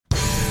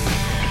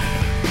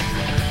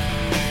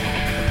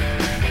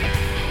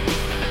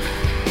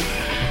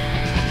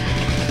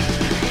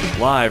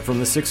Live from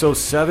the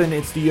 607,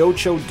 it's the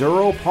Ocho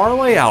Duro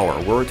Parlay Hour,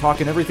 where we're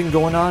talking everything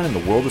going on in the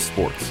world of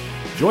sports.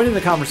 Join in the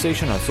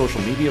conversation on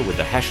social media with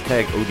the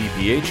hashtag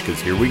ODPH,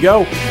 because here we go.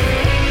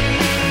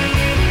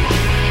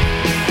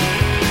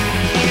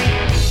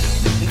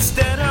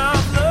 Instead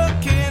of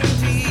looking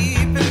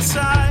deep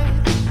inside,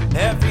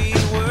 every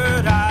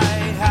word I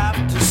have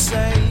to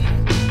say,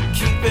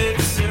 keep it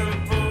simple.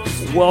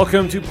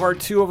 Welcome to part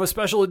 2 of a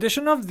special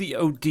edition of the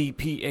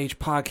ODPH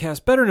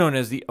podcast, better known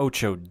as the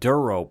Ocho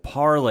Duro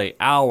Parlay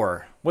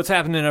Hour. What's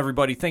happening,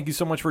 everybody? Thank you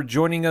so much for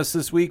joining us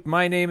this week.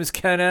 My name is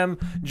Ken M.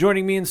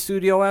 Joining me in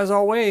studio, as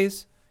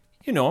always,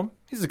 you know him.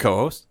 He's the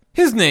co-host.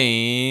 His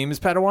name is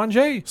Padawan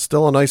J.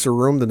 Still a nicer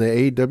room than the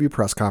AEW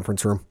press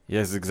conference room.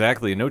 Yes,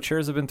 exactly. No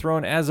chairs have been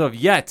thrown as of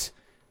yet.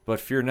 But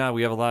fear not,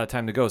 we have a lot of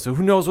time to go. So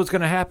who knows what's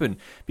going to happen?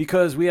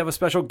 Because we have a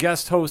special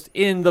guest host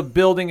in the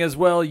building as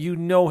well. You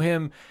know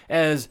him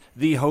as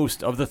the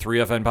host of the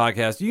 3FN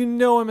podcast. You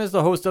know him as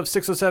the host of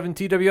 607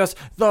 TWS,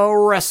 the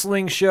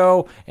wrestling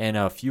show, and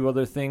a few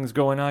other things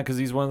going on because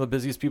he's one of the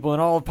busiest people in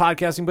all of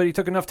podcasting. But he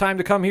took enough time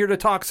to come here to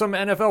talk some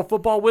NFL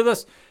football with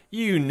us.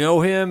 You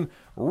know him,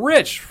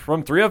 Rich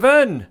from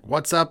 3FN.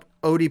 What's up,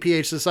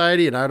 ODPH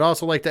Society? And I'd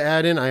also like to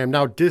add in, I am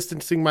now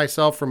distancing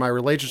myself from my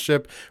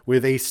relationship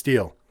with Ace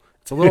Steel.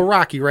 It's a little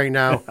rocky right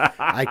now.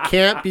 I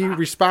can't be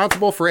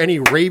responsible for any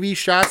rabies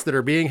shots that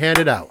are being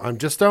handed out. I'm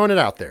just throwing it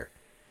out there.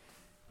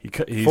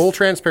 He's, Full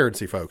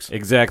transparency, folks.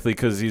 Exactly,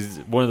 because he's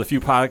one of the few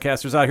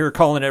podcasters out here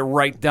calling it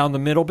right down the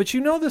middle. But you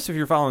know this if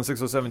you're following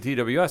 607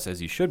 TWS,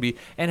 as you should be.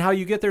 And how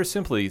you get there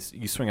simply,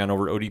 you swing on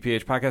over to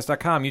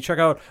odphpodcast.com. You check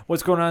out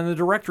what's going on in the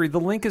directory. The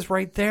link is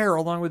right there,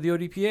 along with the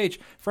ODPH.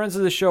 Friends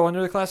of the show,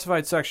 under the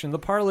classified section, the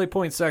Parlay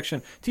Points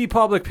section,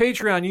 TeePublic,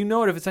 Patreon. You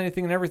know it if it's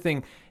anything and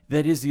everything.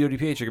 That is the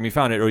ODPH. It can be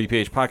found at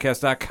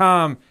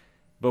odphpodcast.com.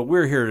 But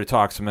we're here to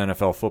talk some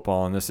NFL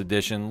football in this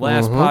edition.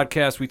 Last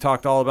podcast, we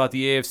talked all about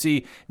the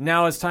AFC.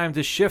 Now it's time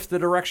to shift the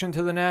direction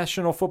to the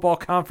National Football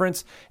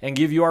Conference and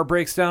give you our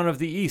breakdown of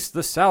the East,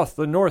 the South,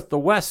 the North, the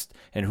West,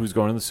 and who's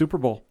going to the Super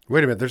Bowl.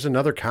 Wait a minute. There's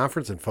another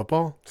conference in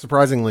football?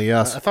 Surprisingly,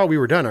 yes. I thought we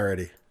were done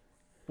already.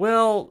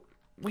 Well,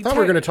 I thought we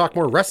were going to talk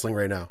more wrestling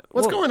right now.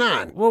 What's going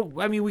on? Well,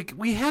 I mean,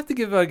 we have to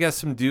give, I guess,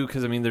 some due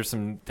because, I mean, there's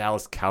some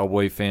Dallas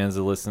Cowboy fans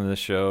that listen to the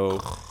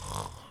show.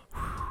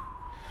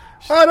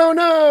 I don't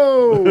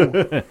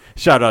know.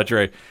 Shout out,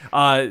 Trey.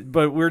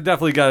 But we're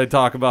definitely got to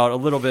talk about a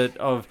little bit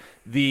of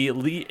the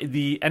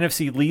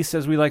NFC least,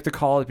 as we like to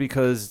call it,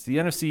 because the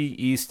NFC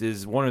East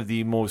is one of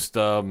the most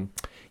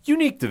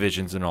unique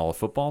divisions in all of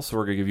football. So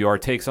we're going to give you our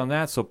takes on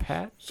that. So,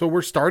 Pat? So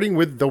we're starting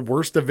with the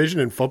worst division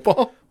in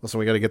football? Listen,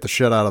 we got to get the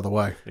shit out of the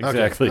way.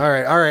 Exactly.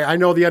 Okay. All right. I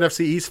know the NFC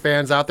East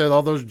fans out there,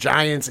 all those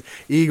Giants,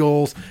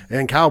 Eagles,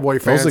 and Cowboy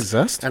fans. Those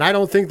exist? And I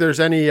don't think there's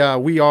any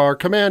We Are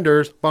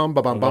Commanders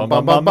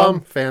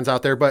fans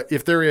out there. But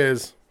if there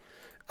is,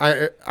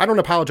 I don't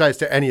apologize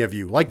to any of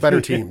you. Like better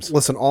teams.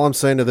 Listen, all I'm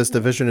saying to this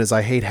division is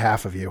I hate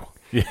half of you.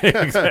 Yeah,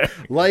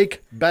 exactly.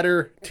 Like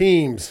better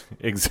teams.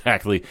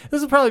 Exactly.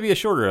 This will probably be a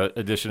shorter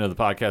edition of the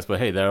podcast, but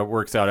hey, that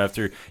works out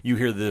after you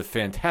hear the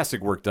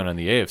fantastic work done on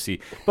the AFC.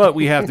 But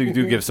we have to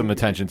give some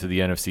attention to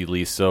the NFC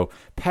least. So,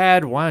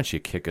 Pad, why don't you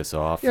kick us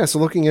off? Yeah, so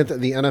looking at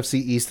the NFC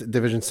East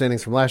division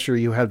standings from last year,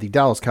 you had the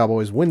Dallas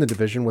Cowboys win the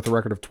division with a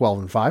record of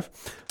 12-5.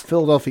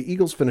 Philadelphia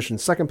Eagles finish in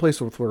second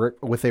place with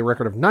a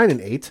record of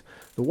 9-8.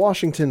 The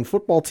Washington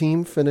football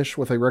team finished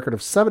with a record of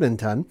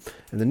 7-10,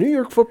 and the New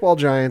York Football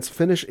Giants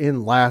finish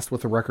in last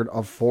with a record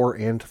of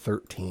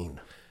 4-13.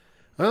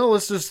 Well,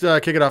 let's just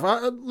kick it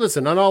off.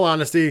 Listen, in all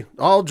honesty,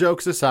 all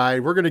jokes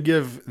aside, we're going to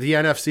give the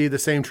NFC the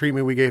same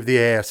treatment we gave the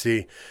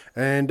AFC.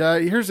 And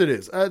here's it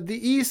is. The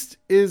East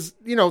is,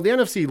 the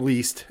NFC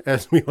least,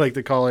 as we like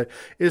to call it,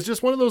 is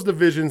just one of those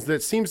divisions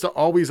that seems to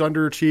always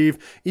underachieve,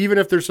 even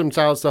if there's some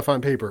solid stuff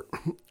on paper.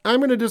 I'm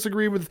going to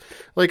disagree with,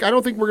 I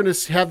don't think we're going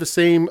to have the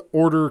same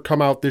order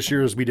come out this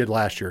year as we did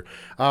last year.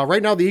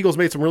 Right now, the Eagles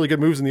made some really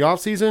good moves in the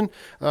offseason,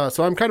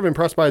 so I'm kind of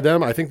impressed by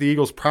them. I think the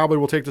Eagles probably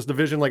will take this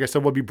division. Like I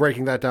said, we'll be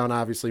breaking that down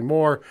obviously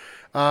more.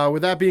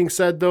 With that being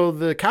said, though,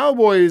 the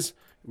Cowboys...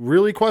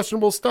 really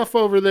questionable stuff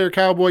over there,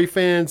 Cowboy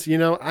fans. I'm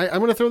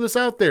going to throw this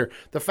out there.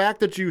 The fact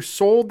that you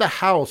sold the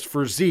house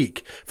for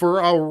Zeke, for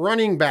a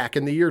running back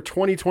in the year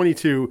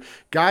 2022,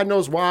 God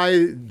knows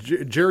why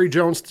Jerry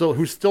Jones,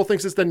 who still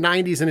thinks it's the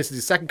 90s and it's the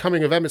second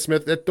coming of Emmitt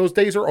Smith, that those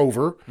days are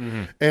over.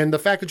 Mm-hmm. And the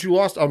fact that you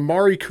lost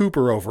Amari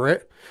Cooper over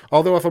it,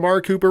 although if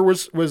Amari Cooper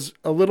was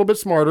a little bit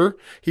smarter,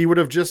 he would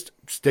have just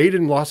stayed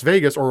in Las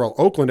Vegas or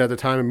Oakland at the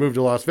time and moved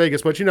to Las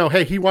Vegas. But,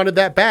 hey, he wanted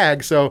that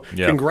bag. So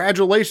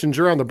Congratulations,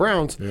 you're on the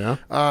Browns. Yeah.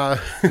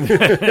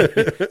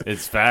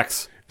 It's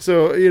facts.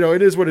 So,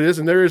 it is what it is,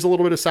 and there is a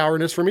little bit of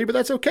sourness for me, but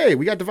that's okay.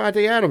 We got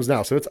Devontae Adams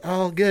now, so it's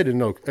all good in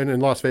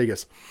Las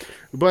Vegas.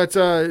 But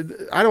I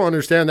don't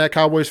understand that,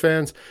 Cowboys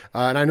fans,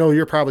 and I know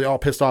you're probably all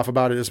pissed off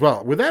about it as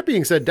well. With that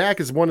being said,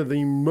 Dak is one of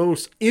the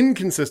most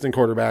inconsistent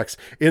quarterbacks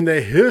in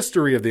the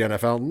history of the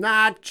NFL,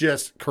 not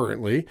just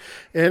currently.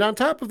 And on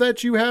top of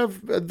that, you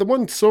have the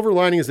one silver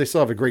lining is they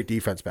still have a great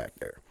defense back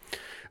there,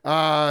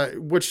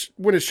 which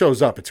when it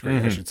shows up, it's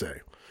great, I should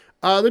say.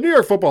 The New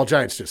York Football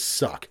Giants just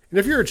suck. And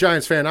if you're a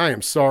Giants fan, I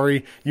am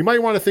sorry. You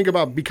might want to think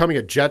about becoming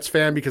a Jets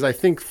fan because I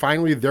think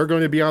finally they're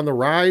going to be on the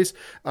rise.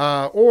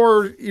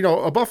 Or,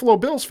 a Buffalo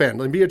Bills fan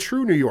and be a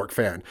true New York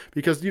fan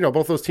because,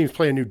 both those teams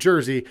play in New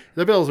Jersey.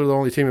 The Bills are the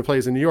only team that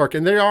plays in New York,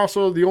 and they're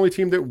also the only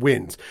team that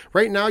wins.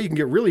 Right now, you can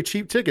get really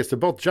cheap tickets to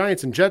both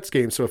Giants and Jets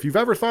games. So if you've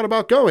ever thought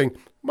about going, you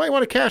might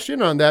want to cash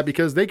in on that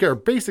because they are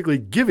basically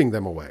giving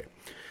them away.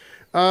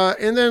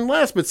 And then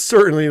last but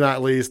certainly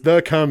not least,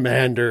 the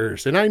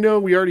Commanders. And I know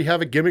we already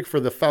have a gimmick for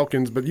the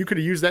Falcons, but you could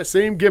have used that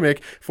same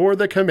gimmick for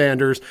the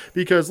Commanders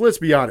because let's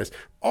be honest,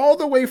 all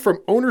the way from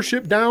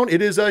ownership down, it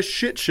is a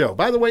shit show.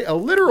 By the way, a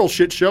literal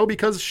shit show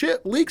because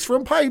shit leaks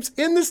from pipes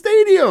in the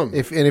stadium.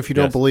 If you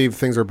don't believe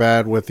things are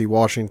bad with the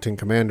Washington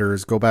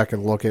Commanders, go back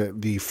and look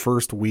at the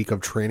first week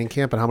of training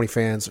camp and how many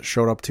fans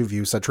showed up to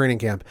view said training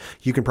camp.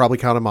 You can probably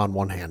count them on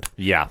one hand.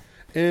 Yeah.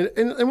 And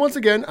once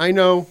again, I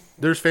know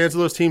there's fans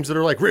of those teams that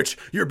are like, Rich,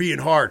 you're being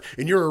hard,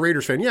 and you're a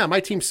Raiders fan. Yeah, my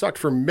team sucked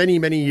for many,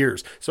 many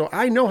years. So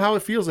I know how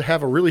it feels to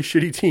have a really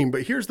shitty team.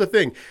 But here's the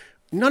thing.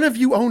 None of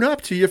you own up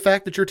to the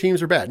fact that your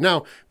teams are bad.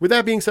 Now, with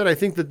that being said, I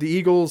think that the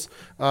Eagles,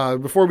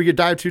 before we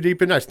dive too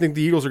deep in, I think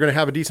the Eagles are going to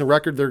have a decent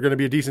record. They're going to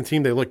be a decent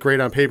team. They look great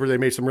on paper. They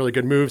made some really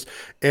good moves.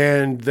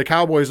 And the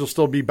Cowboys will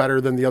still be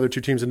better than the other two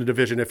teams in the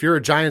division. If you're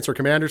a Giants or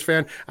Commanders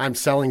fan, I'm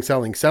selling.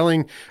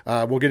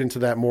 We'll get into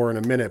that more in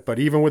a minute. But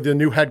even with the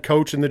new head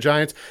coach in the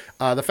Giants,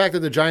 the fact that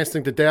the Giants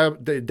think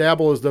that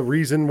Dabble is the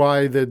reason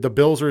why the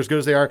Bills are as good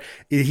as they are,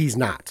 he's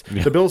not.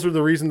 Yeah. The Bills are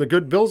the reason the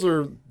Bills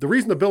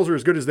are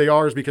as good as they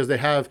are is because they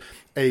have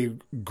a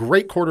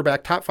great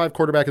quarterback, top 5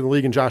 quarterback in the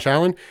league in Josh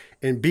Allen,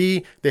 and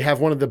B, they have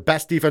one of the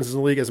best defenses in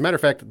the league. As a matter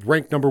of fact,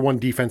 ranked number 1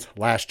 defense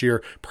last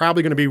year,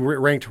 probably going to be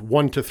ranked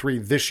 1 to 3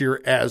 this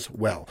year as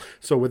well.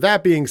 So with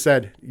that being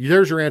said,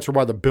 there's your answer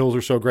why the Bills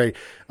are so great.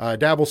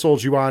 Dabble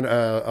sold you on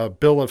a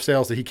bill of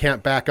sales that he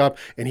can't back up,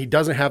 and he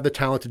doesn't have the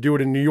talent to do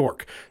it in New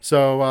York.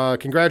 So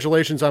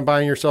congratulations on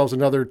buying yourselves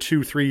another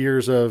 2-3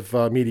 years of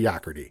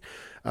mediocrity.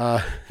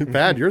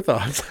 Bad, your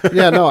thoughts?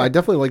 Yeah, no, I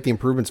definitely like the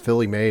improvements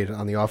Philly made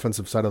on the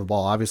offensive side of the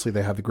ball. Obviously,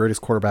 they have the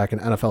greatest quarterback in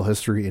NFL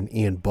history in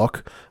Ian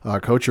Book.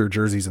 Coach, your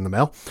jersey's in the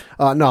mail.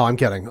 No, I'm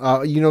kidding.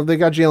 They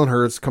got Jalen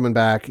Hurts coming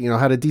back,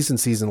 had a decent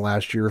season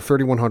last year,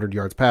 3,100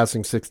 yards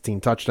passing, 16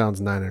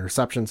 touchdowns, 9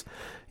 interceptions.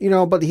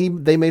 But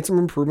they made some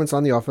improvements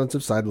on the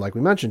offensive side, like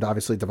we mentioned.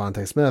 Obviously,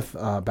 Devontae Smith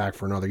back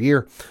for another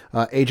year.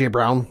 A.J.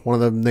 Brown, one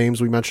of the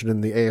names we mentioned in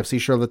the AFC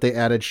show that they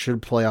added,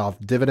 should play off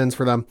dividends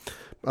for them.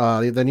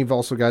 Then you've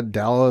also got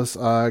Dallas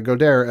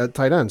Goedert at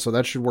tight end, so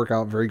that should work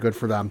out very good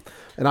for them.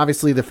 And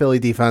obviously the Philly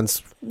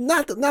defense,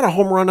 not a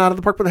home run out of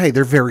the park, but hey,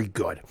 they're very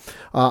good.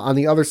 On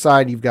the other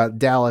side, you've got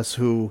Dallas,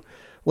 who,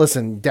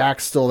 listen,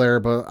 Dak's still there,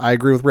 but I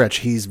agree with Rich.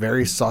 He's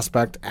very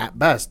suspect at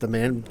best. The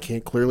man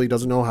clearly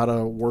doesn't know how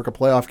to work a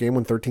playoff game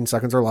when 13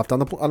 seconds are left on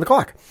the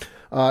clock.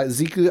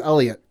 Zeke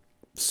Elliott,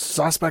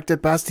 suspect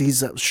at best.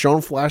 He's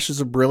shown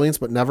flashes of brilliance,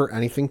 but never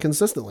anything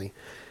consistently.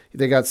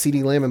 They got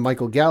CeeDee Lamb and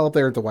Michael Gallup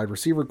there at the wide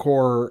receiver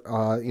core,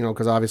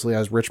 because obviously,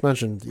 as Rich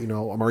mentioned,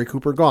 Amari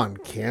Cooper gone.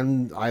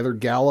 Can either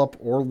Gallup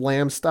or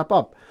Lamb step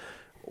up?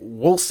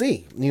 We'll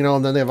see.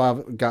 And then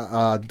they've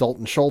got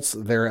Dalton Schultz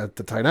there at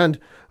the tight end,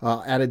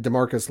 added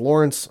DeMarcus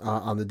Lawrence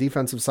on the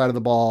defensive side of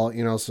the ball.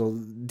 So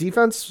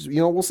defense,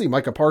 we'll see.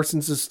 Micah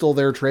Parsons is still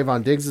there.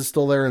 Trayvon Diggs is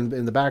still there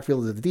in the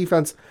backfield of the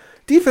defense.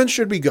 Defense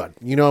should be good.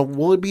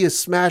 Will it be a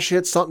smash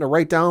hit, something to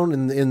write down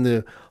in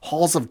the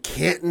halls of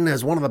Canton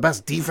as one of the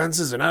best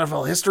defenses in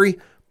NFL history?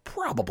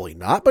 Probably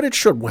not, but it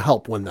should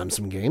help win them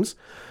some games.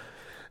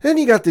 Then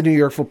you got the New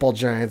York Football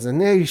Giants, and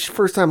hey,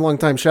 first time, long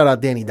time, shout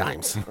out Danny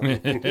Dimes.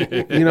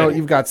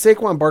 You've got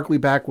Saquon Barkley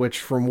back, which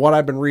from what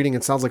I've been reading,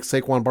 it sounds like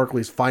Saquon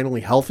Barkley's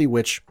finally healthy,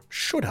 which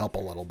should help a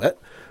little bit.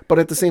 But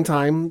at the same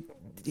time,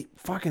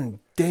 fucking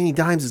Danny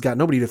Dimes has got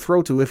nobody to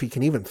throw to if he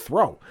can even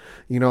throw.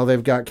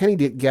 They've got Kenny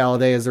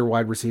Galladay as their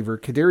wide receiver.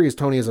 Kadarius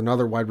Toney is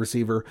another wide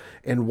receiver.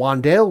 And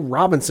Wan'Dale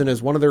Robinson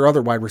is one of their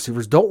other wide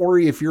receivers. Don't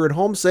worry if you're at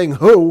home saying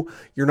who,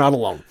 you're not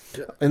alone.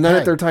 And then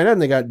at their tight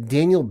end, they got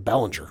Daniel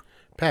Bellinger.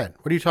 Pat,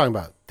 what are you talking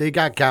about? They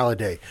got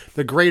Galladay,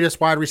 the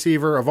greatest wide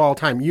receiver of all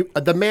time.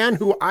 The man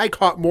who I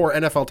caught more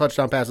NFL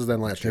touchdown passes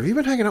than last year. Have you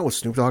been hanging out with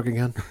Snoop Dogg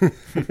again?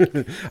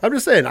 I'm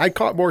just saying, I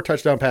caught more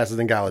touchdown passes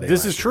than Galladay.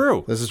 This is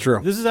true. This is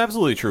true. This is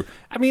absolutely true.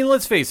 I mean,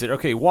 let's face it.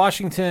 Okay,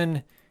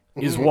 Washington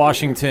is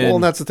Washington. Well,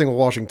 and that's the thing with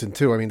Washington,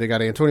 too. I mean, they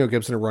got Antonio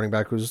Gibson, a running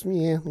back, who's,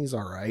 he's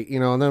all right.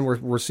 And then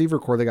receiver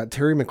core, they got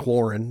Terry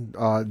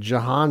McLaurin,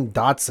 Jahan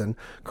Dotson,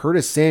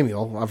 Curtis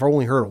Samuel. I've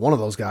only heard of one of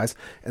those guys.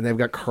 And they've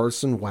got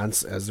Carson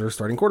Wentz as their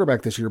starting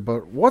quarterback this year.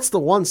 But what's the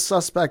one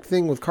suspect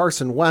thing with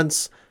Carson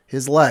Wentz?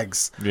 His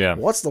legs. Yeah.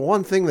 What's the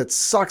one thing that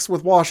sucks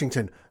with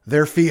Washington?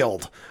 Their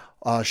field.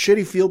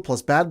 Shitty field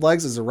plus bad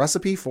legs is a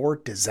recipe for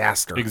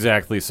disaster.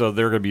 Exactly. So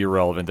they're going to be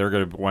irrelevant. They're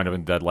going to wind up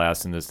in dead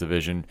last in this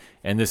division.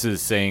 And this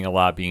is saying a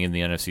lot being in the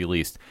NFC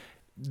least.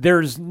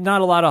 There's not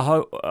a lot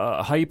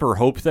of hype or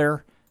hope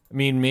there. I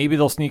mean, maybe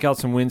they'll sneak out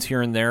some wins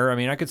here and there. I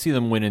mean, I could see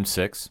them win in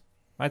 6.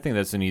 I think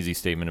that's an easy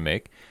statement to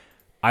make.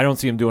 I don't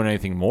see him doing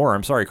anything more.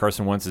 I'm sorry,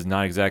 Carson Wentz is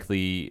not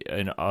exactly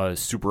a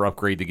super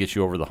upgrade to get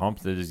you over the hump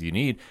that is you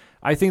need.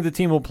 I think the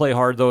team will play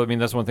hard, though. I mean,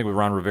 that's one thing with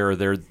Ron Rivera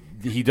there.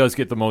 He does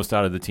get the most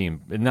out of the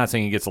team. I'm not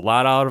saying he gets a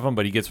lot out of them,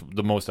 but he gets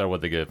the most out of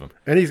what they give him.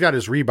 And he's got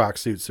his Reebok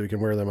suits so he can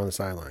wear them on the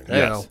sideline.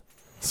 Yes.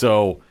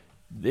 So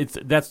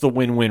that's the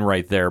win-win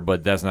right there,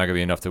 but that's not going to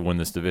be enough to win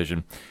this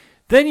division.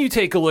 Then you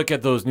take a look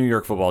at those New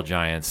York Football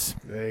Giants.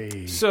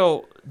 Hey.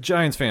 So,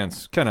 Giants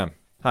fans,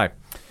 hi.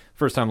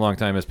 First time, long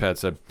time, as Pat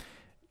said.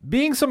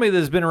 Being somebody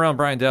that's been around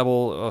Brian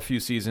Daboll a few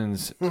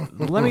seasons,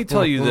 let me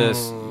tell you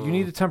this. You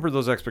need to temper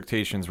those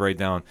expectations right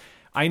down.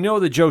 I know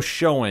that Joe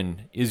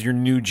Schoen is your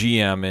new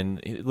GM,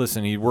 and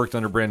listen, he worked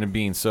under Brandon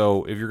Beane,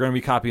 so if you're going to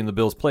be copying the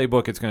Bills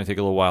playbook, it's going to take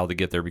a little while to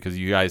get there because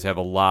you guys have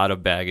a lot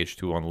of baggage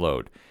to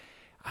unload.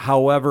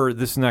 However,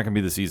 this is not going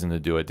to be the season to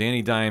do it.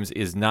 Danny Dimes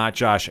is not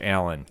Josh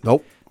Allen.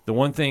 Nope. The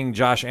one thing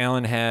Josh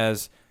Allen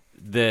has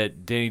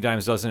that Danny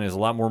Dimes doesn't is a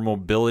lot more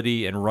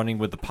mobility and running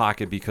with the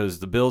pocket because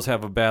the Bills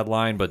have a bad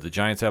line, but the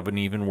Giants have an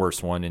even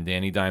worse one, and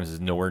Danny Dimes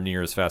is nowhere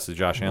near as fast as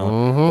Josh Allen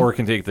or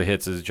can take the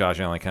hits as Josh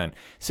Allen can.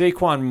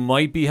 Saquon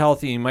might be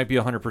healthy, he might be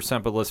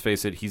 100%, but let's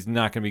face it, he's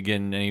not going to be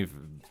getting any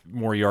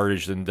more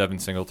yardage than Devin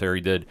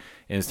Singletary did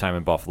in his time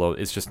in Buffalo.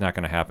 It's just not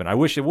going to happen. I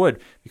wish it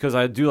would because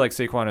I do like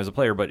Saquon as a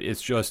player, but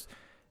it's just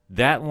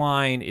that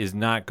line is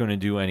not going to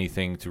do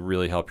anything to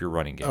really help your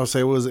running game. I would say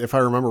it was, if I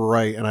remember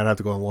right, and I'd have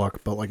to go and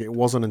look, but like it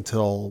wasn't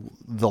until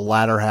the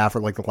latter half or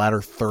like the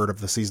latter third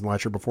of the season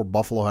last year before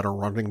Buffalo had a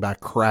running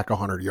back crack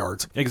 100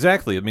 yards.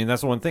 Exactly. I mean,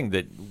 that's the one thing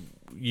that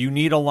you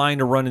need a line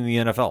to run in the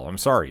NFL. I'm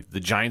sorry. The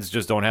Giants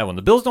just don't have one.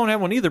 The Bills don't have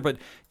one either, but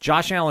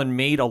Josh Allen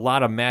made a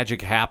lot of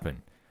magic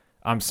happen.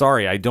 I'm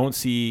sorry. I don't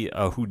see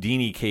a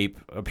Houdini cape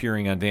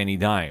appearing on Danny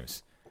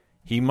Dimes.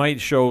 He might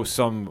show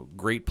some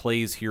great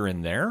plays here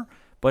and there,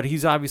 but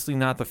he's obviously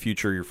not the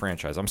future of your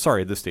franchise. I'm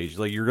sorry at this stage.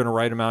 Like, you're going to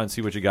write him out and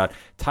see what you got.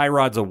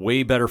 Tyrod's a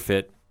way better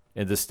fit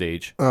at this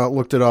stage.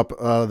 Looked it up.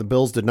 The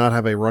Bills did not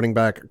have a running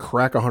back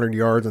crack 100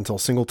 yards until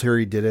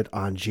Singletary did it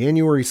on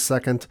January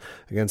 2nd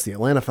against the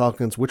Atlanta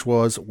Falcons, which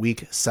was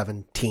Week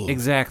 17.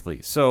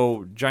 Exactly.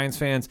 So, Giants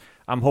fans,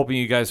 I'm hoping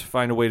you guys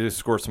find a way to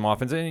score some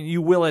offense. And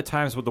you will at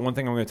times, but the one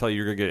thing I'm going to tell you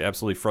you're going to get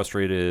absolutely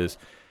frustrated is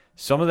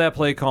some of that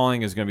play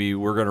calling is going to be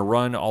we're going to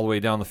run all the way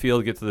down the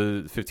field, get to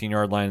the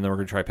 15-yard line, and then we're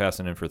going to try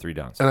passing in for 3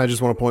 downs. And I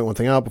just want to point one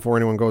thing out before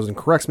anyone goes and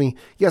corrects me.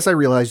 Yes, I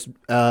realized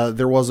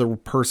there was a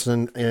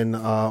person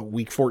in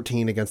Week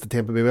 14 against the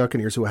Tampa Bay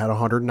Buccaneers who had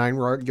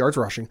 109 yards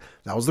rushing.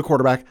 That was the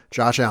quarterback,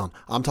 Josh Allen.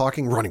 I'm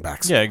talking running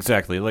backs. Yeah,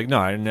 exactly. Like, no,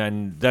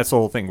 and that's the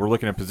whole thing. We're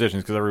looking at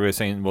positions because everybody's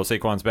saying, well,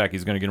 Saquon's back.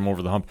 He's going to get him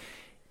over the hump.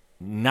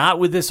 Not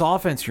with this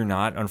offense, you're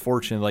not,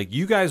 unfortunately. Like,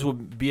 you guys will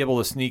be able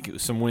to sneak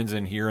some wins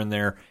in here and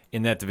there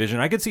in that division.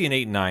 I could see an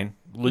 8-9,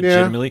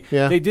 legitimately.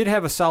 Yeah. They did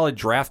have a solid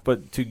draft,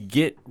 but to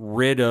get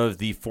rid of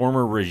the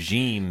former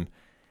regime,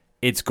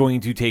 it's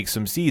going to take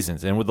some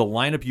seasons. And with the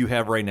lineup you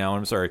have right now,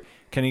 I'm sorry,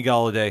 Kenny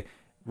Golladay,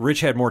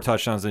 Rich had more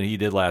touchdowns than he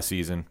did last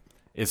season.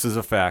 This is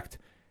a fact.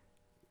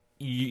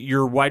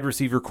 Your wide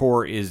receiver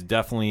core is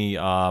definitely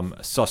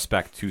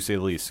suspect, to say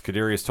the least.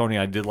 Kadarius Toney,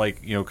 I did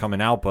like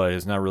coming out, but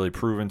has not really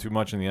proven too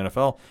much in the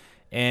NFL.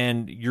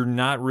 And you're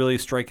not really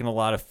striking a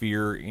lot of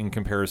fear in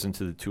comparison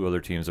to the 2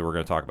 other teams that we're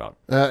going to talk about.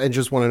 And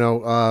just want to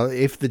know,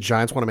 if the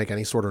Giants want to make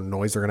any sort of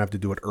noise, they're going to have to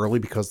do it early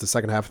because the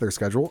second half of their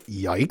schedule,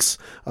 yikes.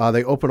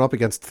 They open up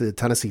against the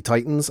Tennessee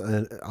Titans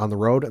on the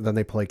road, and then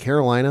they play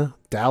Carolina,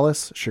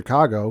 Dallas,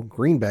 Chicago,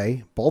 Green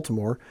Bay,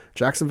 Baltimore,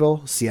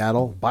 Jacksonville,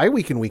 Seattle, bye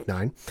week in Week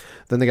 9.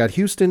 Then they got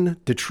Houston,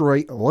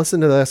 Detroit. Listen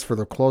to this for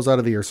the closeout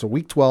of the year. So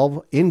Week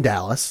 12 in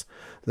Dallas.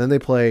 Then they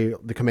play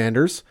the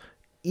Commanders,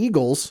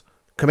 Eagles,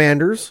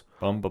 Commanders,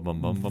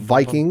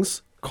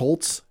 Vikings,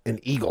 Colts, and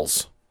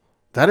Eagles.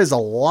 That is a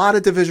lot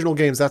of divisional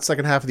games that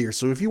second half of the year.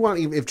 So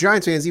if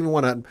Giants fans even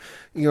want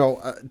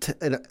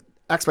an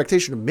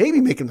expectation of maybe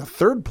making the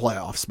 3rd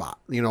playoff spot,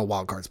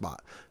 wild card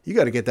spot, you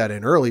got to get that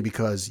in early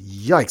because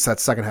yikes,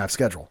 that second half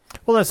schedule.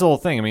 Well, that's the whole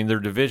thing. I mean,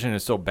 their division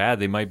is so bad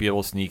they might be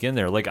able to sneak in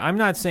there. Like, I'm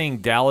not saying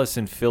Dallas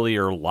and Philly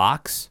are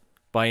locks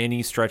by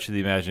any stretch of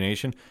the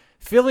imagination.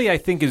 Philly, I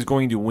think, is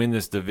going to win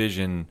this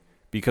division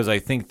because I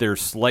think they're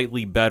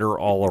slightly better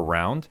all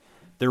around.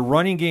 Their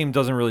running game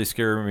doesn't really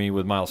scare me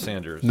with Miles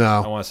Sanders. No.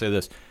 I want to say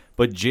this.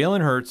 But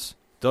Jalen Hurts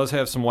does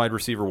have some wide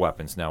receiver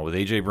weapons now with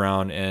A.J.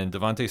 Brown, and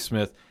Devontae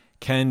Smith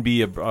can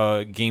be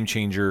a game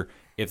changer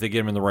if they get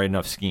him in the right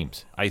enough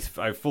schemes. I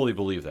fully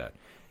believe that.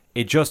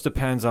 It just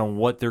depends on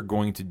what they're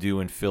going to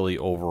do in Philly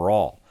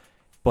overall.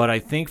 But I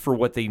think for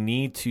what they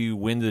need to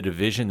win the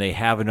division, they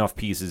have enough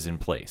pieces in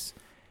place.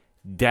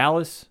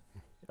 Dallas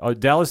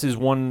is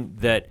one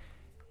that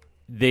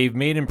they've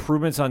made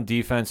improvements on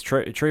defense.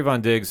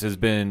 Trayvon Diggs has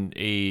been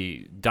a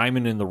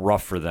diamond in the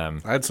rough for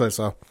them. I'd say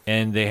so.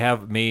 And they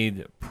have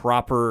made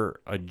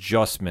proper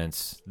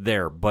adjustments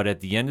there. But at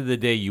the end of the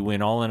day, you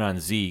went all in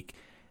on Zeke.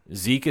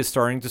 Zeke is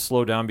starting to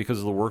slow down because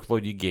of the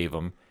workload you gave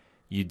him.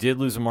 You did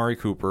lose Amari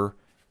Cooper.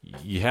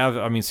 You have,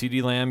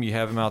 CeeDee Lamb, you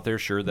have him out there.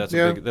 Sure, that's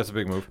a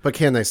big move. But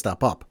can they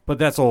step up? But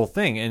that's the whole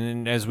thing.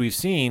 And as we've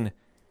seen,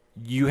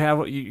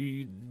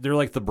 they're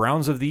like the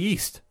Browns of the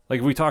East.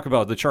 Like we talk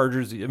about the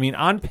Chargers. I mean,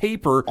 on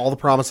paper, All the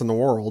promise in the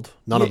world,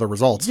 none of the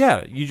results.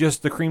 yeah,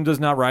 the cream does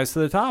not rise to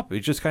the top.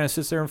 It just kind of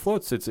sits there and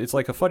floats. It's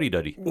like a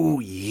fuddy-duddy.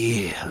 Oh,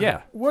 yeah.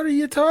 Yeah. What are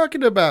you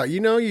talking about?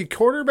 You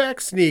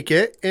quarterback sneak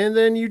it, and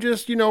then you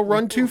just,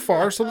 run too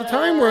far so the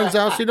time runs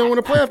out so you don't win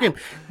a playoff game.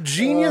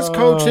 Genius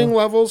coaching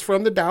levels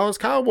from the Dallas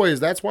Cowboys.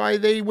 That's why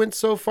they went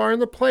so far in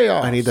the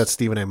playoffs. I need that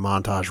Stephen A.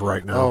 montage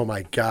right now. Oh,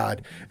 my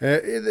God.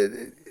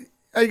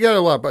 I got a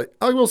lot, but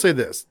I will say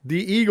this.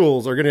 The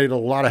Eagles are going to get a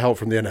lot of help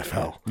from the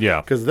NFL.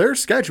 Yeah. Because their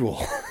schedule,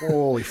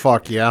 Holy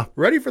fuck, yeah.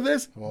 ready for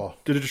this? The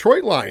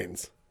Detroit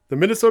Lions, the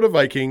Minnesota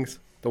Vikings,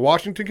 the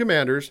Washington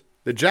Commanders,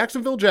 the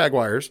Jacksonville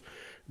Jaguars,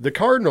 the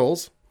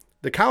Cardinals,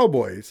 the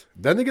Cowboys.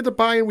 Then they get the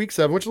bye in week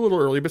 7, which is a little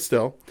early, but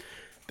still.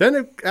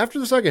 Then after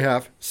the second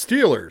half,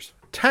 Steelers,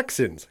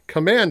 Texans,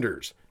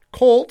 Commanders,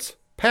 Colts,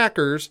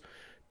 Packers,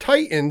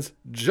 Titans,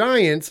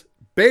 Giants,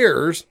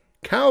 Bears,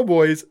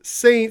 Cowboys,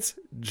 Saints,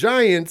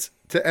 Giants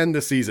to end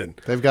the season.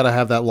 They've got to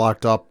have that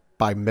locked up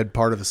by mid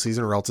part of the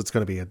season, or else it's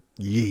going to be a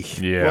yee.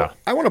 Yeah. Well,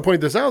 I want to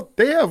point this out.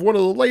 They have one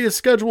of the latest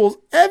schedules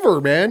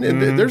ever, man.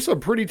 And there's some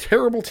pretty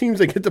terrible teams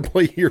they get to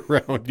play year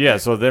round. Yeah,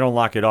 so they don't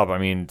lock it up. I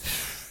mean,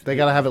 They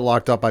got to have it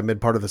locked up by mid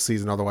part of the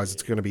season, otherwise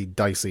it's going to be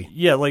dicey.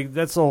 yeah, like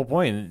that's the whole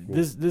point.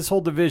 This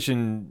whole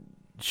division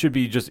should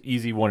be just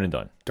easy one and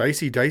done.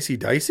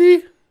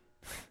 Dicey?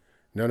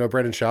 No,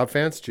 Brendan Schaub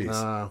fans? Jeez.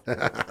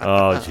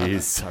 Oh,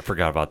 jeez, I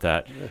forgot about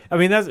that. I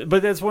mean,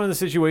 that's one of the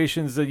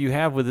situations that you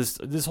have with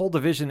this whole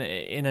division.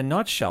 In a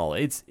nutshell,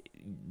 it's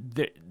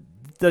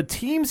the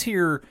teams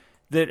here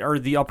that are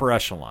the upper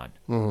echelon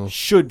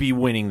should be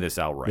winning this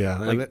outright.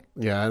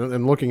 Yeah,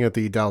 and looking at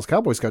the Dallas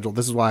Cowboys schedule,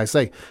 this is why I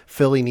say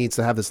Philly needs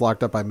to have this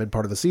locked up by mid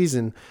part of the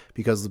season,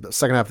 because the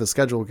second half of the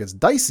schedule gets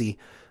dicey.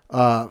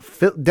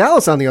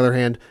 Dallas, on the other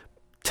hand,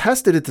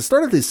 tested at the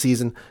start of this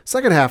season.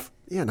 Second half,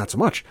 yeah, not so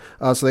much.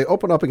 So they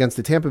open up against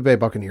the Tampa Bay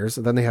Buccaneers,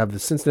 and then they have the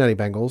Cincinnati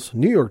Bengals,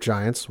 New York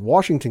Giants,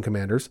 Washington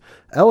Commanders,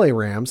 LA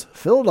Rams,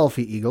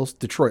 Philadelphia Eagles,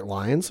 Detroit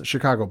Lions,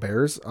 Chicago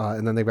Bears,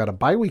 and then they've got a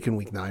bye week in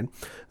week 9.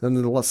 Then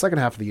in the second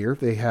half of the year,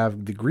 they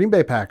have the Green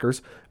Bay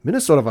Packers,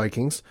 Minnesota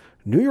Vikings,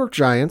 New York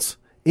Giants,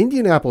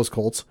 Indianapolis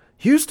Colts,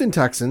 Houston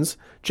Texans,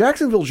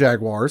 Jacksonville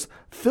Jaguars,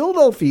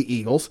 Philadelphia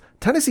Eagles,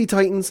 Tennessee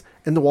Titans,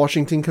 and the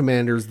Washington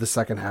Commanders the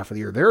second half of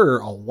the year. There are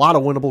a lot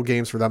of winnable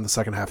games for them the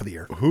second half of the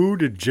year. Who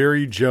did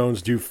Jerry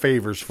Jones do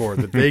favors for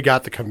that they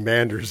got the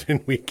Commanders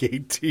in week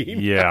 18?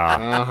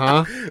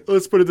 Yeah.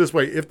 Let's put it this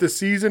way. If the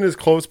season is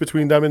close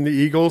between them and the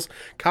Eagles,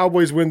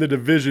 Cowboys win the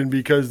division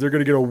because they're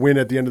going to get a win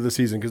at the end of the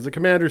season. Because the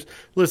Commanders,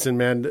 listen,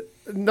 man,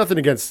 nothing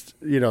against,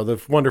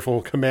 the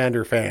wonderful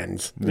Commander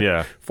fans.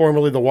 Yeah.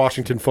 Formerly the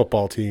Washington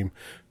football team.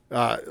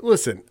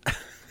 Listen,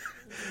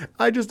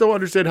 I just don't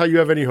understand how you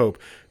have any hope.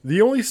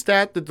 The only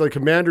stat that the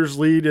Commanders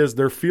lead is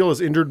their field has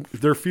injured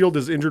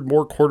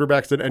more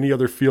quarterbacks than any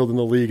other field in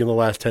the league in the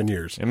last 10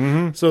 years.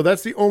 Mm-hmm. So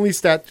that's the only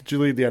stat that you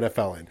lead the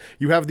NFL in.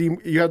 You have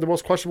the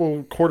most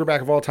questionable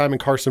quarterback of all time in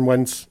Carson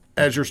Wentz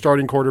as your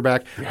starting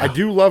quarterback. Yeah. I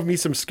do love me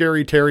some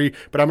Scary Terry,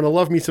 but I'm going to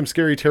love me some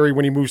Scary Terry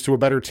when he moves to a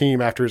better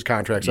team after his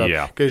contract's up,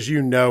 because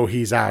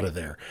he's out of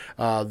there.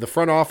 The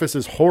front office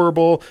is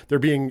horrible. They're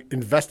being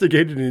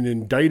investigated and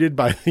indicted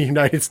by the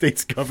United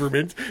States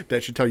government.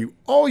 That should tell you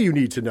all you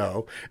need to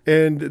know.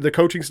 And the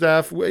coaching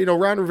staff,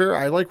 Ron Rivera,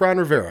 I like Ron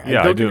Rivera.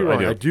 Yeah, I do.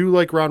 I do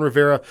like Ron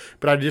Rivera,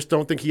 but I just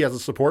don't think he has the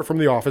support from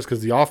the office,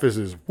 because the office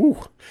is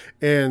woo.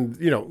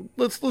 And,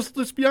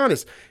 let's be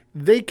honest.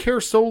 They care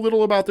so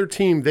little about their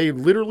team. They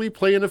literally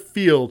play in a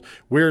field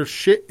where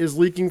shit is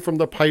leaking from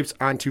the pipes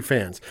onto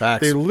fans.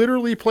 Facts. They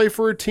literally play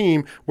for a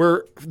team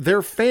where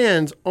their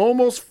fans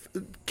almost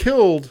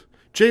killed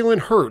Jalen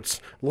Hurts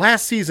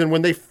last season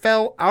when they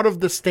fell out of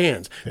the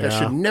stands. That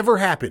should never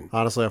happen.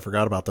 Honestly, I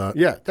forgot about that.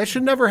 Yeah, that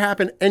should never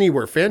happen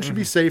anywhere. Fans should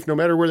be safe no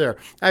matter where they are.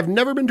 I've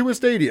never been to a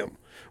stadium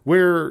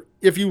where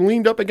if you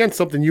leaned up against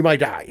something, you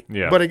might die.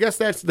 Yeah. But I guess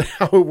that's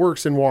how it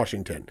works in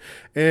Washington.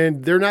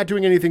 And they're not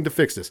doing anything to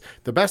fix this.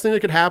 The best thing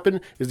that could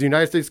happen is the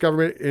United States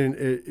government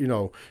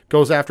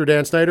goes after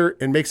Dan Snyder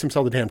and makes him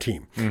sell the damn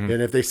team. Mm-hmm.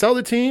 And if they sell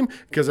the team,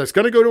 because it's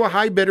going to go to a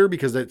high bidder,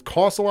 because it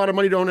costs a lot of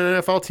money to own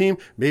an NFL team,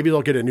 maybe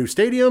they'll get a new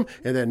stadium,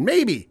 and then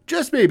maybe,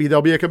 just maybe,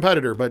 they'll be a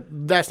competitor. But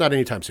that's not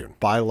anytime soon.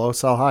 Buy low,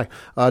 sell high.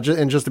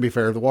 And just to be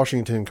fair, the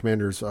Washington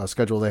Commanders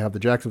schedule, they have the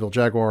Jacksonville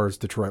Jaguars,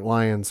 Detroit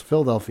Lions,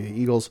 Philadelphia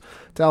Eagles,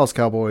 Dallas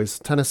Cowboys,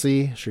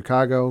 Tennessee,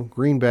 Chicago,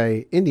 Green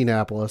Bay,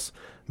 Indianapolis,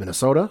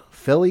 Minnesota,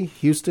 Philly,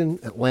 Houston,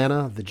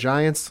 Atlanta, the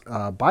Giants,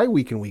 bye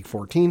week in week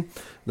 14.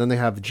 Then they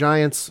have the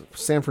Giants,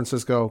 San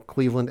Francisco,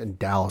 Cleveland, and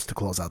Dallas to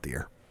close out the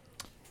year.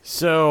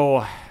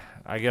 So,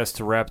 I guess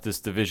to wrap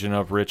this division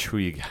up, Rich, who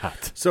you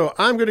got? So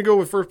I'm going to go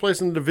with first place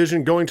in the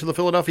division, going to the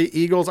Philadelphia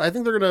Eagles. I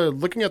think they're going to,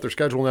 looking at their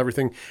schedule and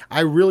everything, I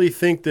really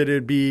think that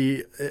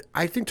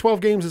I think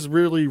 12 games is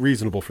really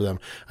reasonable for them.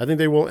 I think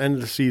they will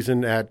end the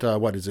season at,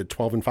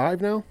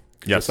 12-5 now?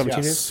 Yes.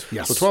 17 Yes. games?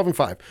 Yes. So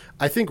 12-5.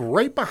 I think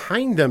right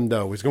behind them,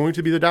 though, is going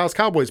to be the Dallas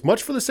Cowboys,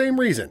 much for the same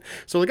reason.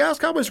 So the Dallas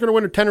Cowboys are going to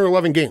win 10 or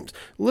 11 games.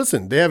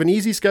 Listen, they have an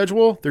easy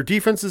schedule. Their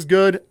defense is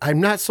good. I'm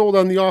not sold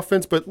on the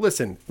offense, but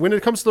listen, when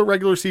it comes to the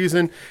regular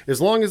season, as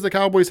long as the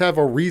Cowboys have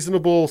a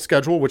reasonable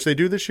schedule, which they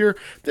do this year,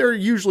 they're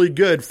usually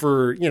good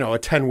for, a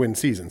 10-win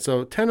season.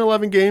 So 10,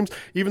 11 games,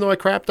 even though I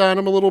crapped on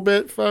them a little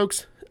bit,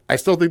 folks, I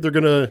still think they're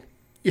going to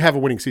have a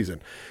winning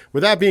season.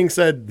 With that being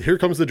said, here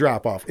comes the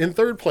drop-off. In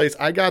third place,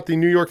 I got the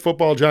New York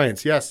Football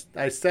Giants. Yes,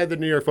 I said the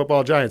New York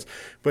Football Giants.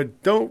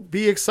 But don't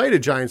be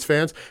excited, Giants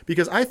fans,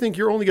 because I think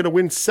you're only going to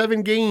win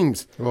 7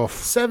 games. Oof.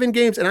 7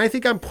 games, and I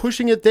think I'm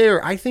pushing it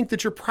there. I think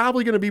that you're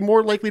probably going to be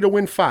more likely to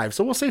win 5.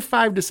 So we'll say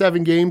 5 to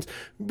 7 games,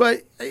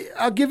 but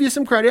I'll give you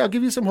some credit. I'll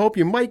give you some hope.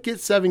 You might get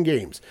 7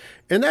 games.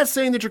 And that's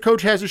saying that your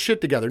coach has his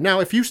shit together.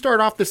 Now, if you start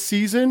off the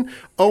season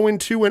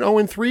 0-2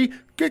 and 0-3,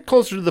 get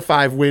closer to the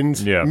 5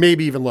 wins,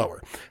 maybe even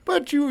lower.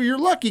 But you're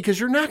lucky because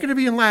you're not going to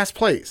be in last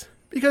place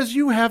because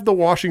you have the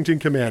Washington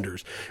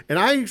Commanders. And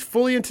I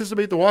fully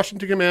anticipate the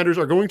Washington Commanders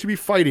are going to be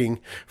fighting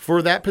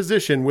for that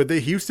position with the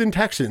Houston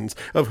Texans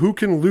of who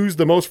can lose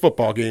the most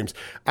football games.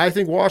 I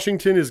think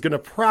Washington is going to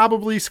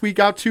probably squeak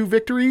out 2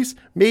 victories,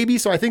 maybe.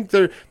 So I think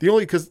they're the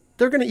only, because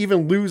they're going to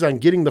even lose on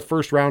getting the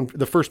first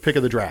pick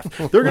of the draft.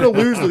 They're going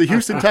to lose to the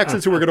Houston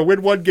Texans, who are going to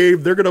win 1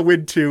 game. They're going to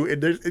win 2.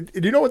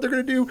 And you know what they're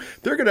going to do?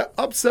 They're going to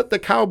upset the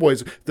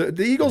Cowboys.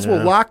 The Eagles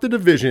will lock the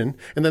division,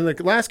 and then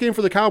the last game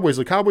for the Cowboys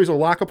will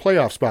lock a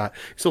playoff spot.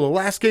 So the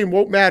last game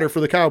won't matter for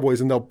the Cowboys,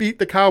 and they'll beat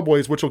the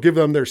Cowboys, which will give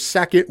them their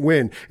 2nd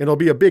win. And it'll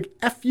be a big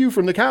FU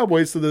from the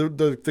Cowboys to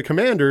the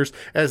Commanders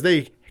as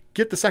they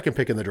get the 2nd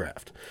pick in the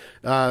draft,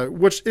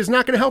 which is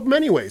not going to help them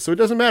anyway. So it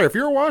doesn't matter. If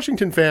you're a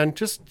Washington fan,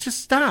 just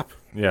stop.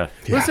 Yeah.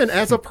 Listen,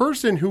 as a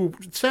person who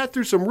sat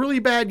through some really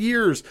bad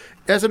years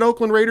as an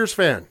Oakland Raiders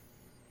fan,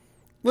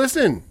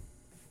 listen,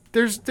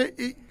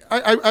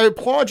 I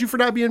applaud you for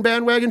not being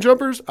bandwagon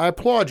jumpers. I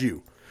applaud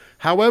you.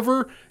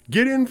 However,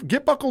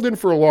 get buckled in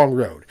for a long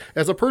road.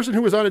 As a person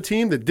who was on a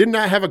team that did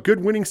not have a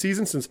good winning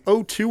season since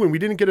 2002, and we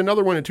didn't get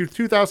another one until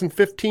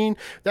 2015,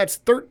 that's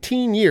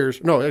 13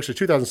 years. No, actually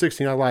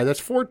 2016, I lied. That's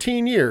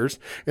 14 years.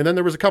 And then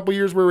there was a couple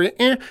years where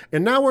and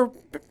now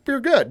we're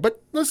good.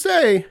 But let's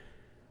say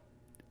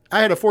I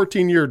had a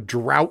 14-year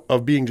drought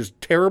of being just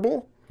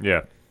terrible.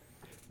 Yeah.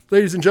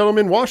 Ladies and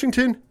gentlemen,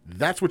 Washington,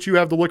 that's what you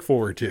have to look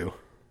forward to.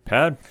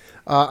 Pad?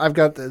 I've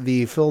got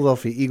the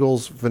Philadelphia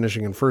Eagles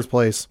finishing in first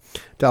place,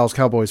 Dallas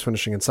Cowboys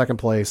finishing in second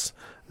place,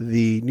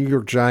 the New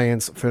York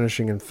Giants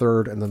finishing in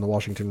third, and then the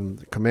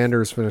Washington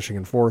Commanders finishing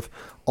in fourth.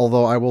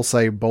 Although I will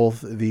say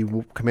both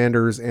the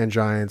Commanders and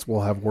Giants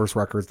will have worse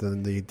records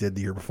than they did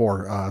the year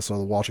before. So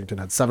the Washington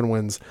had 7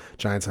 wins,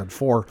 Giants had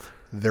 4.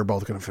 They're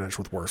both going to finish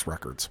with worse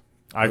records.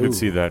 I could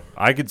see that.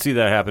 I could see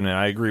that happening.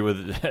 I agree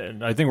with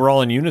it. I think we're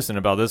all in unison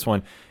about this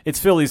one. It's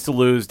Phillies to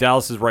lose.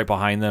 Dallas is right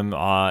behind them.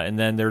 And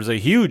then there's a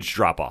huge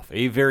drop-off,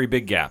 a very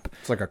big gap.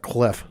 It's like a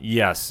cliff.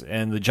 Yes,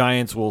 and the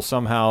Giants will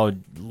somehow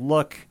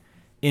look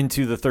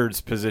into the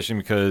 3rd position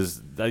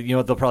because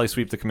they'll probably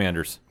sweep the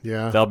Commanders.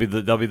 Yeah. They'll be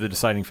the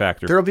deciding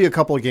factor. There'll be a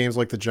couple of games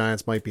like the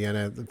Giants might be in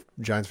it. The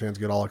Giants fans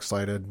get all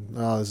excited.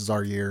 Oh, this is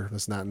our year.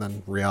 This and that, and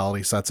then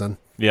reality sets in.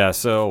 Yeah,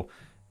 so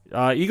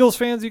Eagles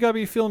fans, you got to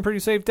be feeling pretty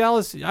safe.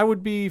 Dallas, I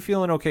would be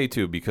feeling okay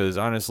too because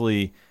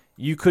honestly,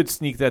 you could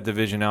sneak that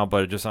division out,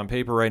 but just on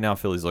paper right now,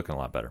 Philly's looking a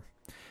lot better.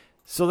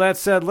 So that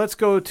said, let's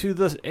go to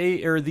the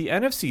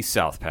NFC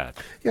South, Pat.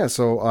 Yeah,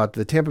 so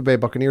the Tampa Bay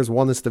Buccaneers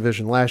won this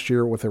division last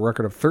year with a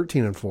record of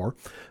 13-4.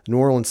 New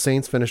Orleans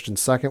Saints finished in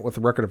second with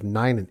a record of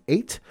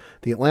 9-8.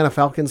 The Atlanta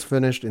Falcons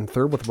finished in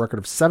third with a record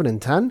of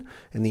 7-10,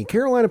 and the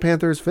Carolina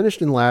Panthers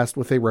finished in last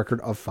with a record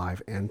of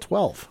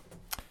 5-12.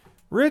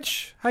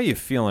 Rich, how you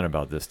feeling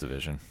about this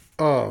division?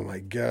 Oh my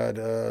God!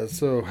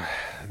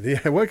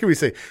 What can we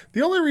say?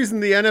 The only reason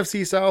the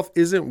NFC South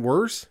isn't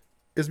worse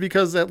is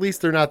because at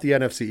least they're not the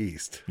NFC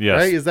East. Yes.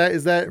 Right? Is that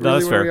really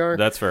That's where fair. we are?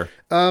 That's fair.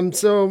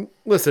 So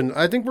listen,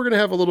 I think we're going to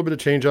have a little bit of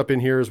change up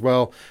in here as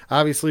well.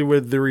 Obviously,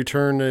 with the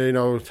return,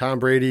 Tom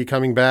Brady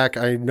coming back,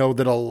 I know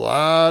that a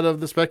lot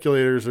of the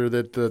speculators are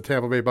that the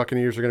Tampa Bay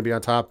Buccaneers are going to be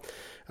on top.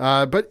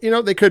 But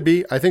they could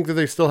be. I think that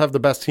they still have the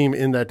best team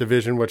in that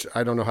division, which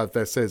I don't know how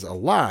that says a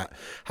lot.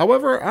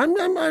 However,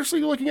 I'm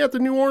actually looking at the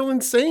New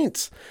Orleans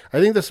Saints.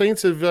 I think the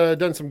Saints have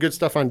done some good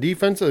stuff on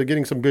defense,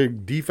 getting some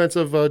good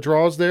defensive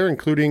draws there,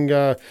 including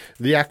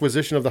the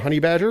acquisition of the Honey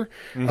Badger.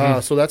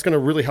 So that's going to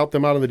really help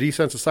them out on the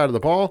defensive side of the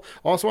ball.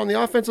 Also on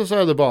the offensive side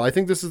of the ball, I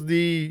think this is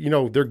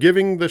they're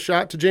giving the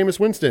shot to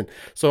Jameis Winston.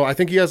 So I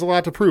think he has a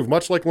lot to prove,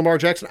 much like Lamar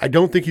Jackson. I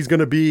don't think he's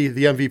going to be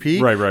the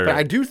MVP. Right. But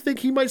I do think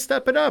he might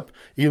step it up.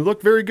 He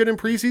looked very good in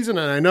preseason, and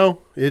I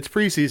know it's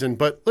preseason,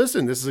 but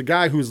listen, this is a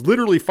guy who's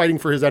literally fighting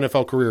for his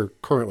NFL career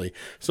currently.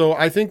 So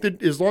I think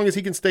that as long as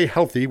he can stay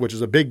healthy, which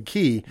is a big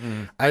key,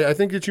 I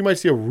think that you might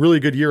see a really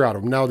good year out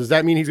of him. Now, does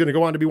that mean he's going to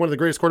go on to be one of the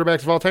greatest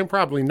quarterbacks of all time?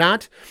 Probably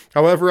not.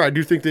 However, I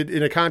do think that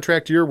in a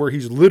contract year where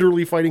he's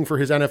literally fighting for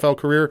his NFL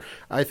career,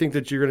 I think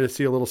that you're going to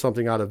see a little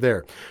something out of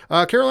there.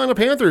 Carolina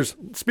Panthers,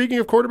 speaking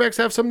of quarterbacks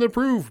have something to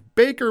prove,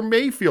 Baker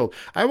Mayfield.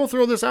 I will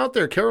throw this out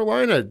there.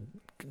 Carolina,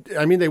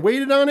 I mean, they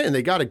waited on it and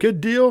they got a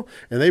good deal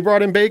and they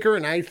brought in Baker.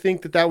 And I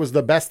think that was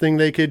the best thing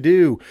they could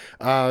do.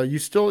 You're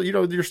still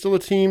a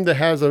team that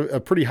has a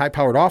pretty high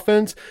powered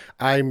offense.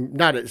 I'm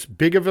not as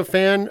big of a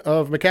fan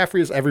of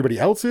McCaffrey as everybody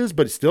else is,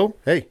 but still,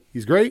 hey,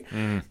 he's great.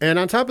 And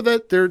on top of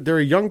that, they're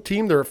a young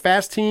team. They're a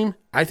fast team.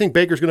 I think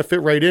Baker's going to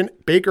fit right in.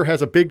 Baker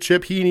has a big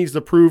chip. He needs to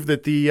prove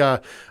that the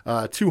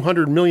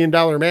 $200 million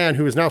man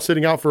who is now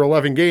sitting out for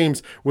 11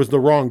 games was the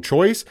wrong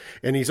choice.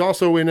 And he's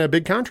also in a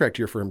big contract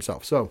year for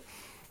himself. So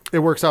it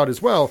works out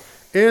as well.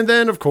 And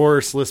then, of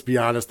course, let's be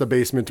honest, the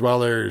basement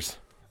dwellers,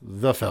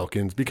 the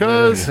Falcons,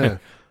 because...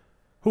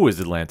 Who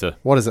is Atlanta?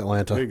 What is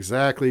Atlanta?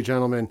 Exactly,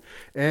 gentlemen.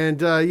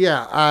 And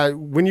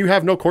when you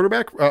have no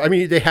quarterback, I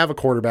mean, they have a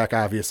quarterback,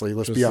 obviously,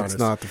 let's be honest. It's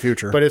not the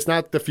future. But it's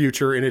not the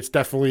future, and it's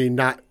definitely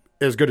not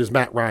as good as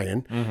Matt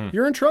Ryan.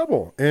 You're in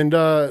trouble. And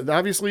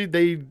obviously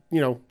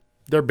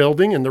they're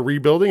building and they're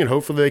rebuilding, and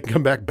hopefully they can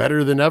come back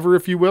better than ever,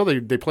 if you will.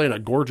 They play in a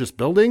gorgeous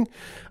building.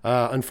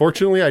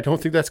 Unfortunately, I don't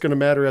think that's going to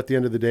matter at the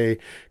end of the day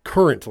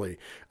currently.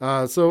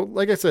 So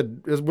like I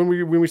said, when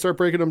we start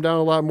breaking them down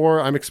a lot more,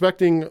 I'm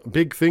expecting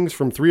big things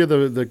from three of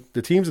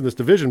the teams in this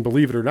division,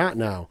 believe it or not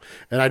now.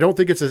 And I don't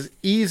think it's as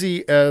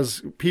easy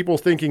as people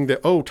thinking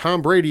that, oh,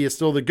 Tom Brady is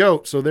still the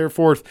GOAT, so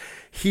therefore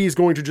he's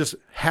going to just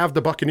have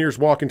the Buccaneers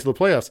walk into the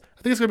playoffs.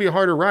 I think it's going to be a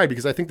harder ride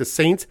because I think the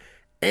Saints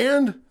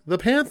and the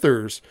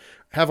Panthers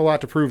have a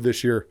lot to prove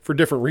this year for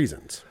different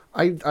reasons.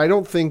 I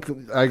don't think,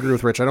 I agree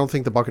with Rich. I don't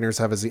think the Buccaneers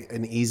have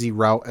an easy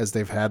route as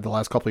they've had the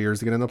last couple of years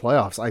to get in the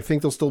playoffs. I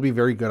think they'll still be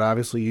very good.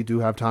 Obviously, you do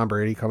have Tom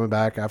Brady coming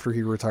back after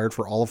he retired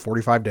for all of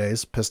 45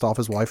 days, pissed off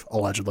his wife,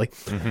 allegedly.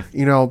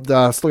 Still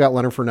got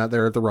Leonard Fournette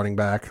there at the running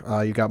back.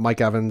 You got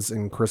Mike Evans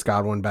and Chris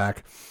Godwin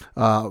back.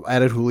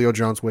 Added Julio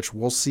Jones, which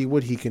we'll see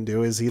what he can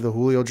do. Is he the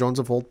Julio Jones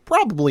of old?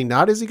 Probably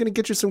not. Is he going to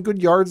get you some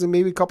good yards and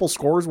maybe a couple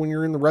scores when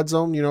you're in the red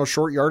zone,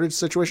 short yardage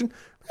situation?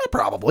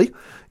 Probably.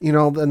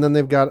 And then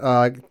they've got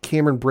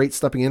Cameron Brate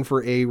stepping in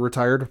for a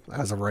retired,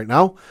 as of right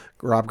now,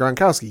 Rob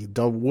Gronkowski.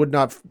 Would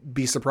not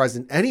be surprised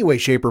in any way,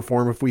 shape, or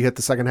form if we hit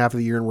the second half of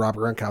the year and Rob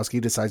Gronkowski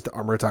decides to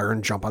retire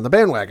and jump on the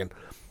bandwagon.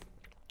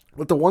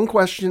 But the one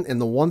question and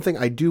the one thing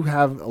I do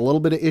have a little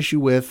bit of issue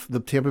with the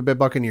Tampa Bay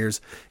Buccaneers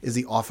is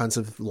the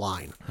offensive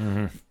line.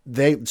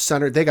 They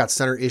got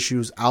center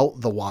issues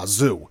out the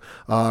wazoo.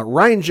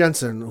 Ryan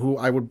Jensen, who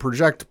I would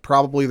project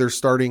probably their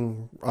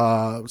starting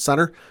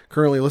center,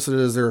 currently listed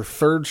as their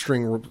third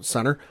string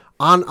center,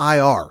 on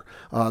IR.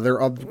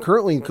 They're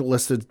currently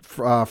listed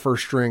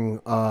first string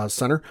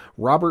center.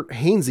 Robert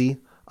Hainsey,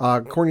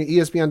 according to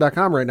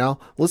ESPN.com right now,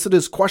 listed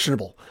as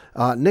questionable.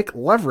 Nick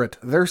Leverett,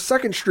 their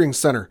second string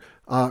center,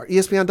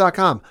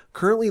 ESPN.com,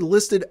 currently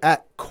listed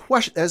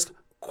as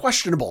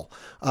questionable.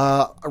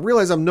 I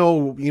realize I'm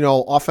no,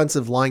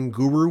 offensive line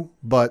guru,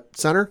 but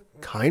center,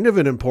 kind of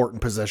an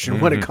important position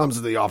when it comes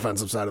to the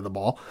offensive side of the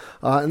ball.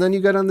 And then you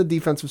get on the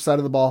defensive side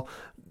of the ball.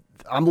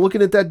 I'm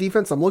looking at that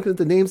defense. I'm looking at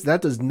the names.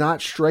 That does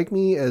not strike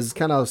me as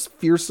kind of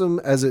fearsome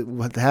as it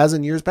has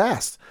in years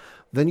past.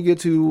 Then you get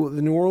to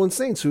the New Orleans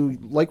Saints, who,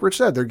 like Rich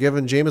said, they're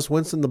giving Jameis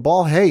Winston the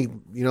ball. Hey,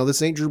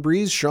 this ain't Drew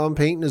Brees. Sean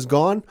Payton is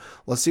gone.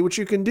 Let's see what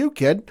you can do,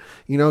 kid.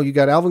 You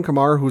got Alvin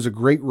Kamara, who's a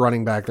great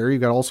running back there.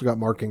 You also got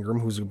Mark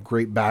Ingram, who's a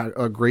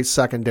great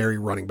secondary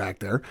running back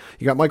there.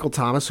 You got Michael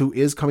Thomas, who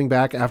is coming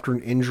back after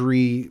an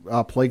injury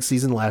plagued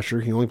season last year.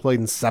 He only played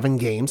in 7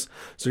 games,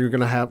 so you're going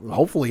to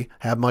hopefully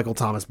have Michael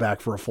Thomas back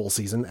for a full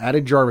season.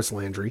 Added Jarvis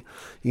Landry.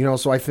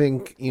 So I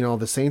think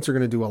the Saints are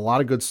going to do a lot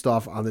of good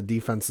stuff on the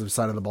defensive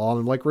side of the ball,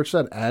 and like Rich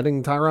said,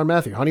 adding Tyrann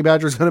Mathieu. Honey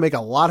Badger is going to make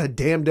a lot of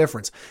damn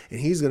difference,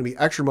 and he's going to be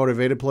extra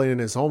motivated playing in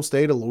his home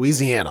state of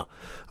Louisiana.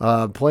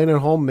 Playing at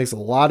home makes a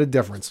lot of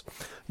difference.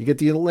 You get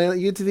to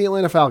the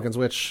Atlanta Falcons,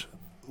 which,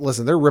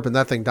 listen, they're ripping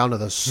that thing down to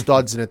the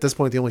studs, and at this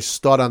point, the only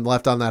stud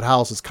left on that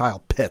house is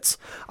Kyle Pitts.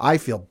 I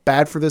feel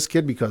bad for this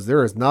kid because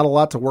there is not a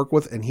lot to work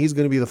with, and he's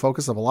going to be the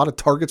focus of a lot of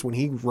targets when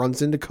he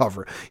runs into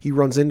cover. He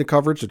runs into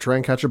coverage to try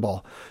and catch a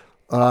ball.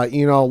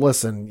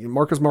 Listen,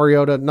 Marcus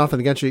Mariota, nothing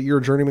against you. You're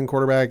a journeyman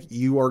quarterback.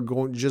 You are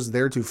going just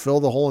there to fill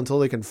the hole until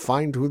they can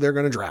find who they're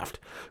going to draft.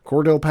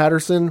 Cordell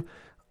Patterson,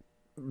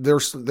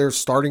 their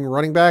starting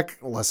running back.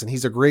 Listen,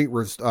 he's a great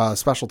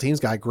special teams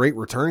guy, great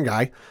return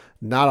guy.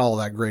 Not all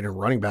that great in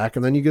running back.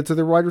 And then you get to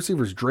their wide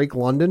receivers, Drake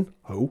London,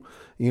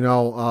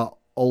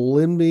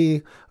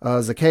 Olimbi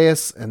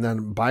Zacchaeus, and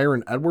then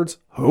Byron Edwards,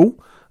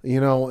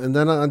 and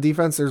then on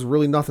defense, there's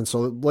really nothing.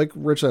 So like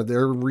Rich said,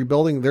 they're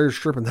rebuilding, they're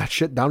stripping that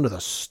shit down to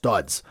the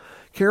studs.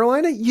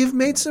 Carolina, you've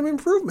made some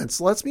improvements.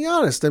 Let's be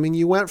honest. I mean,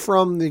 you went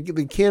from the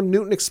Cam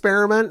Newton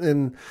experiment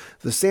and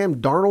the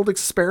Sam Darnold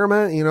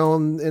experiment,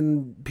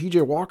 and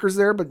PJ Walker's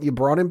there, but you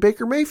brought in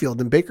Baker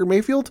Mayfield, and Baker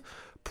Mayfield,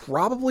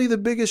 probably the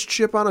biggest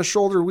chip on a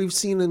shoulder we've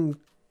seen in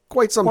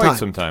quite some time.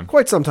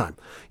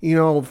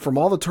 From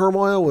all the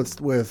turmoil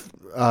with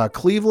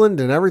Cleveland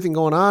and everything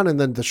going on, and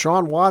then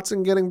Deshaun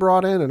Watson getting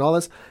brought in and all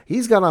this,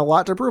 he's got a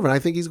lot to prove, and I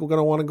think he's going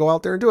to want to go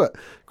out there and do it.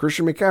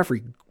 Christian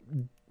McCaffrey,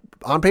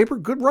 on paper,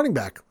 good running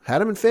back.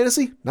 Had him in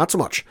fantasy, not so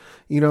much.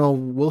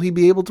 Will he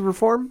be able to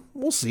perform?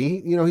 We'll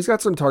see. He's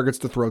got some targets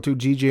to throw to.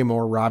 G.J.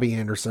 Moore, Robbie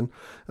Anderson.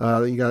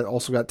 You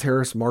also got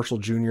Terrace Marshall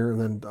Jr.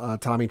 and then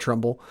Tommy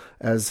Tremble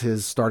as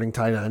his starting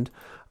tight end.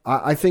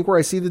 I think where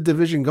I see the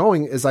division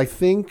going is I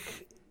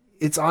think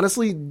it's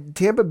honestly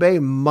Tampa Bay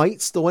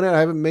might still win it. I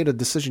haven't made a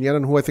decision yet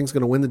on who I think is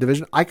going to win the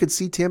division. I could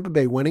see Tampa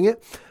Bay winning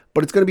it,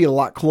 but it's going to be a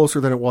lot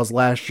closer than it was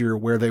last year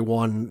where they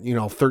won,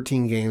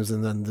 13 games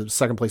and then the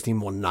second place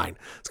team won 9.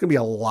 It's going to be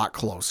a lot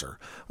closer.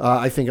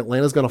 I think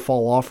Atlanta's going to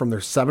fall off from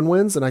their 7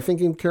 wins, and I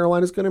think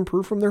Carolina's going to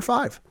improve from their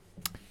 5.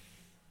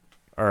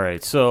 All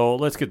right, so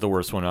let's get the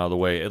worst one out of the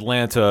way.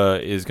 Atlanta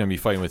is going to be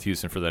fighting with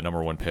Houston for that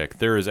number 1 pick.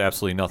 There is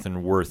absolutely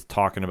nothing worth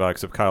talking about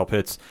except Kyle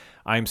Pitts.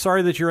 I'm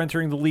sorry that you're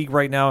entering the league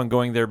right now and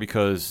going there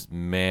because,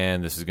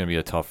 man, this is going to be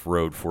a tough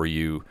road for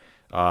you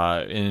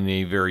in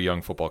a very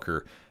young football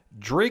career.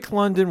 Drake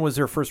London was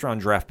their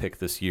first-round draft pick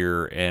this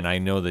year, and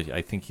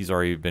I think he's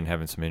already been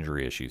having some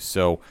injury issues.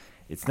 So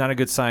it's not a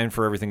good sign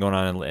for everything going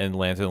on in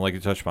Atlanta. And like you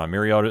touched upon,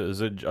 Mariota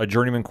is a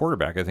journeyman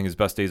quarterback. I think his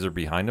best days are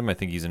behind him. I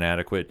think he's an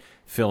adequate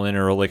fill-in,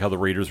 or like how the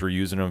Raiders were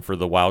using him for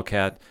the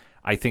Wildcat.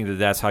 I think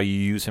that's how you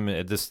use him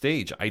at this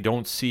stage. I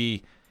don't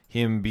see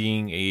him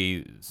being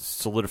a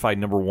solidified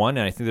number 1,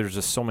 and I think there's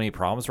just so many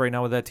problems right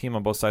now with that team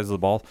on both sides of the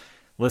ball.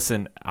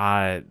 Listen,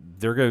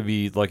 they're going to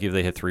be lucky if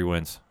they hit 3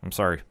 wins. I'm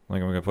sorry. I'm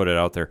going to put it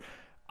out there.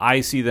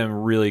 I see them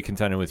really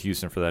contending with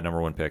Houston for that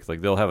number 1 pick.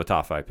 They'll have a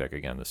top 5 pick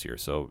again this year,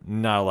 so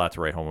not a lot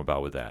to write home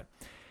about with that.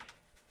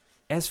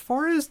 As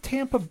far as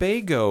Tampa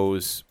Bay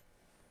goes,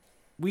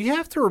 we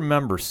have to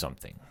remember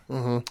something.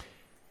 Mm-hmm.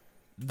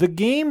 The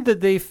game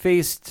that they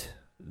faced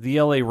the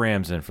LA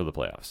Rams in for the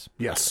playoffs.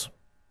 Yes.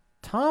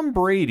 Tom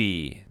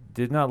Brady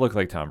did not look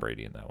like Tom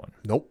Brady in that one.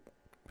 Nope.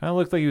 Kind of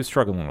looked like he was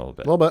struggling a little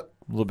bit. A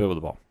little bit with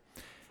the ball.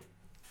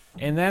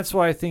 And that's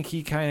why I think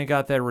he kind of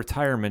got that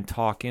retirement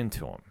talk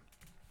into him.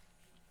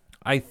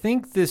 I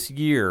think this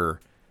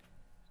year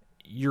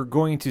you're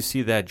going to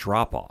see that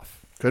drop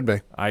off. Could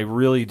be. I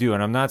really do.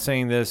 And I'm not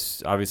saying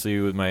this, obviously,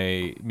 with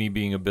me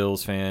being a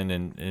Bills fan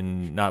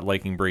and not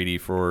liking Brady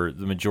for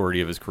the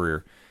majority of his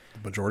career.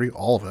 The majority?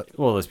 All of it.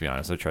 Well, let's be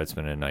honest. I tried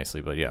spinning it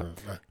nicely, but yeah.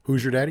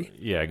 Who's your daddy?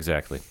 Yeah,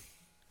 exactly.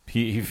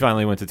 He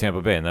finally went to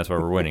Tampa Bay, and that's why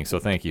we're winning, so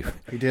thank you.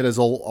 He did as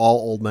all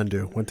old men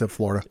do. Went to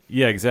Florida.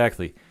 Yeah,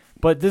 exactly.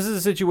 But this is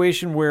a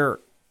situation where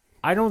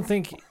I don't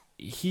think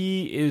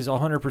he is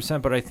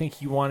 100%, but I think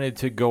he wanted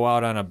to go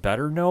out on a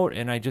better note,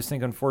 and I just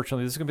think,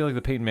 unfortunately, this is going to be like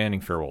the Peyton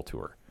Manning farewell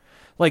tour.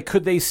 Like,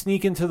 could they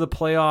sneak into the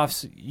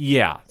playoffs?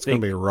 Yeah. It's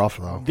going to be rough,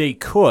 though. They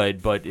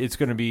could, but it's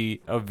going to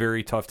be a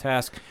very tough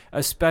task,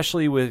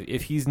 especially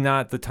if he's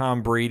not the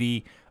Tom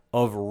Brady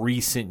of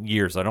recent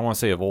years. I don't want to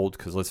say of old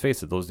because, let's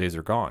face it, those days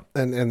are gone.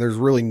 And there's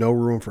really no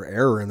room for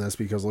error in this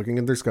because looking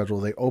at their schedule,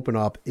 they open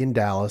up in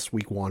Dallas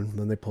week 1.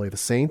 Then they play the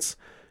Saints,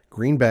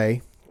 Green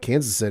Bay,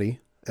 Kansas City,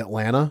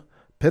 Atlanta,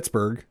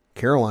 Pittsburgh,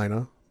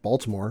 Carolina,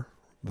 Baltimore,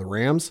 the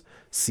Rams,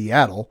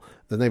 Seattle.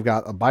 Then they've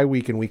got a bye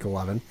week in week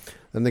 11.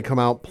 Then they come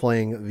out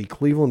playing the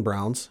Cleveland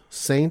Browns,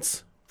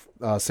 Saints,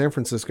 San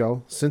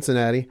Francisco,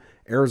 Cincinnati,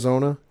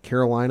 Arizona,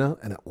 Carolina,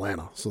 and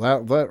Atlanta. So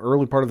that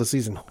early part of the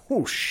season,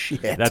 oh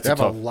shit! That's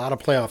a lot of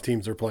playoff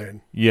teams they're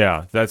playing.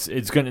 Yeah, that's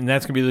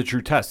gonna be the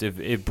true test.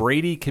 If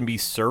Brady can be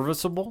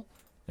serviceable,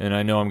 and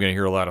I know I'm gonna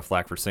hear a lot of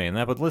flack for saying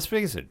that, but let's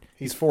face it,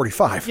 he's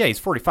 45. Yeah, he's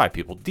 45.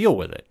 People deal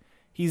with it.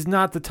 He's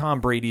not the Tom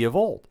Brady of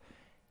old.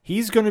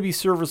 He's going to be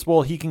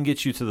serviceable. He can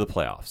get you to the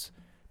playoffs.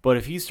 But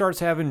if he starts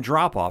having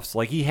drop-offs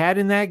like he had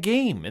in that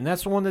game, and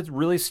that's the one that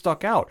really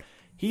stuck out,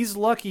 he's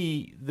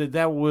lucky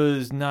that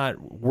was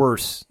not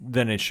worse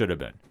than it should have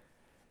been.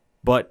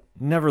 But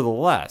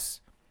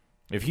nevertheless,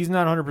 if he's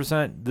not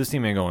 100%, this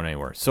team ain't going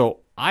anywhere.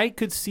 So I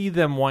could see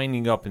them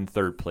winding up in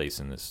 3rd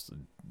place in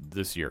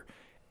this year.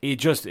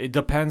 It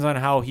depends on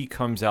how he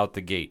comes out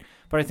the gate.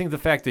 But I think the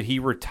fact that he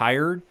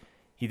retired,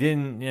 he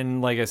didn't,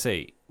 and like I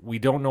say, we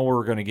don't know where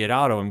we're going to get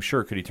out of him.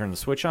 Sure, could he turn the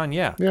switch on?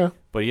 Yeah.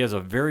 But he has a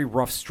very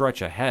rough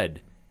stretch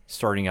ahead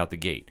starting out the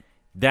gate.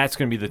 That's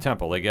going to be the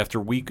tempo. Like after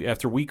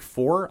week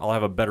 4, I'll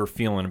have a better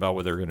feeling about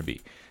where they're going to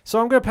be. So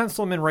I'm going to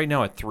pencil them in right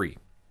now at 3.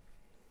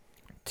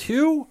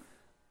 2,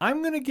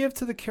 I'm going to give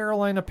to the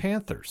Carolina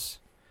Panthers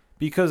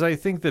because I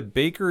think that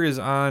Baker is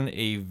on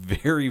a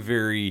very,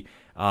 very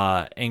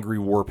angry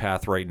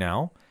warpath right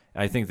now.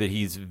 I think that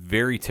he's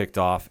very ticked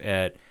off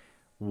at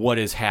what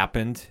has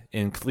happened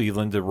in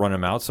Cleveland to run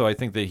him out. So I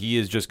think that he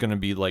is just going to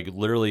be like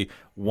literally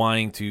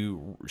wanting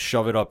to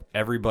shove it up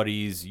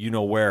everybody's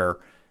where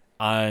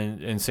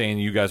and saying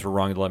you guys were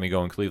wrong to let me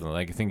go in Cleveland.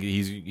 Like I think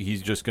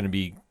he's just going to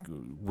be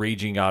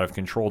raging out of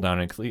control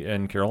down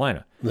in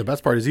Carolina. And the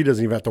best part is he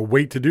doesn't even have to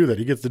wait to do that.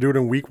 He gets to do it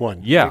in week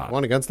 1. Yeah. Week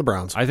 1 against the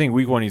Browns. I think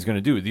week 1 he's going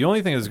to do it. The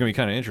only thing that's going to be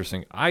kind of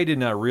interesting, I did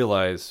not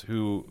realize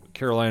who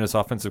Carolina's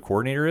offensive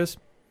coordinator is.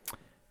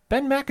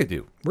 Ben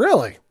McAdoo.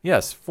 Really?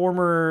 Yes,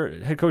 former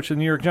head coach of the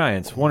New York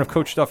Giants, one of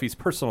Coach Duffy's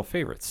personal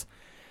favorites.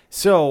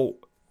 So,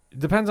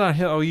 depends on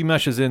how he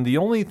meshes in. The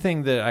only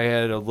thing that I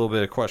had a little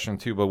bit of question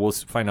too, but we'll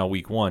find out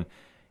week 1,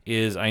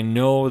 is I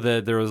know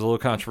that there was a little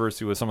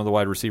controversy with some of the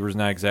wide receivers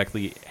not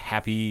exactly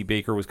happy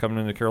Baker was coming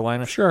into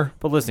Carolina. Sure.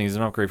 But listen, he's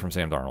an upgrade from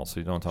Sam Darnold,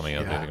 so don't tell me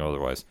anything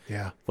otherwise.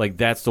 Yeah. Like,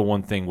 that's the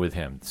one thing with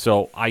him.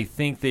 So I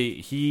think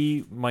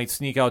he might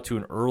sneak out to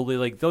an early,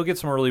 like, they'll get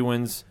some early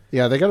wins.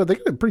 Yeah, they got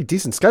a pretty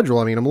decent schedule.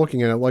 I mean, I'm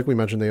looking at it, like we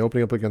mentioned, they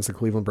opening up against the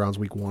Cleveland Browns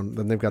week 1.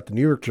 Then they've got the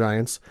New York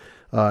Giants,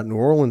 New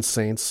Orleans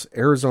Saints,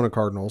 Arizona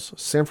Cardinals,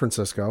 San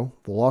Francisco,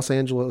 the Los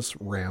Angeles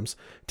Rams,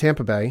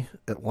 Tampa Bay,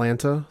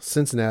 Atlanta,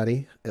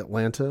 Cincinnati,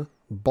 Atlanta,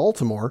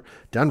 Baltimore,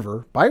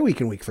 Denver, bye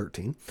week in week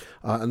 13.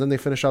 And then they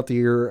finish out the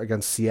year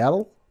against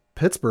Seattle,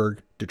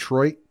 Pittsburgh,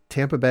 Detroit,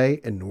 Tampa Bay,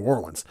 and New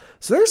Orleans.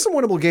 So there's some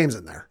winnable games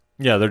in there.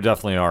 Yeah, there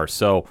definitely are.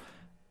 So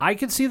I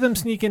could see them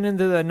sneaking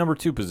into that number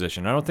 2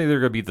 position. I don't think they're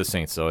going to beat the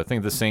Saints, though. I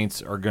think the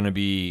Saints are going to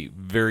be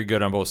very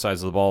good on both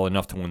sides of the ball,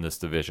 enough to win this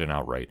division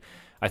outright.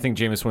 I think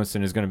Jameis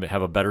Winston is going to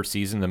have a better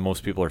season than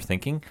most people are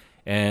thinking.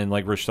 And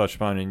like Rich touched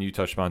upon and you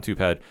touched upon too,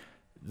 Pat,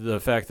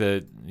 the fact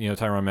that,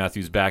 Tyrann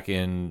Mathieu back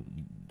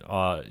in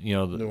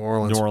New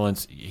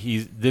Orleans,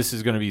 this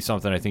is going to be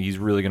something I think he's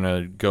really going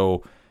to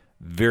go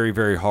very,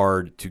 very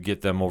hard to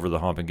get them over the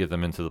hump and get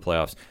them into the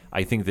playoffs.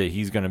 I think that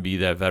he's going to be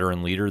that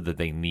veteran leader that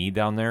they need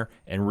down there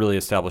and really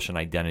establish an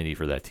identity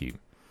for that team.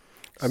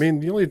 I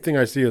mean, the only thing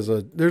I see is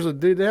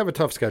they have a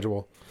tough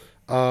schedule,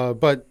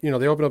 but they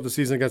open up the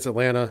season against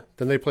Atlanta,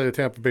 then they play the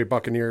Tampa Bay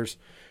Buccaneers,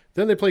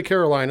 then they play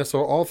Carolina,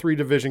 so all 3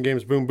 division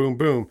games, boom, boom,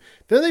 boom.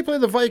 Then they play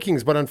the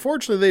Vikings, but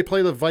unfortunately they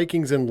play the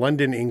Vikings in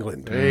London,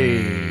 England.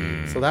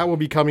 Hey. So that will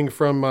be coming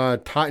from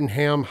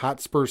Tottenham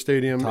Hotspur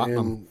Stadium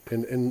in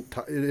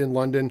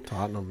London.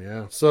 Tottenham,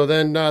 yeah. So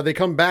then they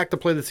come back to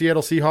play the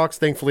Seattle Seahawks,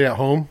 thankfully at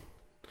home.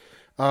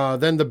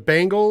 Then the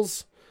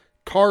Bengals,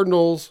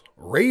 Cardinals,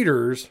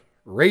 Raiders,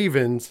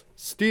 Ravens,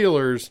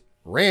 Steelers,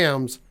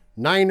 Rams,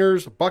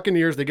 Niners,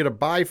 Buccaneers. They get a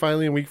bye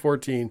finally in week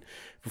 14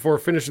 before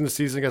finishing the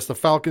season against the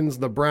Falcons,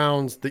 the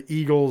Browns, the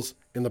Eagles,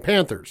 and the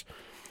Panthers.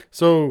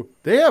 So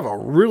they have a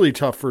really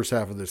tough first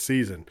half of this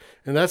season,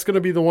 and that's going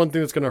to be the one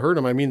thing that's going to hurt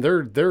them. I mean,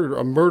 they're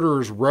a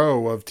murderer's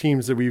row of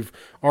teams that we've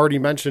already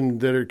mentioned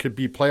that it could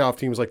be playoff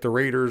teams like the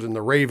Raiders and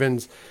the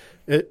Ravens.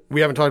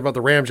 We haven't talked about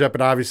the Rams yet,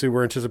 but obviously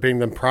we're anticipating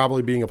them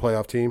probably being a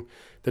playoff team.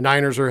 The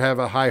Niners have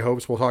high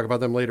hopes. We'll talk about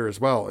them later as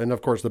well. And,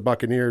 of course, the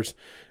Buccaneers.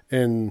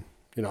 And,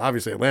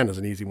 obviously Atlanta's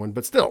an easy one.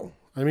 But still,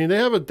 I mean, they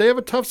have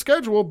a tough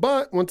schedule.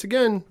 But, once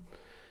again,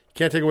 you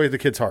can't take away the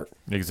kid's heart.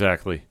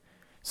 Exactly.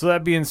 So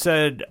that being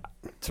said,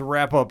 to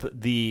wrap up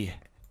the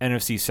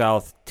NFC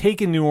South,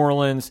 taking New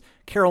Orleans,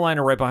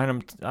 Carolina right behind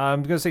them.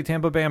 I'm going to say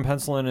Tampa Bay. I'm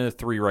penciling in at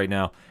 3 right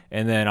now.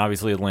 And then,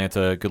 obviously,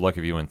 Atlanta. Good luck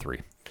if you win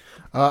 3.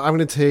 I'm going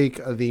to take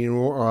the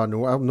New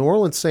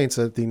Orleans Saints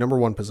at the number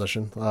 1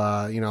 position,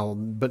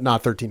 but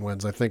not 13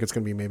 wins. I think it's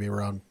going to be maybe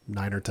around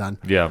 9 or 10.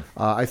 Yeah.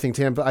 I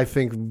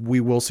think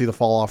we will see the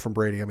fall off from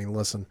Brady. I mean,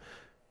 listen,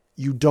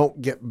 you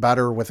don't get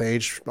better with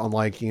age,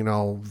 unlike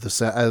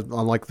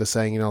the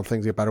saying,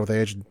 things get better with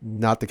age.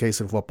 Not the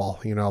case in football.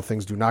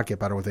 Things do not get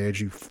better with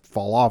age. You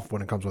fall off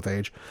when it comes with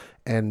age.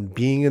 And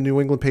being a New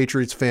England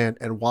Patriots fan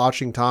and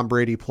watching Tom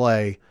Brady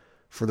play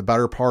for the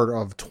better part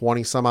of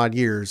 20 some odd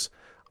years,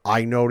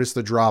 I noticed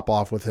the drop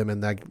off with him in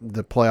the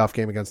playoff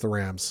game against the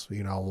Rams.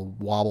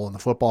 Wobble in the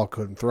football,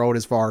 couldn't throw it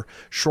as far,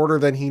 shorter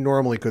than he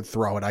normally could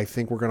throw it. I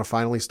think we're going to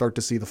finally start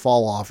to see the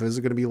fall off. Is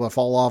it going to be a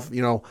fall off,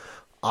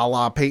 a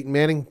la Peyton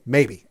Manning?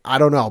 Maybe. I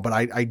don't know, but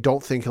I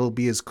don't think he'll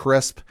be as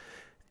crisp,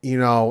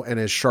 and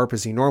as sharp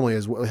as he normally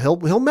is.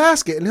 He'll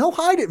mask it and he'll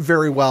hide it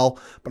very well.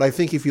 But I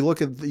think if you look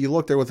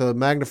there with a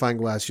magnifying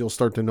glass, you'll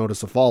start to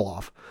notice a fall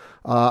off.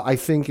 I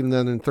think, and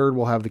then in third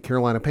we'll have the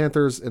Carolina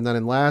Panthers, and then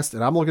in last,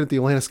 and I'm looking at the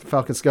Atlanta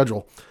Falcons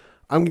schedule.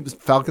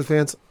 Falcons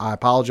fans, I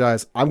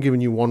apologize. I'm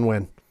giving you 1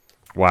 win.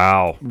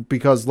 Wow.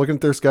 Because looking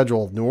at their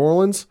schedule, New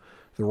Orleans,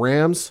 the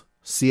Rams,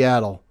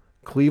 Seattle,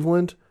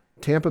 Cleveland,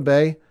 Tampa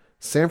Bay,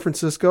 San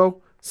Francisco,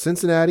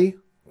 Cincinnati,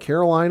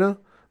 Carolina,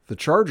 the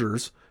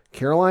Chargers,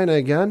 Carolina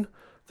again,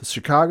 the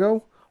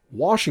Chicago,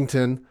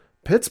 Washington,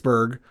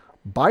 Pittsburgh,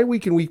 bye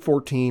week in week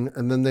 14,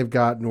 and then they've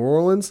got New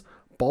Orleans,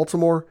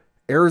 Baltimore,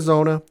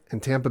 Arizona,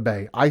 and Tampa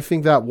Bay. I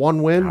think that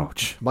 1 win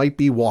might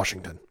be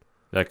Washington.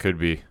 That could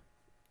be.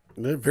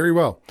 Very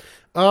well.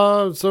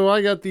 So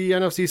I got the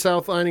NFC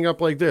South lining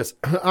up like this.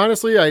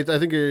 Honestly, I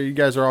think you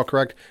guys are all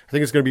correct. I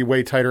think it's going to be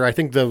way tighter. I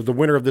think the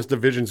winner of this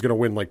division is going to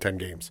win like 10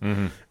 games.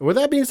 Mm-hmm. With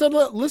that being said,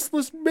 let's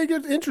make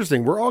it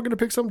interesting. We're all going to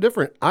pick something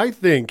different. I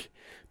think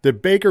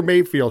that Baker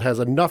Mayfield has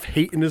enough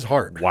hate in his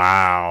heart.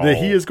 Wow. That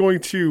he is going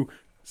to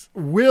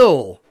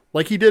will,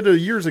 like he did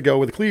years ago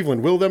with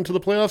Cleveland, will them to the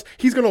playoffs.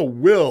 He's going to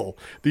will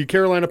the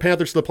Carolina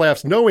Panthers to the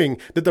playoffs, knowing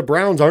that the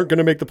Browns aren't going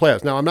to make the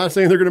playoffs. Now, I'm not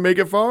saying they're going to make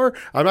it far.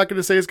 I'm not going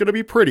to say it's going to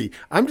be pretty.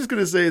 I'm just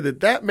going to say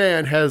that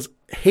man has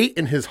hate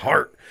in his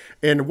heart.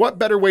 And what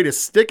better way to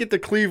stick it to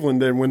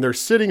Cleveland than when they're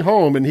sitting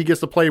home and he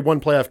gets to play one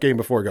playoff game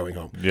before going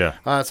home? Yeah.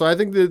 So I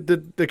think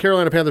the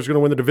Carolina Panthers are going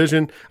to win the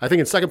division. I think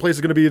in second place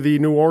is going to be the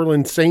New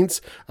Orleans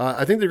Saints.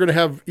 I think they're going to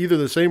have either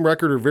the same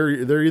record or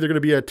they're either going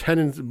to be at 10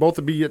 and both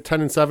to be at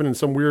 10-7 in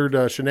some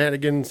weird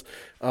shenanigans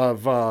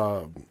of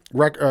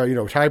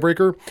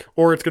tiebreaker,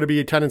 or it's going to be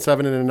a 10-7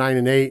 and a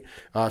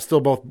 9-8, still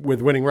both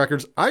with winning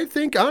records. I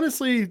think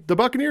honestly the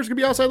Buccaneers are going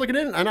to be outside looking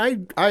in,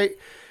 and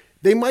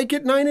they might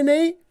get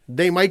 9-8.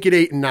 They might get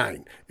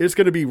 8-9. It's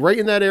going to be right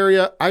in that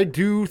area. I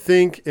do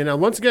think, and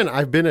once again,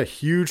 I've been a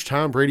huge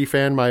Tom Brady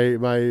fan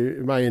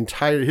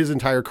his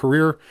entire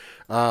career.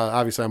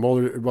 Obviously, I'm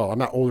older. Well, I'm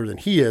not older than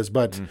he is,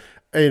 but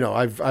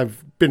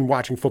I've been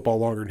watching football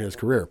longer than his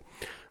career.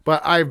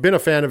 But I've been a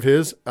fan of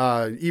his,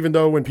 even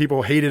though when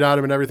people hated on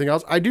him and everything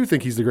else, I do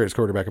think he's the greatest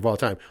quarterback of all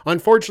time.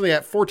 Unfortunately,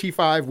 at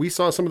 45, we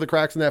saw some of the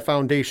cracks in that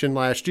foundation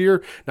last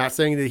year. Not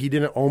saying that he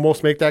didn't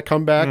almost make that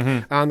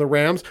comeback on the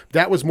Rams.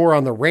 That was more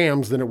on the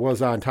Rams than it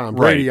was on Tom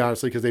Brady,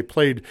 honestly, because they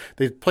played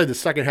the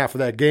second half of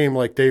that game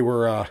like they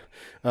were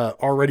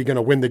already going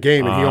to win the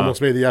game, and he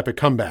almost made the epic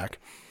comeback.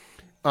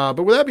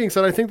 But with that being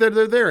said, I think that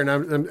they're there.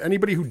 And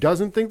anybody who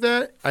doesn't think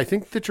that, I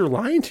think that you're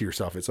lying to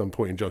yourself at some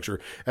point in juncture.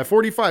 At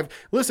 45,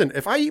 listen,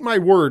 if I eat my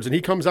words and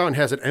he comes out and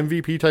has an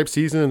MVP type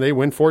season and they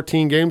win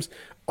 14 games,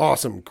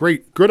 awesome,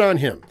 great, good on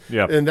him.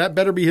 Yep. And that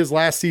better be his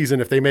last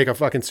season if they make a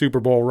fucking Super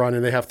Bowl run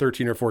and they have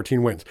 13 or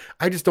 14 wins.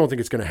 I just don't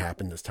think it's going to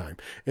happen this time.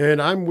 And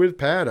I'm with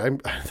Pat. I'm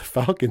the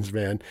Falcons,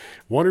 man.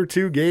 1 or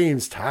 2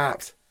 games,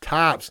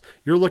 tops.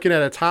 You're looking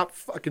at a top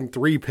fucking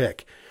 3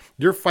 pick.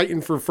 You're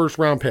fighting for a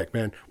first-round pick,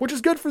 man, which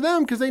is good for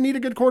them because they need a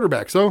good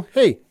quarterback. So,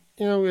 hey,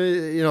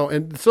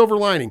 and silver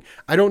lining,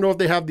 I don't know if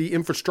they have the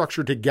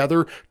infrastructure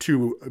together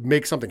to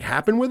make something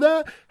happen with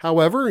that.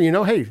 However,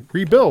 hey,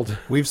 rebuild.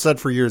 We've said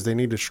for years they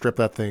need to strip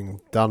that thing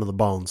down to the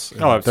bones.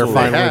 Oh, absolutely.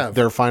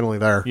 They're finally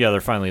there. Yeah,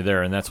 they're finally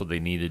there, and that's what they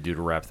need to do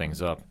to wrap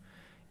things up.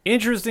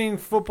 Interesting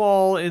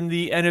football in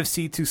the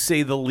NFC, to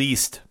say the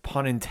least,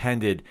 pun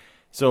intended.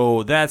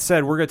 So that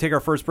said, we're going to take our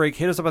first break.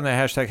 Hit us up on the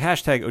hashtag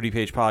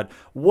ODPHpod.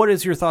 What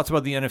is your thoughts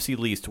about the NFC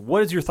least?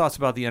 What is your thoughts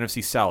about the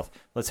NFC South?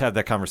 Let's have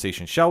that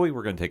conversation, shall we?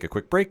 We're going to take a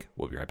quick break.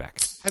 We'll be right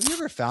back. Have you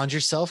ever found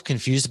yourself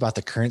confused about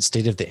the current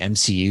state of the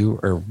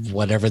MCU or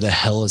whatever the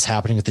hell is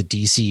happening with the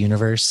DC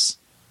universe?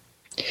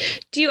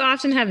 Do you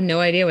often have no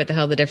idea what the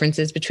hell the difference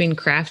is between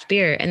craft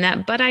beer and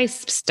that Bud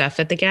Ice stuff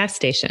at the gas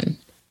station?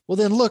 Well,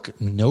 then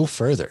look no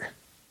further.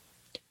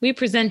 We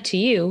present to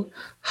you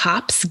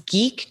Hops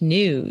Geek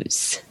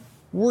News.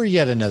 We're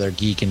yet another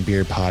geek and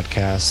beer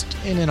podcast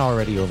in an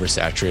already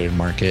oversaturated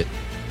market.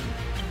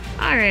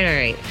 All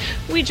right.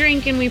 We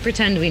drink and we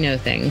pretend we know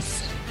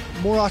things.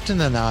 More often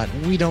than not,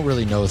 we don't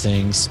really know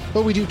things,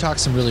 but we do talk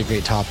some really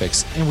great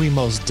topics, and we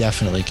most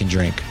definitely can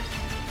drink.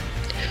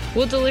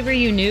 We'll deliver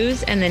you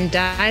news and then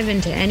dive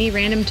into any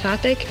random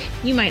topic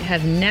you might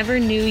have never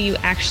knew you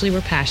actually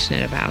were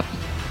passionate about.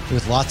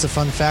 With lots of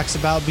fun facts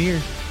about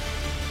beer.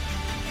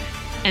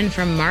 And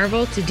from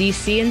Marvel to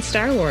DC and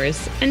Star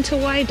Wars, and to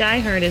why Die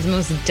Hard is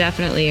most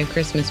definitely a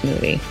Christmas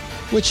movie.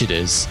 Which it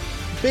is.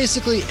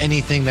 Basically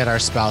anything that our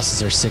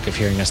spouses are sick of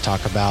hearing us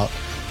talk about.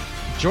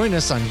 Join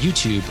us on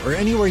YouTube or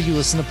anywhere you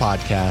listen to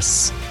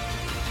podcasts.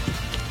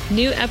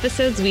 New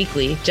episodes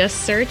weekly. Just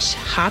search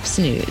Hops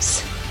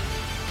News.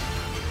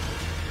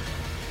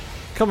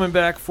 Coming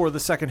back for the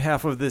second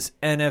half of this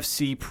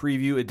NFC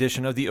preview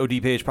edition of the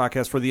ODPH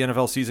podcast for the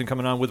NFL season,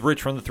 coming on with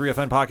Rich from the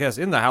 3FN podcast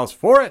in the house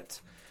for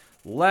it.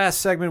 Last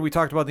segment, we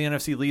talked about the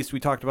NFC least. We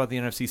talked about the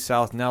NFC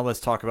South. Now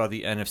let's talk about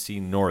the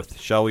NFC North.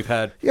 Shall we,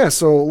 Pat? Yeah,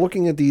 so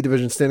looking at the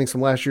division standings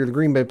from last year, the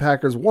Green Bay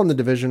Packers won the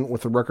division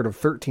with a record of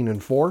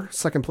 13-4.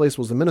 Second place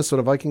was the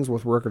Minnesota Vikings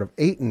with a record of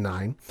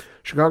 8-9.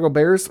 Chicago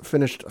Bears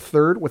finished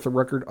third with a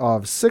record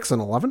of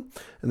 6-11.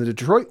 And the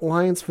Detroit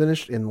Lions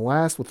finished in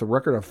last with a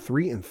record of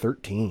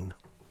 3-13.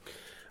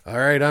 All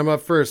right, I'm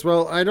up first.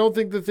 Well, I don't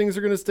think that things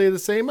are going to stay the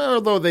same,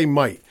 although they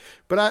might.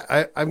 But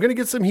I'm going to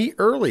get some heat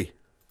early.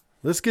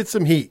 Let's get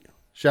some heat.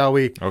 Shall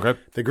we? Okay.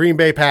 The Green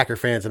Bay Packer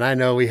fans, and I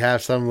know we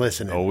have some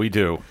listening. Oh, we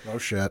do. Oh,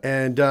 shit.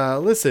 And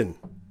listen,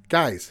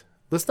 guys,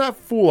 let's not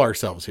fool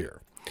ourselves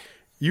here.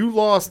 You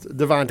lost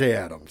Devontae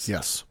Adams.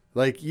 Yes.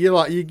 Like you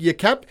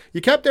kept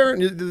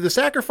Aaron. The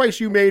sacrifice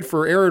you made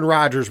for Aaron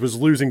Rodgers was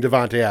losing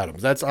Devontae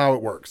Adams. That's how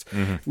it works.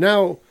 Mm-hmm.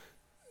 Now,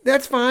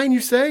 that's fine.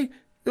 You say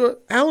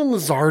Alan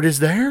Lazard is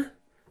there,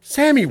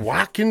 Sammy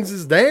Watkins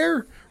is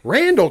there.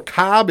 Randall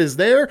Cobb is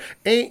there.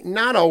 Ain't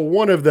not a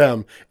one of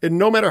them. And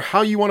no matter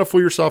how you want to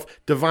fool yourself,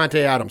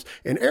 Devontae Adams.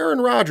 And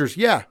Aaron Rodgers,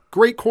 yeah,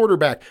 great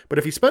quarterback. But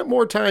if he spent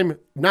more time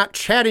not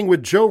chatting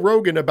with Joe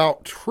Rogan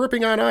about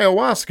tripping on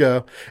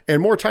ayahuasca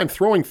and more time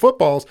throwing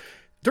footballs,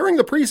 during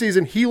the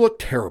preseason, he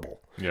looked terrible.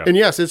 Yeah. And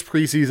yes, it's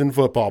preseason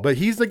football, but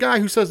he's the guy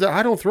who says that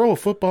I don't throw a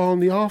football in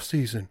the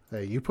offseason.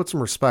 Hey, you put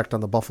some respect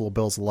on the Buffalo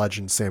Bills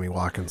legend, Sammy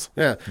Watkins.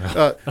 Yeah.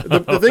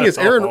 The thing is,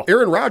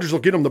 Aaron Rodgers will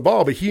get him the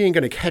ball, but he ain't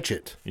going to catch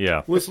it.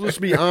 Yeah. Let's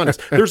be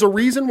honest. There's a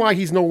reason why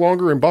he's no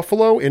longer in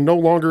Buffalo and no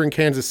longer in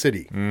Kansas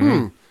City.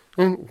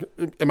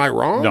 Am I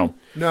wrong?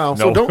 No.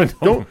 So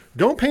No.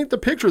 don't paint the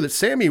picture that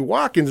Sammy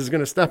Watkins is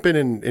going to step in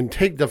and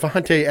take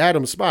Devontae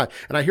Adams' spot.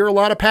 And I hear a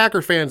lot of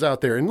Packer fans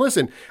out there. And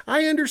listen,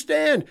 I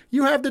understand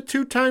you have the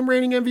 2-time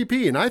reigning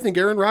MVP, and I think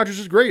Aaron Rodgers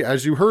is great.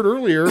 As you heard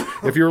earlier,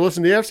 if you were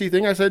listening to the FC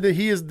thing, I said that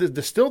he is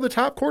still the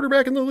top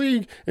quarterback in the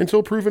league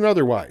until proven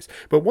otherwise.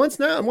 But once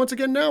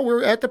again,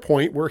 we're at the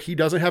point where he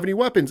doesn't have any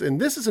weapons.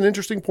 And this is an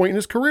interesting point in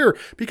his career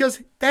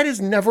because that has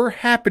never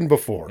happened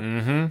before.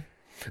 Mm-hmm.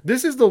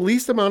 This is the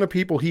least amount of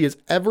people he has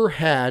ever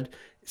had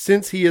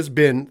since he has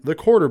been the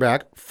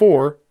quarterback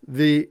for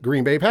the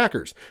Green Bay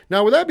Packers.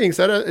 Now, with that being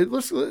said,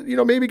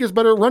 maybe it gets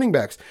better at running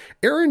backs.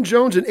 Aaron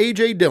Jones and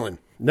A.J. Dillon.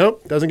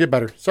 Nope, doesn't get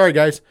better. Sorry,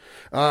 guys.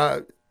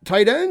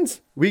 Tight ends,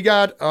 we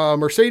got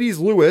Mercedes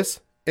Lewis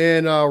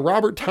and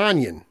Robert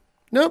Tonyan.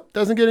 Nope,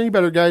 doesn't get any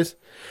better, guys.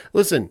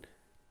 Listen,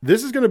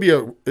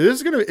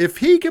 if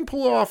he can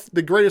pull off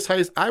the greatest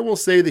heist, I will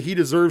say that he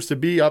deserves to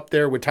be up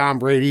there with Tom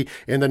Brady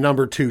in the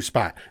number 2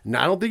 spot.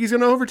 Now, I don't think he's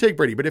going to overtake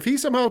Brady, but if he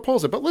somehow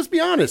pulls it, but let's be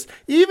honest,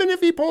 even if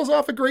he pulls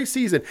off a great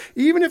season,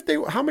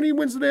 how many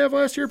wins did they have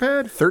last year,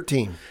 Pat?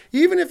 13.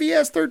 Even if he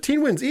has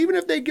 13 wins, even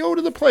if they go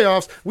to the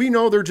playoffs, we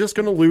know they're just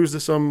going to lose to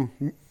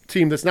some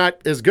team that's not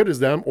as good as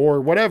them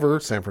or whatever.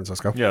 San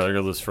Francisco. Yeah, they're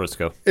going to lose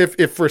Frisco.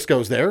 If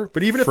Frisco's there.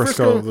 But even if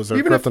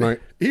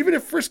even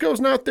if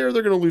Frisco's not there,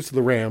 they're going to lose to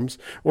the Rams,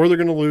 or they're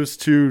going to lose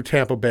to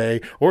Tampa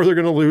Bay, or they're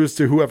going to lose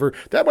to whoever.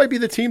 That might be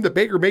the team that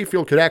Baker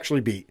Mayfield could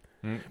actually beat.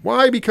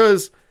 Why?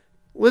 Because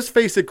let's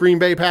face it, Green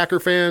Bay Packer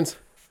fans,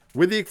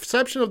 with the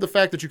exception of the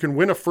fact that you can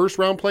win a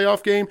first-round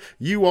playoff game,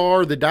 you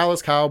are the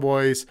Dallas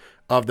Cowboys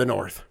of the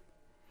North.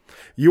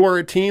 You are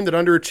a team that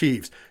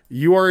underachieves.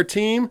 You are a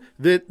team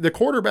that the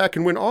quarterback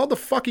can win all the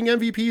fucking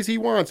MVPs he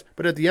wants,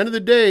 but at the end of the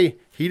day,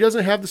 he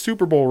doesn't have the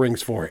Super Bowl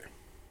rings for it.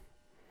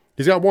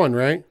 He's got one,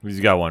 right?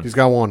 He's got one. He's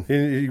got one.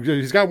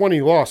 He's got one.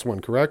 He lost one,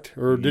 correct?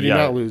 Or did he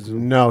not lose?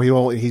 No,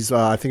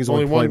 I think he's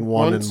only played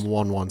one and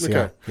won once.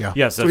 Okay. Yeah.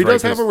 Yes, So he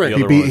does have a ring.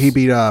 He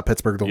beat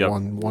Pittsburgh the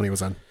one he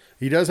was in.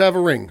 He does have a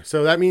ring.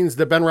 So that means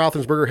that Ben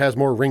Roethlisberger has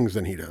more rings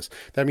than he does.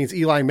 That means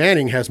Eli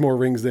Manning has more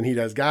rings than he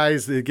does.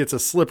 Guys, it gets a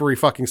slippery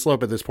fucking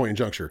slope at this point in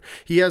juncture.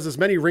 He has as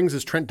many rings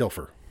as Trent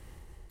Dilfer.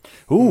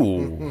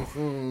 Ooh.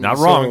 Not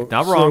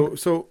wrong.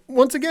 So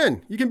once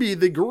again, you can be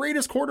the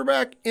greatest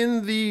quarterback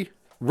in the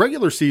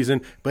regular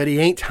season, but he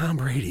ain't Tom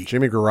Brady.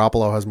 Jimmy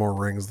Garoppolo has more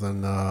rings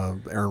than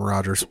Aaron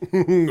Rodgers.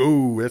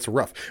 Ooh, that's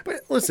rough. But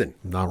listen,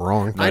 not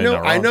wrong. I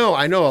know.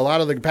 A lot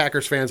of the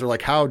Packers fans are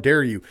like, "How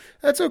dare you?"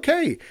 That's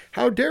okay.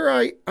 How dare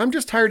I? I'm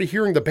just tired of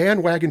hearing the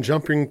bandwagon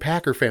jumping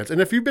Packer fans. And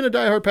if you've been a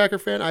diehard Packer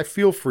fan, I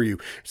feel for you.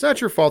 It's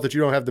not your fault that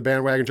you don't have the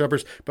bandwagon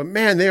jumpers, but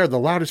man, they are the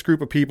loudest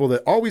group of people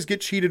that always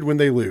get cheated when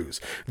they lose.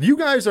 You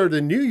guys are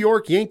the New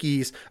York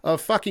Yankees of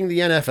fucking the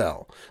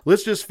NFL.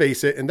 Let's just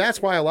face it, and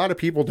that's why a lot of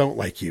people don't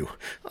like you.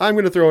 I'm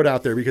going to throw it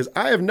out there because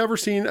I have never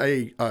seen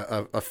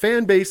a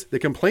fan base that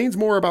complains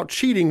more about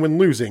cheating when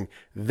losing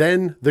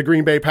than the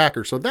Green Bay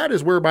Packers. So that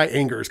is where my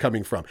anger is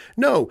coming from.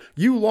 No,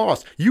 you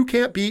lost. You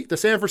can't beat the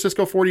San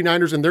Francisco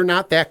 49ers, and they're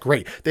not that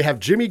great. They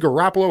have Jimmy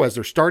Garoppolo as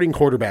their starting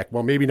quarterback.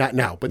 Well, maybe not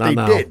now, but they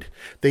did.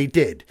 They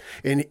did.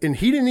 And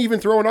he didn't even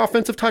throw an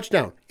offensive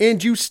touchdown,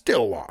 and you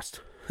still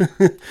lost.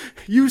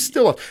 You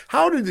still lost.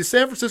 How did the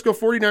San Francisco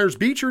 49ers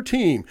beat your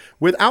team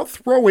without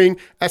scoring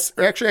a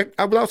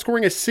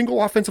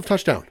single offensive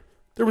touchdown?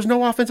 There was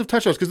no offensive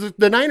touchdowns because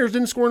the Niners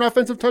didn't score an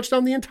offensive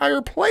touchdown the entire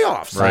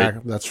playoffs. Right.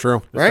 That's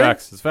true. Right?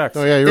 It's facts.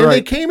 Oh, yeah, you're right. right.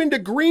 They came into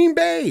Green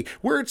Bay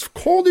where it's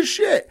cold as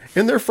shit,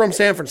 and they're from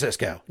San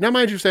Francisco. Now,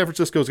 mind you, San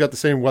Francisco's got the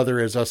same weather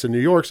as us in New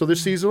York, so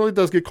this season it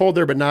does get cold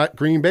there, but not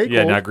Green Bay cold.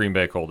 Yeah, not Green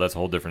Bay cold. That's a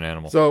whole different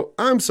animal. So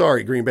I'm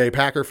sorry, Green Bay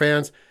Packer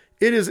fans.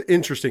 It is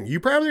interesting. You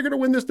probably are going to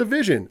win this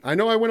division. I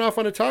know I went off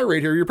on a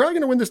tirade here. You're probably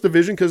going to win this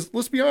division because,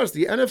 let's be honest,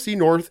 the NFC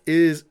North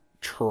is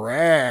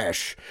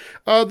trash.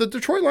 The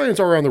Detroit Lions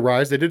are on the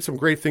rise. They did some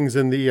great things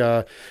in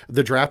the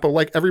draft, but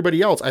like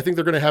everybody else, I think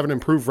they're going to have an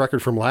improved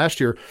record from last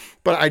year.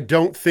 But I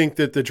don't think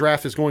that the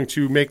draft is going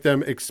to make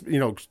them,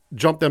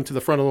 jump them to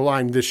the front of the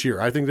line this year.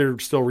 I think they're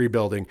still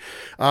rebuilding.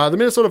 The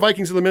Minnesota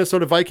Vikings are the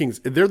Minnesota Vikings.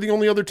 They're the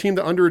only other team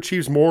that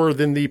underachieves more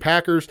than the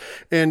Packers.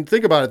 And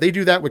think about it. They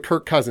do that with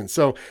Kirk Cousins.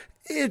 So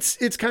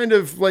it's kind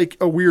of like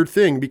a weird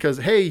thing because,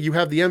 hey, you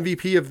have the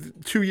MVP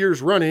of 2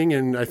 years running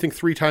and I think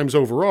 3 times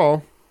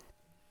overall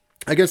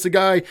against a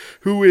guy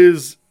who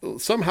is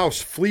somehow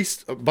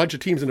fleeced a bunch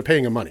of teams into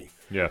paying him money.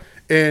 Yeah.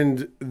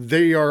 And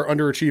they are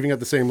underachieving at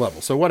the same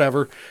level. So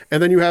whatever.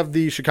 And then you have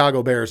the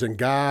Chicago Bears, and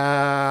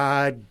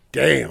god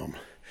damn.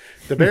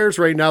 The Bears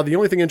right now, the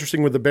only thing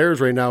interesting with the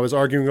Bears right now is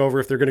arguing over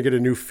if they're going to get a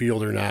new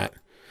field or not.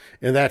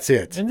 And that's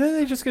it. And then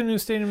they just get a new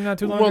stadium not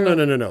too long ago?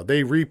 Well, no.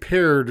 They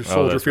repaired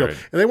Soldier Field. Right.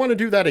 And they want to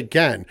do that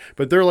again.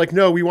 But they're like,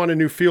 no, we want a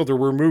new field or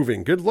we're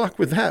moving. Good luck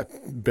with that,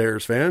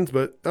 Bears fans.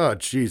 But, oh,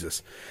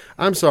 Jesus.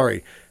 I'm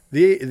sorry.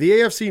 The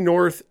AFC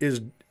North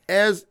is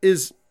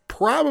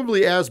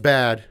probably as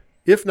bad,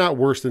 if not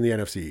worse, than the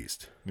NFC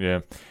East.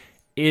 Yeah.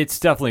 It's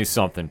definitely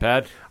something,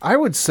 Pat. I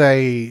would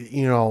say,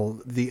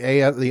 the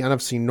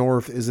NFC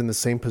North is in the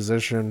same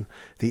position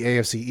the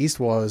AFC East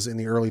was in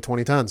the early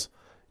 2010s.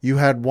 You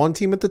had one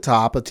team at the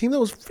top, a team that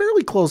was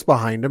fairly close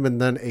behind them,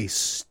 and then a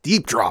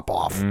steep drop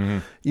off.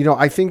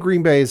 I think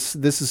Green Bay's,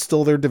 this is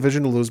still their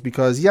division to lose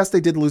because, yes,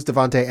 they did lose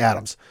Devontae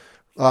Adams.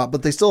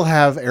 But they still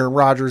have Aaron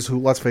Rodgers, who,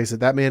 let's face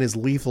it, that man is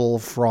lethal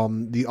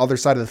from the other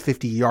side of the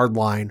 50-yard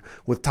line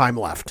with time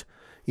left.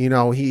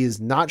 He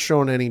is not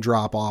shown any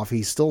drop off.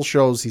 He still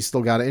shows he's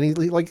still got any,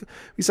 like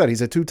we said,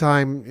 he's a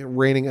 2-time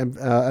reigning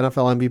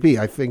NFL MVP.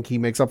 I think he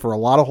makes up for a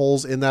lot of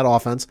holes in that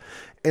offense.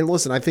 And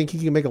listen, I think he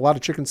can make a lot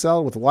of chicken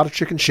salad with a lot of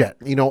chicken shit.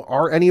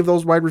 Are any of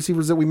those wide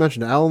receivers that we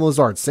mentioned, Alan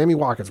Lazard, Sammy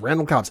Watkins,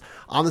 Randall Cobbs,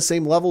 on the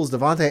same level as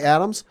Devontae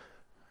Adams?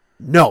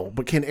 No,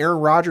 but can Aaron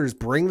Rodgers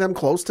bring them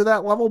close to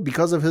that level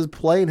because of his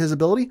play and his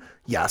ability?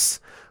 Yes.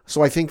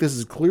 So I think this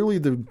is clearly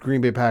the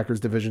Green Bay Packers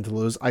division to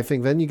lose. I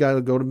think then you got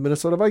to go to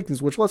Minnesota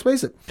Vikings, which, let's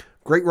face it,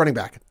 great running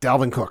back,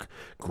 Dalvin Cook,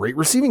 great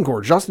receiving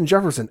core, Justin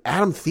Jefferson,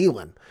 Adam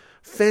Thielen,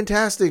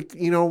 fantastic,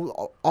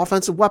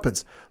 offensive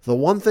weapons. The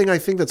one thing I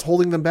think that's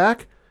holding them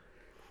back,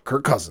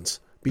 Kirk Cousins,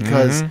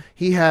 because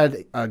he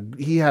had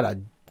a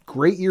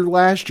great year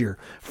last year,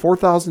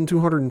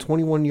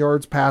 4,221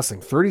 yards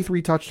passing,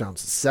 33 touchdowns,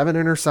 7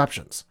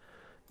 interceptions.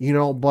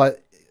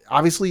 But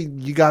obviously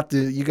you got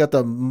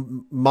the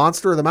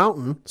monster of the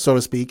mountain, so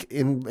to speak,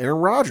 in Aaron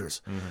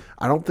Rodgers.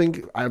 I don't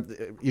think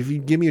if you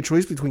give me a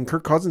choice between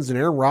Kirk Cousins and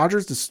Aaron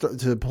Rodgers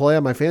to play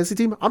on my fantasy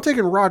team, I'm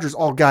taking Rodgers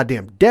all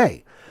goddamn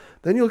day.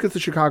 Then you look at the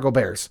Chicago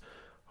Bears.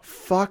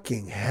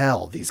 Fucking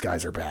hell, these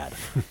guys are bad.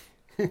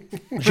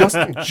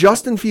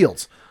 Justin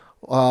Fields,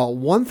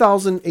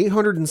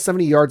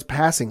 1,870 yards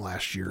passing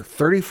last year,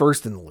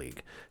 31st in the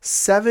league,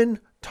 7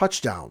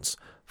 touchdowns,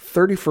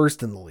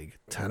 31st in the league,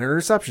 10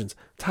 interceptions,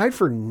 tied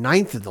for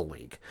 9th in the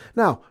league.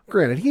 Now,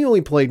 granted, he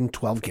only played in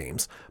 12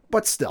 games,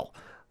 but still,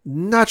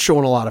 not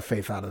showing a lot of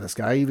faith out of this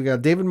guy. You've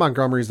got David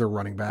Montgomery as their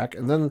running back,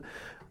 and then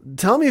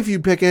tell me if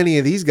you pick any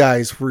of these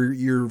guys for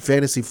your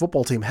fantasy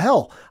football team.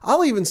 Hell,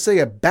 I'll even say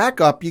a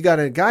backup. You got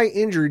a guy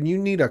injured and you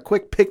need a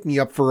quick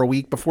pick-me-up for a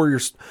week before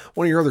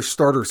one of your other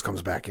starters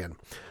comes back in.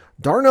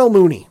 Darnell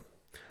Mooney,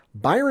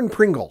 Byron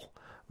Pringle,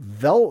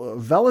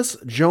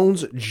 Velus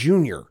Jones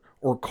Jr.,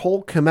 or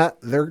Cole Kmet,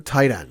 their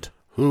tight end.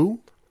 Who?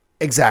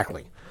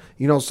 Exactly.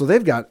 So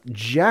they've got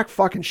jack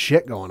fucking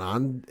shit going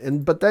on.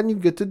 But then you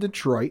get to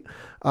Detroit.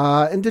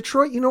 And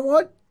Detroit, you know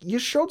what? You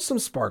showed some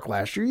spark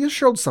last year. You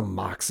showed some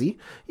moxie.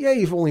 Yeah,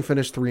 you've only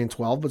finished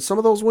 3-12, but some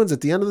of those wins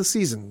at the end of the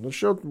season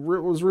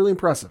was really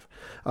impressive.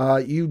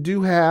 You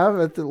do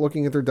have,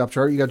 looking at their depth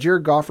chart, you got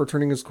Jared Goff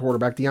returning as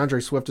quarterback,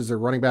 DeAndre Swift as their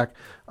running back,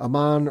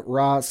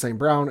 Amon-Ra St.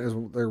 Brown as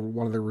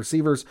one of their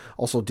receivers,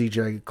 also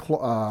DJ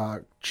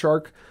Clark,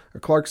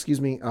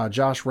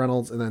 Josh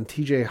Reynolds, and then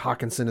TJ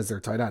Hawkinson as their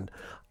tight end.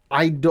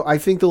 I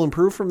think they'll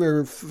improve from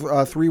their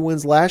 3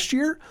 wins last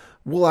year.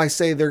 Will I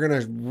say they're going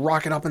to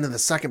rocket up into the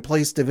second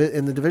place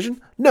in the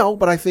division? No,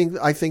 but I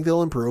think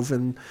they'll improve,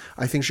 and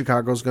I think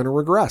Chicago's going to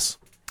regress.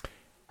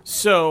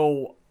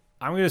 So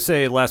I'm going to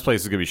say last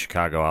place is going to be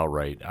Chicago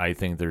outright. I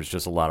think there's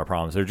just a lot of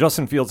problems there.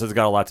 Justin Fields has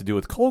got a lot to do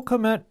with Cole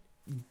Kmet.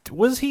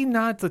 Was he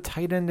not the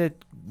tight end at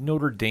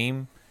Notre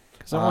Dame?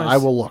 I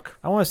will look.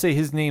 I want to say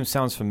his name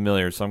sounds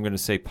familiar, so I'm going to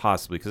say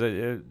possibly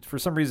because for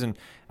some reason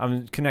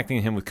I'm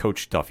connecting him with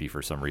Coach Duffy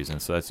for some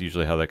reason. So that's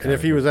usually how that kind of. And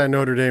if he was at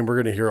Notre Dame, we're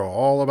going to hear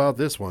all about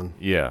this one.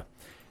 Yeah.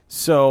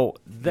 So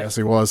yes,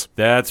 he was.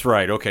 That's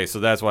right. Okay, so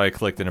that's why I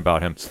clicked in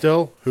about him.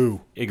 Still who?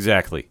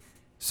 Exactly.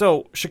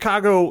 So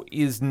Chicago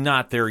is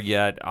not there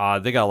yet.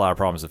 They got a lot of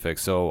problems to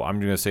fix. So I'm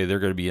going to say they're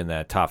going to be in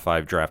that top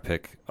 5 draft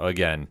pick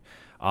again.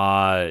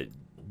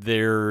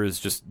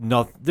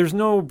 There's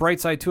no bright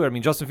side to it. I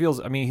mean, Justin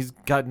Fields, he's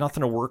got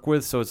nothing to work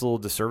with, so it's a little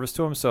disservice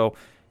to him. So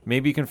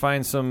maybe you can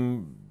find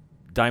some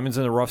diamonds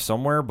in the rough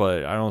somewhere,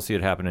 but I don't see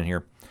it happening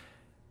here.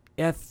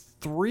 At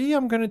 3,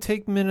 I'm going to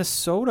take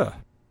Minnesota.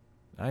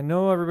 I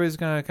know everybody's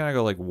going to kind of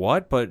go like,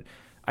 what? But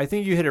I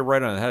think you hit it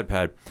right on the head,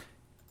 Pat.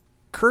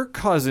 Kirk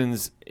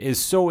Cousins is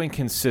so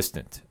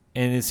inconsistent,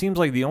 and it seems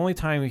like the only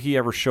time he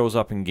ever shows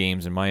up in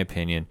games, in my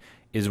opinion,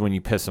 is when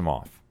you piss him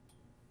off.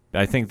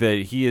 I think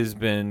that he has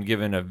been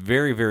given a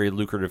very, very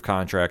lucrative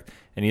contract,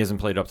 and he hasn't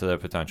played up to that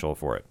potential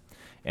for it.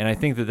 And I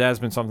think that has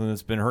been something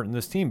that's been hurting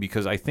this team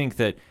because I think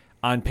that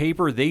on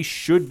paper they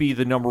should be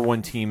the number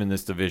 1 team in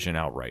this division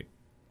outright.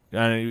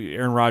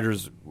 Aaron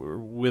Rodgers,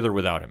 with or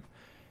without him,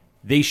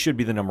 they should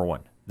be the number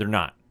 1. They're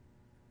not.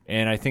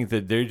 And I think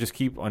that they just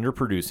keep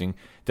underproducing.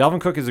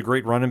 Dalvin Cook is a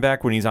great running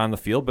back when he's on the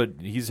field, but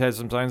he's had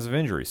some signs of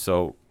injury.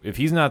 So if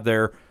he's not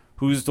there,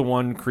 who's the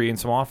one creating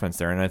some offense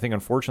there? And I think,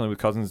 unfortunately, with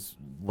Cousins'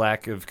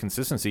 lack of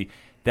consistency,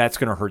 that's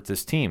going to hurt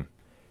this team.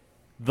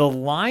 The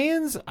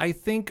Lions, I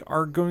think,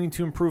 are going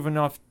to improve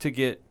enough to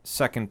get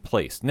second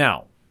place.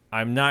 Now,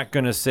 I'm not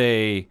going to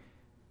say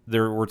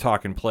we're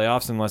talking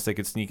playoffs unless they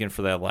could sneak in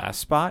for that last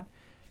spot.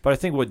 But I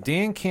think what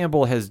Dan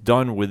Campbell has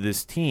done with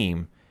this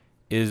team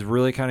is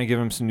really kind of give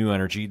them some new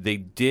energy. They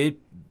did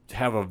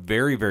have a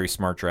very, very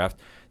smart draft.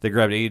 They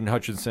grabbed Aiden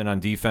Hutchinson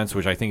on defense,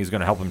 which I think is going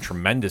to help them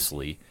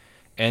tremendously.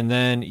 And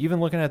then even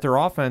looking at their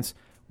offense,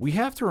 we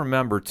have to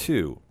remember,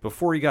 too,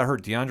 before he got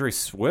hurt, DeAndre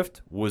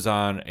Swift was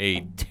on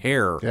a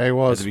tear he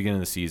was. at the beginning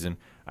of the season.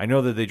 I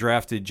know that they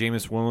drafted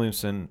Jameis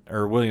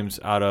Williams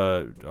out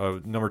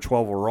of number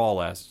 12 overall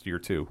last year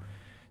too.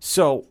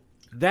 So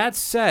that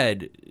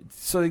said,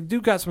 so they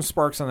do got some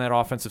sparks on that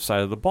offensive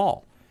side of the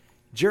ball.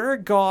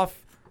 Jared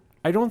Goff,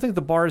 I don't think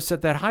the bar is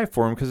set that high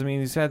for him because, I mean,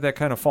 he's had that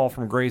kind of fall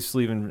from grace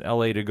leaving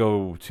L.A. to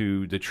go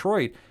to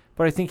Detroit.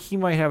 But I think he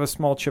might have a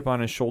small chip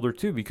on his shoulder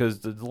too because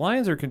the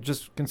Lions are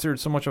just considered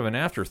so much of an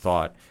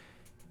afterthought.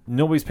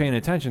 Nobody's paying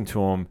attention to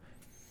them.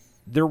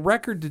 Their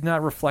record did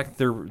not reflect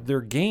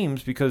their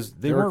games because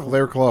they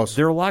were close.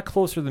 They're a lot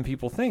closer than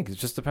people think. It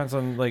just depends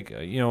on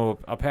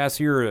a pass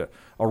here,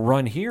 a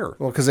run here.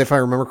 Well, because if I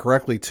remember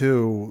correctly,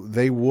 too,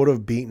 they would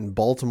have beaten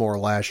Baltimore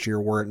last year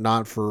were it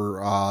not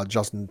for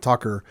Justin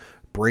Tucker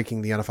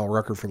breaking the NFL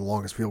record for the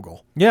longest field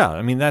goal. Yeah,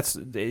 I mean it's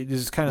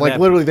kind of like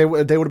literally they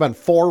would have been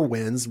 4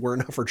 wins were it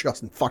not for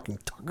Justin fucking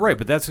Tucker. Right,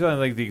 but that's kind of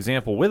like the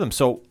example with them.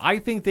 So I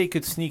think they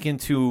could sneak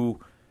into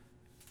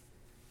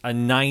a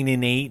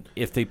 9-8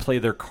 if they play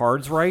their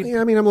cards right.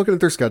 Yeah, I mean, I'm looking at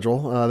their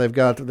schedule. They've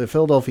got the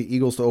Philadelphia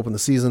Eagles to open the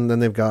season. Then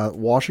they've got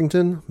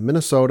Washington,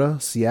 Minnesota,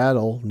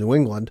 Seattle, New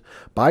England.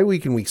 Bye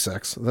week in week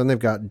 6. Then they've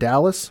got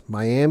Dallas,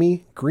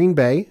 Miami, Green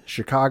Bay,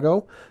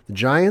 Chicago, the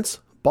Giants,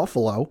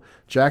 Buffalo,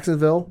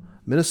 Jacksonville,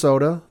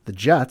 Minnesota, the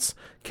Jets,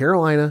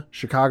 Carolina,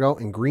 Chicago,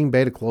 and Green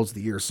Bay to close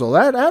the year. So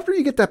that after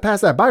you get that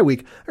past that bye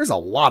week, there's a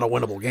lot of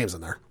winnable games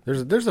in there.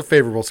 There's a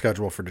favorable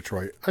schedule for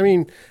Detroit. I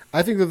mean,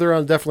 I think that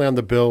they're definitely on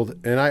the build,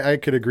 and I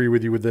could agree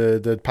with you with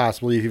the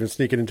possibility of even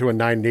sneaking into a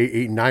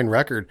 9-8, 8-9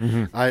 record.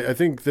 Mm-hmm. I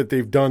think that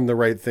they've done the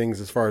right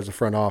things as far as the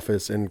front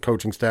office and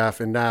coaching staff,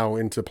 and now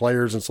into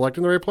players and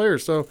selecting the right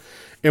players. So,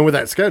 and with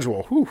that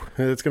schedule,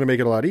 it's going to make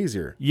it a lot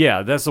easier.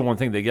 Yeah, that's the one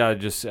thing. They got to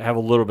just have a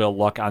little bit of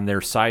luck on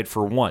their side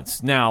for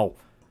once. Now,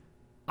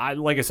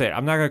 like I say,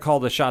 I'm not going to call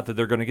the shot that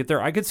they're going to get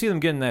there. I could see them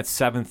getting that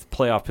 7th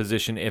playoff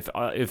position if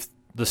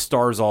the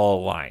stars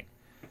all align.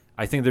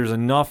 I think there's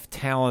enough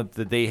talent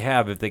that they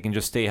have if they can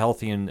just stay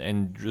healthy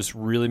and just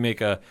really make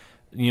a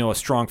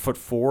strong foot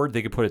forward,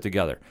 they could put it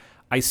together.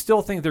 I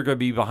still think they're going to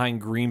be behind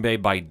Green Bay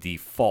by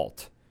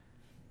default.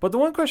 But the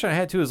one question I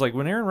had too is like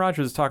when Aaron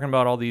Rodgers is talking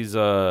about all these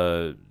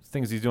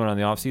things he's doing on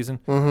the offseason,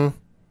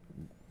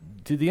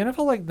 did the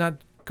NFL not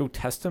go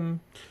test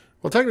him?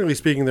 Well, technically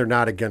speaking, they're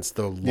not against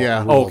the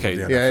Yeah. rules Okay.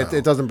 of the Yeah, NFL.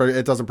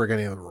 it doesn't break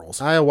any of the rules.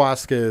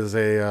 Ayahuasca is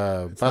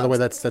a. By the way,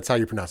 that's how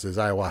you pronounce it. Is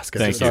ayahuasca.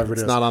 Thank So you. everybody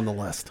It's knows. not on the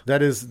list.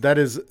 That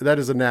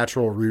is a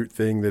natural root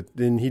thing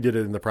and he did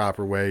it in the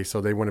proper way,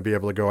 so they want to be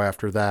able to go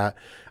after that.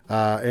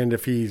 And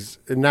if he's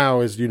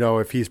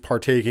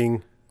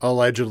partaking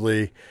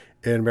allegedly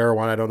in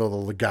marijuana, I don't know the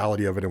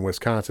legality of it in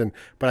Wisconsin,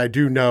 but I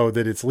do know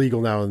that it's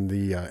legal now in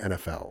the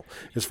NFL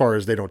as far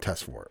as they don't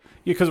test for it.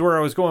 Yeah, because where I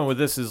was going with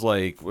this is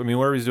like, I mean,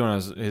 whatever he's doing on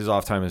his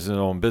off time is his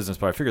own business,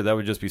 but I figured that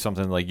would just be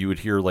something like you would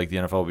hear like the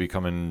NFL would be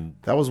coming.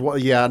 That was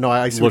what. Yeah, no,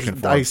 I see. Looking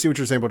for. I see what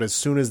you're saying. But as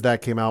soon as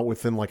that came out,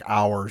 within like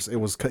hours, it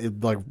was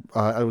like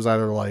it was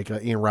either like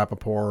Ian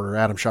Rappaport or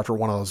Adam Schefter,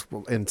 one of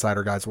those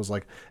insider guys, was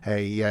like,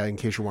 "Hey, yeah, in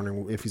case you're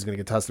wondering if he's going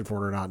to get tested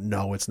for it or not,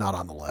 no, it's not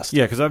on the list."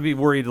 Yeah, because I'd be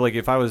worried. Like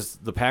if I was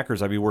the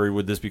Packers, I'd be worried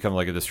would this become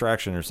like a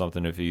distraction or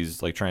something if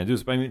he's like trying to do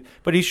this. I mean,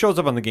 but he shows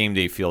up on the game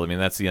day field. I mean,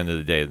 that's the end of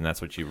the day, and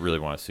that's what you really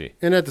want to see.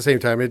 And at the same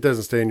time, it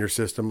doesn't stay in your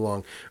system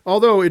long.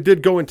 Although it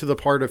did go into the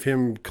part of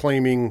him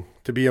claiming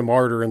to be a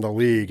martyr in the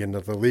league and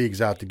that the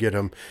league's out to get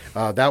him.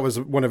 That was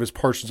one of his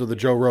portions of the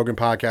Joe Rogan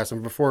podcast.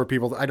 And before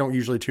people, I don't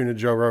usually tune into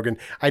Joe Rogan.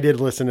 I did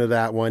listen to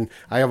that one.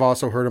 I have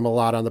also heard him a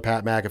lot on the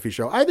Pat McAfee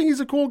show. I think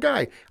he's a cool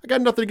guy. I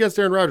got nothing against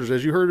Aaron Rodgers,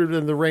 as you heard it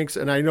in the ranks.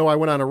 And I know I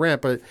went on a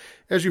rant, but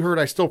as you heard,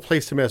 I still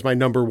placed him as my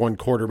number one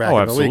quarterback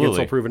in the league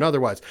until proven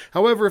otherwise.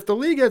 However, if the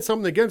league had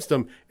something against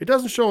him, it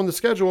doesn't show on the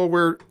schedule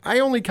where I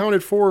only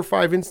counted 4 or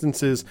 5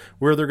 instances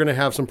where they're going to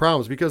have some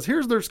problems because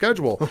here's their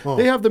schedule.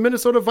 They have the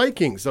Minnesota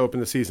Vikings to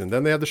open the season.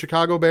 Then they have the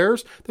Chicago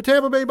Bears, the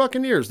Tampa Bay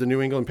Buccaneers, the New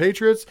England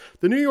Patriots,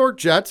 the New York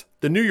Jets,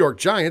 the New York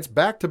Giants,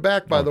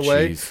 back-to-back, by the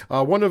way.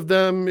 One of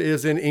them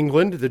is in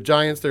England. The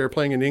Giants, they are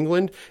playing in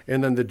England.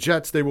 And then the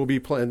Jets, they will be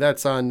playing.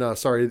 That's on,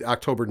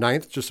 October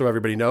 9th, just so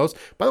everybody knows.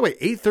 By the way,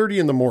 8:30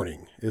 in the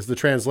morning is the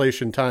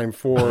translation time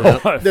for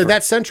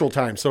that's Central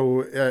Time.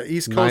 So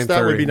East Coast,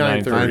 that would be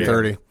 9:30.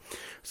 9:30.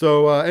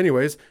 So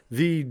anyways,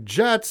 the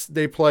Jets,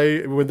 they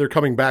play when they're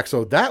coming back.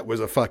 So that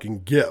was a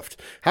fucking gift.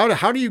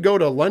 How do you go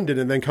to London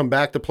and then come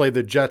back to play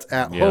the Jets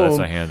at home? Yeah, that's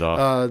a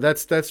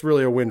handoff. That's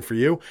really a win for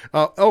you.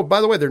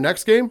 By the way, their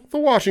next game, the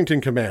Washington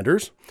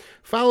Commanders,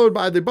 followed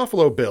by the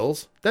Buffalo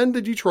Bills, then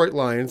the Detroit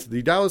Lions,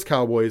 the Dallas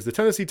Cowboys, the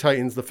Tennessee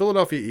Titans, the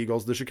Philadelphia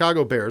Eagles, the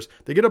Chicago Bears.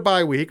 They get a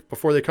bye week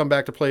before they come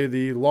back to play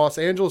the Los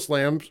Angeles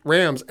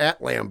Rams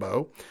at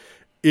Lambeau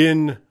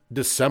in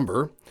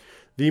December.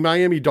 The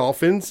Miami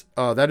Dolphins,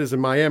 that is in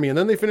Miami. And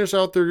then they finish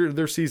out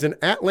their season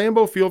at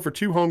Lambeau Field for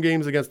 2 home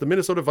games against the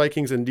Minnesota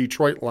Vikings and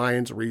Detroit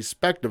Lions,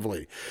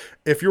 respectively.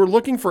 If you're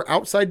looking for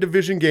outside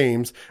division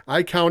games,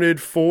 I counted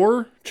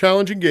 4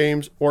 challenging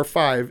games or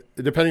 5,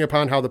 depending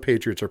upon how the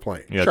Patriots are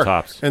playing. Yeah,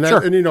 tops. And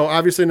that, and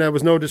obviously, and that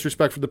was no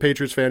disrespect for the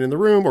Patriots fan in the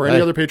room or any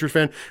other Patriots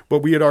fan, but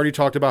we had already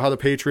talked about how the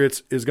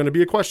Patriots is going to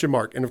be a question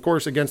mark. And of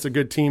course, against a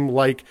good team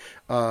like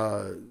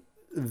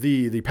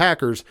the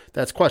Packers,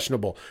 that's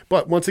questionable.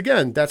 But once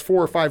again, that's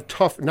 4 or 5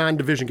 tough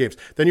non-division games.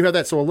 Then you have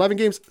that, so 11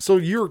 games. So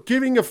you're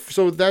giving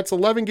so that's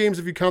 11 games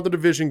if you count the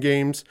division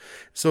games.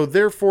 So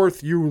therefore,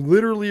 you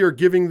literally are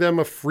giving them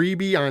a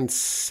freebie on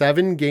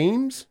 7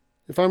 games,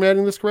 if I'm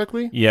adding this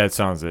correctly. Yeah, it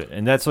sounds it,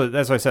 and that's what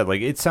I said. Like,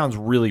 it sounds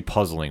really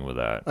puzzling with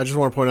that. I just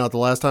want to point out the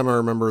last time I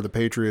remember the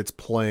Patriots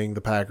playing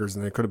the Packers,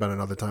 and it could have been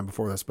another time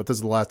before this, but this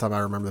is the last time I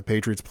remember the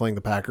Patriots playing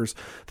the Packers.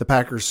 The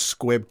Packers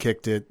squib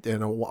kicked it,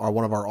 and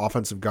one of our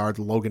offensive guards,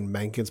 Logan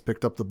Mankins,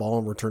 picked up the ball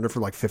and returned it for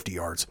like 50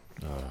 yards.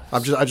 I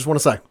just want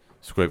to say,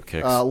 Squib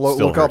kicks.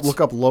 look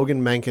up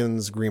Logan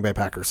Mankins Green Bay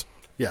Packers.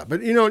 Yeah,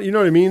 but you know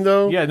what I mean,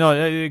 though. Yeah, no,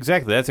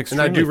 exactly. That's And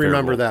extremely. I do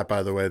remember favorable. that,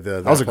 by the way.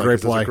 That That was a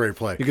great play. Was a great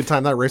play. You could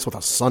time that race with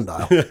a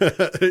sundial.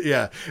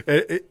 Yeah.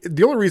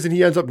 The only reason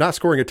he ends up not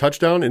scoring a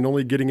touchdown and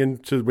only getting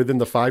into within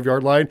the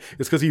 5-yard line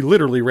is because he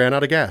literally ran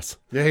out of gas.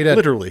 Yeah, he did.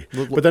 Literally.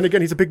 But then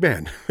again, he's a big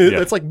man.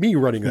 That's like me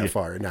running that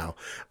far now.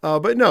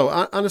 But no,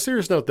 on a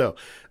serious note, though,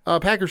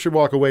 Packers should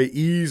walk away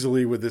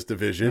easily with this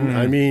division.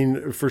 I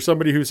mean, for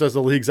somebody who says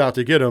the league's out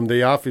to get him,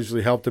 they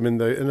obviously helped him in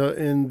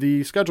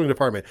the scheduling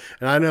department.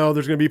 And I know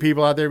there's going to be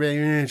people out there being,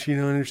 you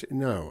don't understand.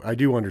 No, I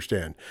do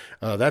understand.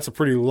 That's a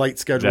pretty light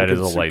schedule. That is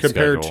a light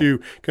compared schedule.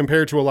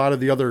 compared to a lot of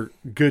the other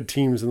good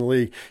teams in the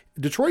league.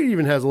 Detroit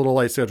even has a little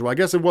light schedule. I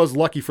guess it was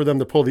lucky for them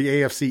to pull the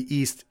AFC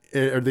East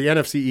or the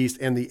NFC East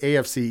and the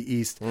AFC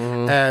East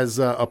as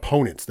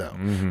opponents, though,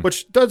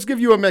 which does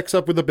give you a mix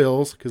up with the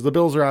Bills, because the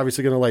Bills are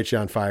obviously going to light you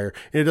on fire.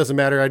 And it doesn't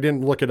matter. I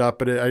didn't look it up,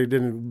 but I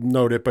didn't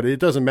note it, but it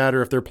doesn't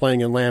matter if they're playing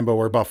in Lambeau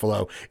or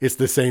Buffalo. It's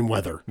the same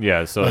weather.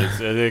 Yeah, so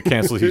it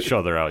cancels each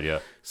other out. Yeah.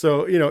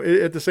 So,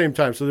 at the same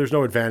time, so there's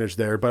no advantage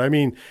there. But I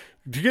mean,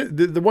 to get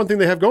the one thing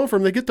they have going for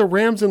them, they get the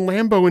Rams in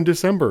Lambeau in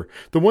December.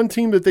 The one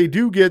team that they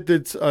do get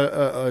that's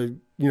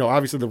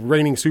obviously the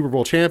reigning Super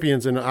Bowl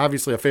champions and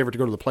obviously a favorite to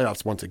go to the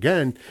playoffs once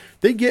again,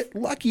 they get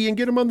lucky and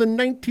get them on the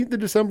 19th of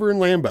December in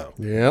Lambeau.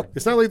 Yep.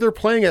 It's not like they're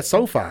playing at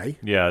SoFi.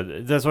 Yeah,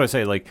 that's what I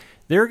say. Like,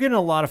 they're getting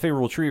a lot of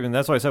favorable treatment.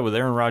 That's why I said with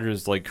Aaron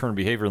Rodgers' like current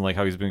behavior and like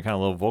how he's been kind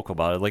of a little vocal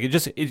about it. Like,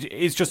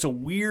 it's just a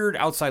weird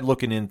outside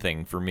looking in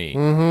thing for me.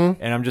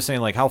 Mm-hmm. And I'm just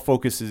saying, like, how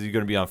focused is he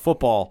going to be on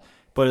football?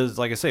 But as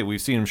like I say,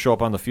 we've seen him show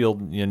up on the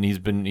field and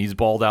he's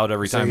balled out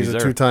every time he's a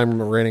there.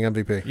 2-time reigning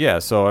MVP. Yeah,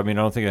 so I mean,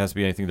 I don't think it has to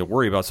be anything to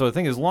worry about. So I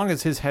think as long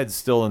as his head's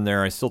still in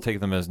there, I still take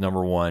them as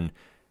number 1.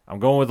 I'm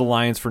going with the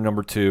Lions for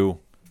number 2,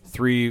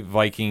 3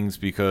 Vikings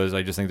because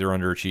I just think they're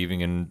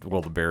underachieving, and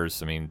well, the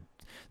Bears. I mean,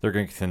 they're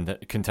going to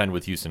contend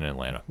with Houston and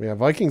Atlanta. Yeah,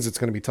 Vikings, it's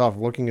going to be tough.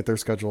 Looking at their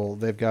schedule,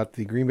 they've got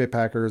the Green Bay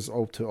Packers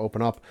to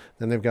open up.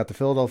 Then they've got the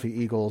Philadelphia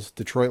Eagles,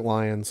 Detroit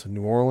Lions,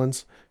 New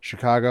Orleans,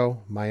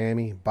 Chicago,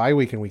 Miami, bye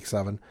week in Week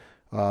 7.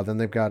 Then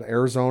they've got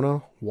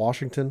Arizona,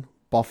 Washington,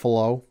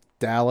 Buffalo,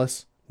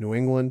 Dallas, New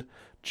England,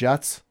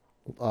 Jets,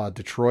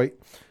 Detroit,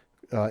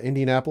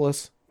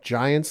 Indianapolis,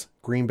 Giants,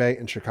 Green Bay,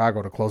 and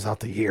Chicago to close out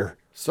the year.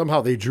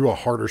 Somehow they drew a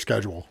harder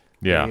schedule.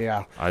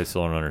 Yeah. I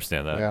still don't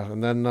understand that. Yeah,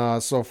 and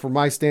then so for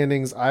my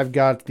standings, I've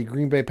got the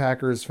Green Bay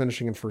Packers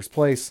finishing in first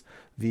place,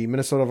 the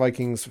Minnesota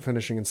Vikings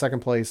finishing in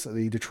second place,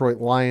 the Detroit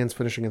Lions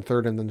finishing in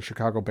third, and then the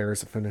Chicago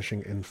Bears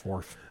finishing in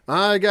fourth.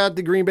 I got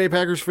the Green Bay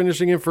Packers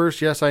finishing in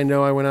first. Yes, I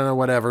know I went on a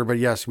whatever, but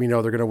yes, we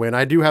know they're going to win.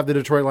 I do have the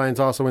Detroit Lions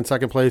also in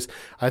second place.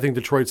 I think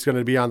Detroit's going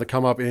to be on the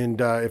come up, and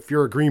if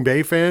you're a Green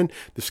Bay fan,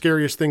 the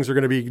scariest things are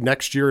going to be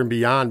next year and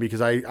beyond,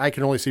 because I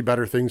can only see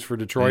better things for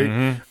Detroit.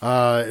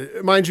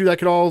 Mind you, that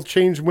could all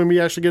change when we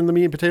actually get in the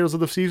meat and potatoes of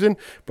the season,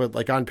 but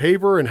like on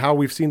paper and how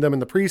we've seen them in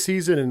the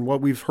preseason and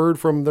what we've heard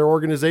from their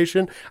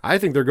organization, I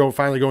think they're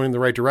finally going in the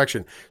right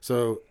direction.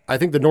 So I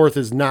think the North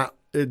is not.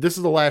 This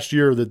is the last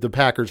year that the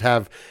Packers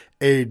have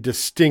a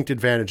distinct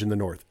advantage in the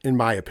North, in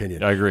my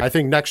opinion. I agree. I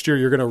think next year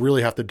you're going to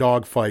really have to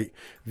dogfight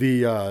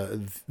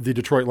the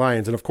Detroit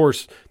Lions, and of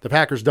course the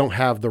Packers don't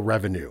have the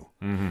revenue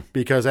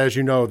because, as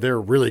you know, they're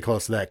really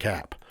close to that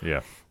cap.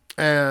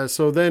 Yeah.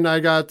 So then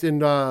I got in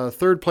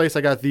third place.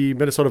 I got the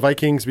Minnesota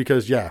Vikings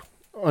because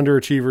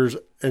underachievers,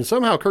 and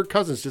somehow Kirk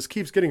Cousins just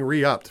keeps getting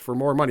re-upped for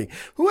more money.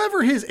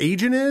 Whoever his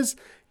agent is,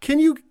 can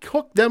you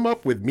hook them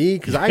up with me?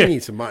 Because I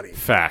need some money.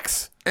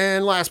 Facts.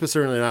 And last but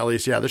certainly not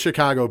least, the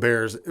Chicago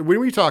Bears. When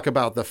we talk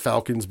about the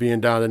Falcons being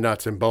down to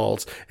nuts and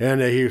bolts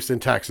and the Houston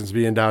Texans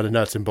being down to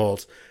nuts and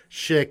bolts,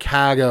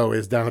 Chicago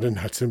is down to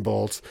nuts and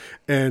bolts.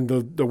 And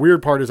the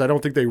weird part is I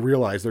don't think they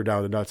realize they're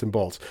down to nuts and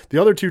bolts. The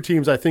other two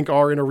teams I think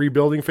are in a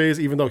rebuilding phase,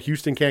 even though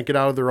Houston can't get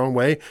out of their own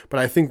way. But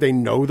I think they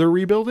know they're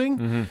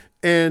rebuilding.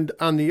 And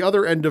on the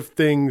other end of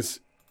things,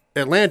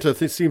 Atlanta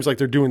seems like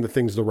they're doing the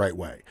things the right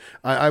way.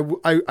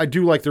 I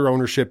do like their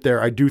ownership there.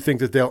 I do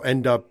think that they'll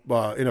end up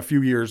in a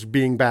few years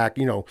being back.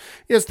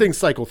 As things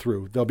cycle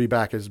through, they'll be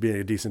back as being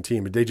a decent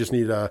team. They just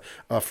need a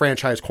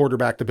franchise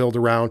quarterback to build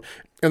around.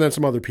 and then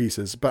some other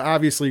pieces. But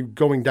obviously,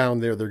 going down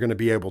there, they're going to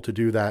be able to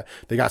do that.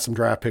 They got some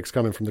draft picks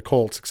coming from the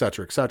Colts, et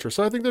cetera, et cetera.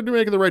 So I think they're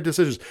making the right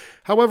decisions.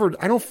 However,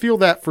 I don't feel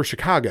that for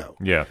Chicago.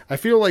 Yeah. I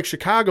feel like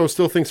Chicago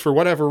still thinks for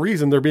whatever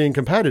reason they're being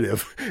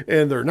competitive,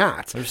 and they're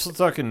not. They're still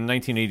talking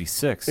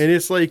 1986. And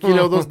it's like, you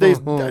know, those days,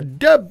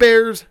 the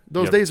Bears,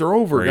 those Yep. days are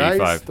over, Or guys.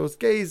 85.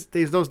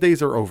 Those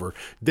days are over.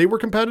 They were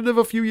competitive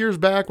a few years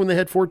back when they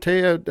had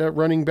Forte at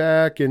running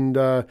back, and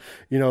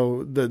you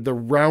know, the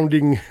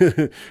rounding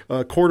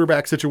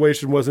quarterback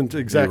situation wasn't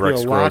exactly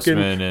Rex a lock-in.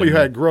 Grossman Well, you and-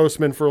 had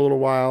Grossman for a little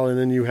while, and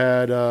then you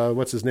had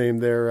what's his name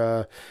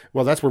there?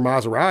 Well, that's where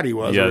Maserati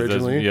was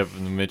originally. Yep,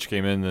 and Mitch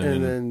came in.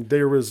 And then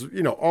there was,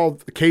 you know, all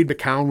Cade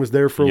McCown was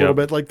there for a Yep. little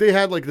bit. Like they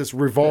had like this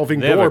revolving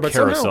They have door, a but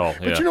carousel, somehow,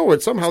 yeah. but you know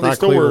what? Somehow It's they not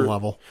still were Cleveland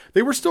level.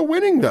 They were still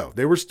winning though.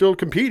 They were still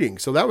competing.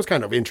 So that was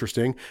kind of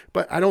interesting.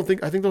 But I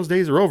think those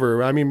days are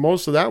over. I mean,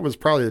 most of that was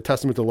probably a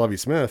testament to Lovie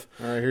Smith.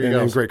 All right, here you and, go.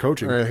 and great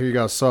coaching. All right, here you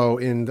go. So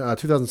in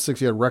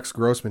 2006, you had Rex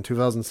Grossman.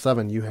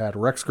 2007, you had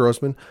Rex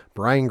Grossman,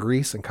 Brian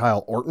Grease, and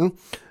Kyle Orton.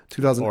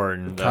 2000,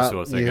 Orton, that's what I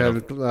was thinking you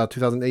had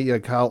 2008, you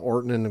had Kyle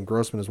Orton and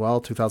Grossman as well.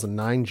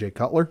 2009, Jay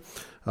Cutler.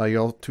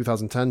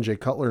 2010, Jay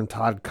Cutler and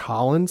Todd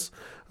Collins.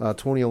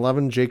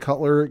 2011, Jay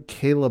Cutler,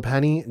 Caleb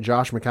Henney,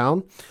 Josh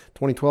McCown.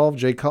 2012,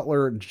 Jay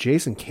Cutler,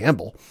 Jason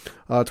Campbell.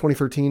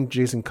 2013,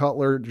 Jason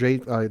Cutler, Jay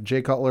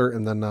Cutler,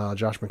 and then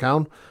Josh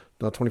McCown.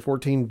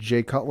 2014,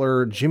 Jay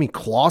Cutler, Jimmy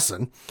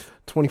Clausen.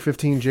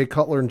 2015, Jay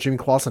Cutler and Jimmy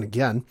Clausen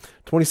again.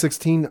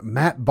 2016,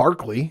 Matt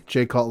Barkley,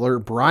 Jay Cutler,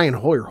 Brian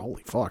Hoyer.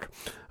 Holy fuck.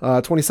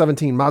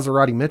 2017,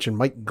 Maserati Mitch and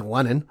Mike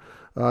Glennon.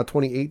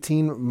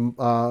 2018,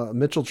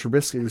 Mitchell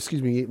Trubisky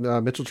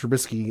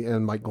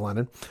and Mike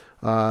Glennon.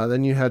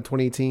 Then you had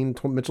 2018,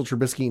 Mitchell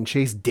Trubisky and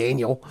Chase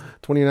Daniel.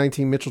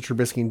 2019, Mitchell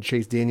Trubisky and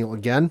Chase Daniel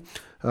again.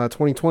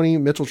 2020,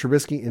 Mitchell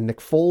Trubisky and Nick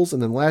Foles.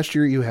 And then last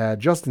year you had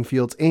Justin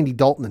Fields, Andy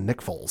Dalton, and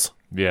Nick Foles.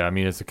 Yeah, I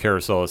mean, it's a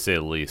carousel, to say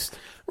the least.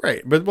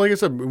 Right. But like I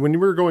said, when we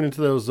were going into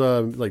those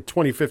like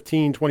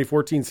 2015,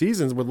 2014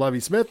 seasons with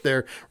Lovie Smith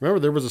there, remember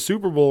there was a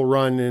Super Bowl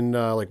run in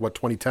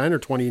 2010 or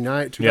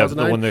 2009? Yeah,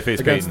 the one they faced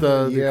against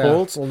Peyton. the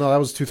Colts. Well, no, that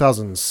was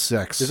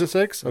 2006. Is it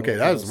 6? Okay,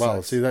 that as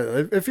well. 2006. See,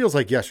 that it feels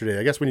like yesterday.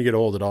 I guess when you get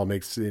old, it all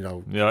makes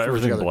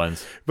Everything together.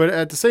 blends. But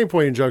at the same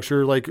point in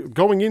juncture, like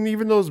going in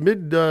even those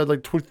mid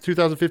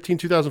 2015,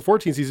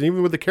 2014 season,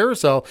 even with the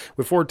carousel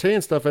with Forte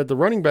and stuff at the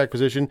running back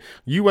position,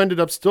 you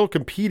ended up still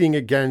competing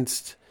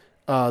against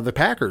the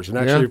Packers and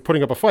actually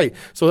putting up a fight.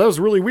 So that was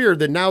really weird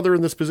that now they're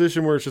in this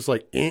position where it's just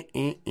like,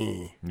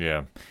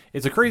 Yeah.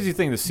 It's a crazy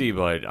thing to see,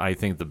 but I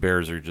think the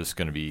Bears are just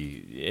going to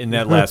be in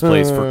that last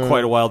place for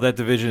quite a while. That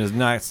division is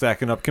not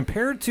stacking up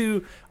compared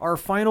to our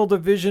final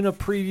division of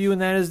preview, and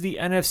that is the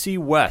NFC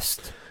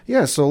West.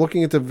 Yeah, so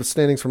looking at the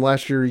standings from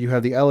last year, you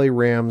had the LA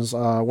Rams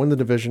win the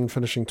division,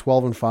 finishing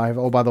 12-5.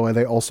 Oh, by the way,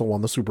 they also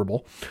won the Super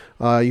Bowl.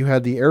 You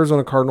had the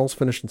Arizona Cardinals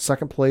finish in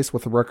second place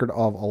with a record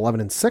of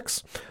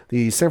 11-6.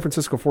 The San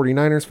Francisco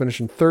 49ers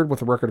finish in third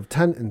with a record of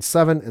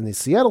 10-7, and the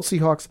Seattle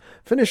Seahawks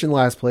finish in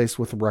last place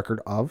with a record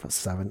of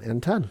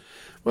 7-10.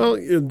 well,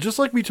 just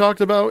like we talked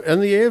about in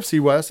the AFC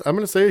West, I'm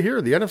going to say it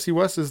here. The NFC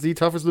West is the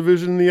toughest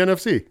division in the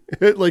NFC.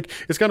 Like,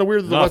 it's kind of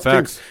weird that the No, West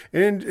facts.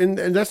 and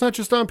that's not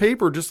just on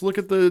paper. Just look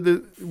at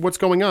the what's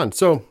going on.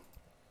 So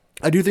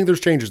I do think there's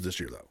changes this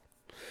year,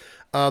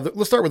 though.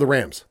 Let's start with the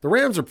Rams. The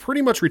Rams are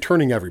pretty much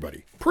returning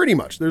everybody. Pretty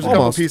much. There's a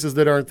couple Almost. pieces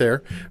that aren't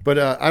there, but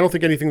I don't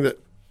think anything that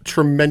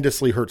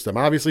tremendously hurts them.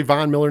 Obviously,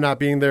 Von Miller not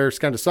being there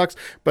kind of sucks,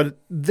 but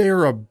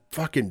they're a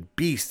fucking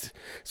beast.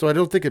 So I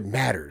don't think it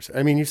matters.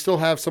 I mean, you still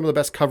have some of the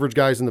best coverage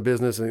guys in the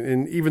business,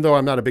 and even though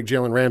I'm not a big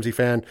Jalen Ramsey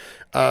fan,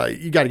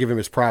 you got to give him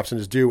his props and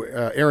his due.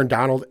 Aaron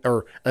Donald,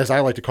 or as I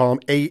like to call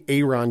him,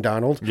 Aaron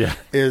Donald,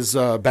 is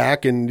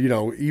back. And,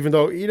 even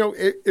though,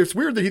 it's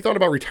weird that he thought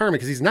about retirement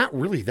because he's not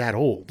really that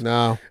old.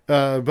 No.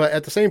 But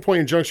at the same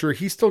point in juncture,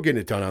 he's still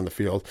getting it done on the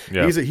field.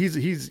 Yeah.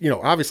 He's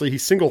obviously he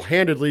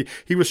single-handedly,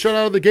 he was shut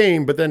out of the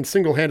game, but then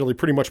single-handedly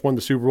pretty much won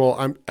the Super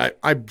Bowl.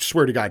 I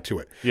swear to God to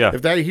it. Yeah.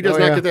 If he does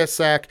not get that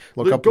sack,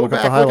 Look at go the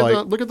back,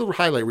 highlight. look at the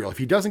highlight reel. If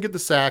he doesn't get the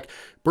sack,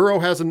 Burrow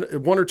has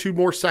one or two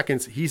more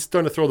seconds. He's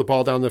going to throw the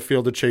ball down the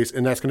field to Chase,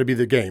 and that's going to be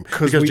the game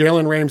because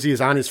Jalen Ramsey is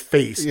on his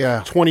face,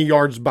 20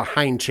 yards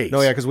behind Chase.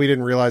 No, yeah, because we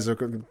didn't realize it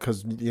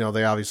because,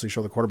 they obviously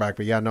show the quarterback.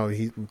 But,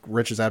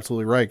 Rich is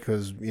absolutely right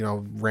because,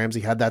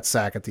 Ramsey had that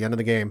sack at the end of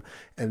the game.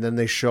 And then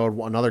they showed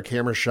another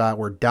camera shot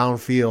where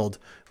downfield,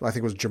 I think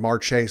it was Jamar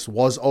Chase,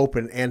 was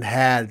open and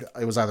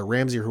it was either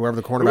Ramsey or whoever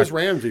the cornerback. It was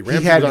Ramsey.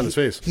 Ramsey was on his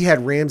face. He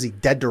had Ramsey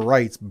dead to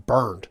rights,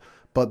 burned.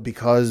 But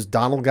because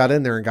Donald got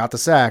in there and got the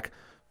sack,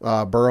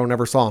 Burrow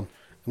never saw him.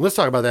 Let's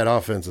talk about that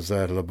offensive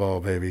side of the ball,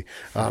 baby.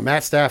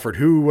 Matt Stafford,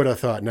 who would have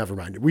thought? Never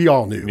mind. We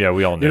all knew. Yeah,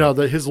 we all knew.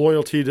 His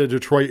loyalty to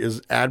Detroit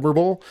is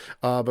admirable,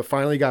 but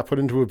finally got put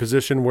into a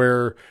position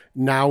where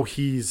now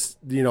he's,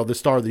 the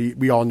star that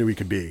we all knew he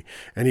could be.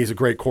 And he's a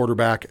great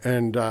quarterback.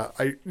 And,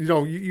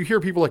 you hear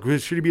people like,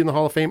 should he be in the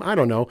Hall of Fame? I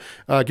don't know.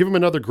 Give him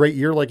another great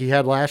year like he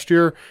had last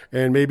year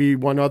and maybe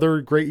one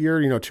other great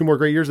year, 2 more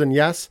great years, then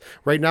yes.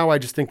 Right now, I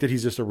just think that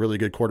he's just a really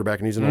good quarterback,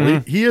 and he's an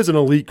elite. He is an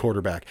elite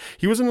quarterback.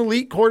 He was an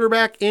elite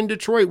quarterback in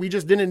Detroit Detroit. We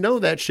just didn't know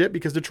that shit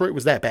because Detroit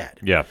was that bad.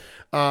 Yeah.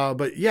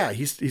 But yeah,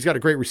 he's got a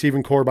great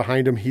receiving core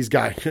behind him. He's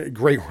got a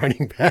great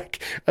running back.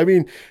 I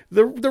mean,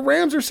 the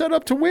Rams are set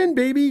up to win,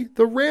 baby.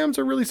 The Rams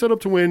are really set up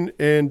to win,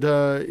 and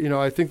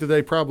I think that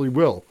they probably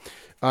will.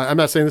 I'm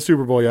not saying the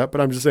Super Bowl yet, but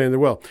I'm just saying they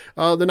will.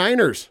 The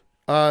Niners.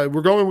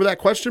 We're going with that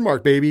question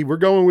mark, baby. We're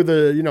going with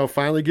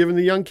finally giving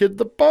the young kid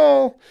the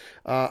ball.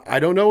 I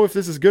don't know if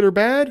this is good or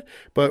bad,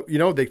 but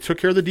they took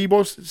care of the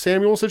Deebo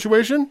Samuel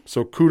situation,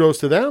 so kudos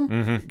to them.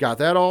 Mm-hmm. Got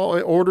that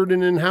all ordered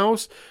and in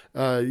house.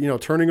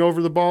 Turning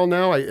over the ball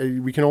now.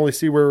 We can only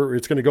see where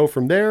it's going to go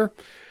from there.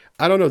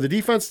 I don't know. The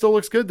defense still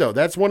looks good, though.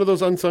 That's one of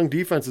those unsung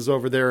defenses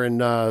over there in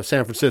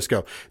San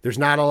Francisco. There's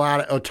not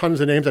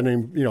tons of names. I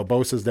mean,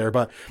 Bosa's there,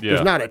 but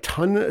there's not a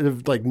ton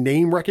of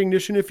name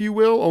recognition, if you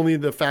will. Only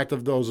the fact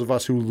of those of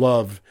us who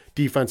love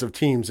defensive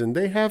teams, and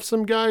they have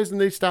some guys and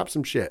they stop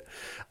some shit.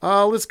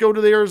 Let's go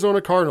to the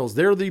Arizona Cardinals.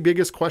 They're the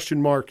biggest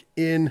question mark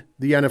in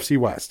the NFC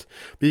West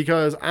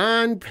because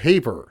on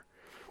paper,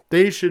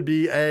 they should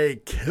be a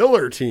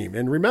killer team.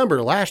 And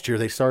remember, last year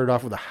they started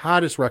off with the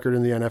hottest record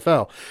in the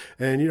NFL,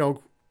 and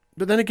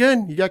But then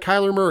again, you got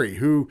Kyler Murray,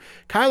 who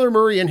Kyler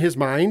Murray in his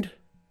mind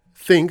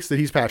thinks that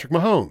he's Patrick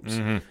Mahomes.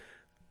 Mm-hmm.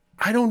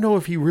 I don't know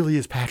if he really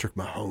is Patrick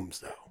Mahomes,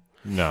 though.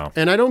 No.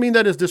 And I don't mean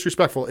that as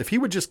disrespectful. If he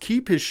would just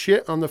keep his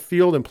shit on the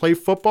field and play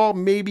football,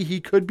 maybe he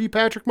could be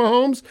Patrick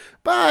Mahomes.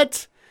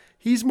 But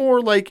he's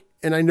more like,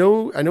 and I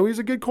know he's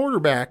a good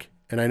quarterback,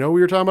 and I know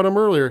we were talking about him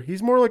earlier,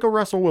 he's more like a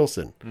Russell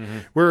Wilson,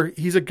 where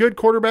he's a good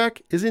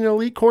quarterback. Is he an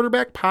elite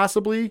quarterback?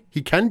 Possibly.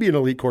 He can be an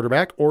elite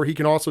quarterback, or he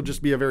can also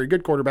just be a very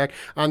good quarterback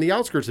on the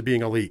outskirts of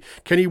being elite.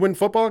 Can he win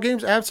football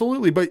games?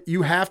 Absolutely, but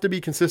you have to be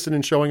consistent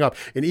in showing up.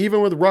 And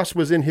even when Russ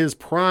was in his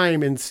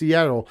prime in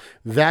Seattle,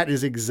 that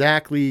is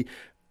exactly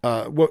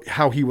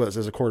how he was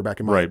as a quarterback,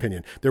 in my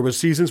opinion. There was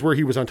seasons where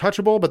he was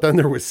untouchable, but then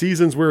there was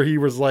seasons where he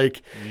was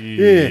like,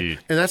 eh.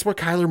 And that's what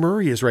Kyler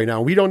Murray is right now.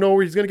 We don't know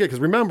where he's going to get, because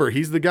remember,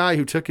 he's the guy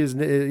who took his,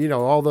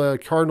 all the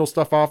Cardinal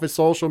stuff off his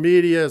social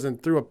medias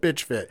and threw a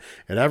bitch fit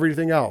and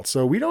everything else.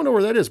 So we don't know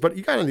where that is, but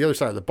you got on the other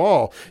side of the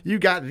ball, you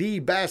got the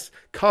best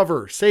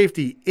cover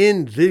safety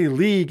in the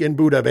league in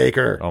Budda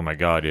Baker. Oh my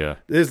God, yeah.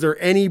 Is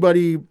there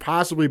anybody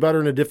possibly better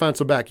than a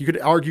defensive back? You could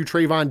argue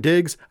Trayvon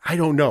Diggs. I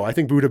don't know. I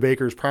think Budda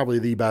Baker is probably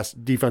the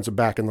best defensive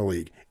back in the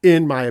league,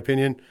 in my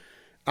opinion.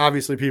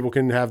 Obviously, people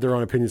can have their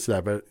own opinions to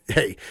that, but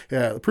hey,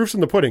 the proof's in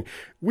the pudding.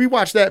 We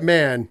watched that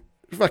man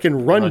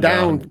fucking run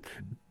down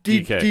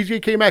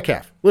DK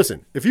Metcalf.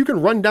 Listen, if you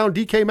can run down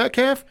DK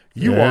Metcalf,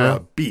 you are a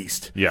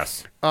beast.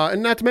 Yes.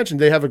 And not to mention,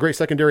 they have a great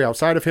secondary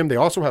outside of him. They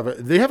also have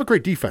a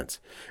great defense.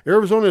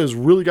 Arizona has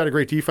really got a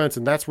great defense,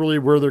 and that's really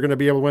where they're going to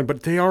be able to win.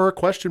 But they are a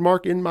question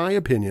mark, in my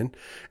opinion.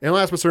 And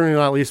last but certainly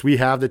not least, we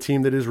have the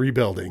team that is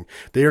rebuilding.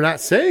 They are not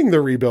saying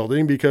they're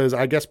rebuilding because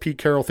I guess Pete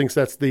Carroll thinks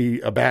that's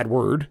a bad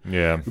word.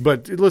 Yeah.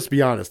 But let's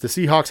be honest. The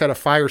Seahawks had a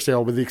fire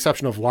sale with the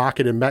exception of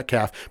Lockett and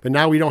Metcalf, but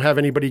now we don't have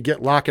anybody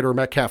get Lockett or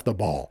Metcalf the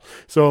ball.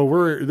 So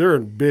they're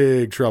in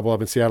big trouble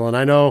up in Seattle. And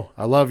I know,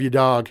 I love you,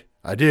 dog.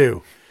 I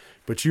do.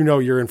 But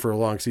you're in for a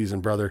long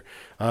season, brother.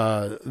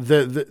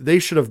 They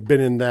should have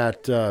been in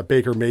that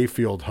Baker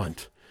Mayfield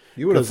hunt.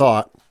 You would have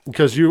thought.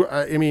 Because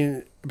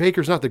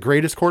Baker's not the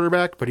greatest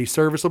quarterback, but he's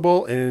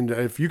serviceable. And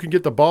if you can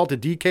get the ball to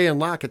DK and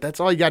Lockett, that's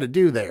all you got to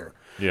do there.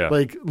 Yeah.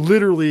 Like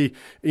literally,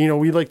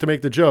 we like to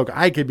make the joke,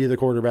 I could be the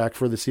quarterback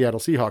for the Seattle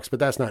Seahawks, but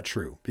that's not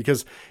true.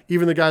 Because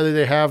even the guy that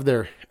they have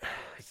there,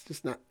 it's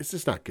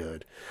just not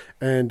good.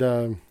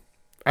 And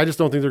I just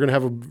don't think they're going to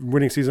have a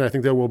winning season. I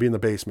think they will be in the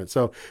basement.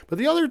 So, but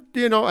the other,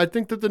 I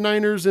think that the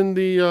Niners and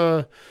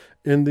the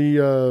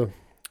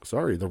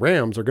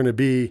Rams are going to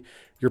be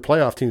your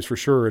playoff teams for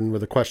sure. And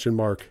with a question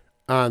mark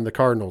on the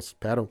Cardinals,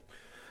 Pato.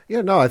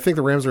 Yeah, no, I think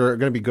the Rams are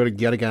going to be good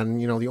yet again.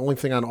 The only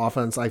thing on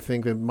offense I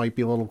think that might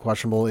be a little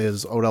questionable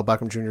is Odell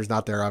Beckham Jr. is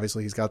not there.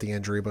 Obviously, he's got the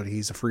injury, but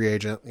he's a free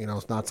agent.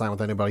 It's not signed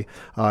with anybody.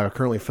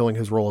 Currently filling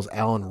his role as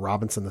Allen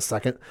Robinson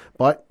II,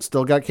 but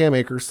still got Cam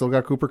Akers, still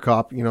got Cooper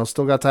Kupp,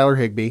 still got Tyler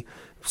Higbee.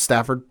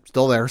 Stafford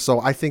still there, so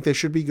I think they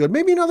should be good.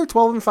 Maybe another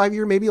 12-5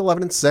 year, maybe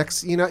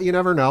 11-6. You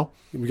never know.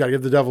 We got to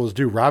give the devil his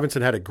due.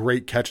 Robinson had a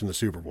great catch in the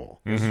Super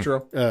Bowl. It's true.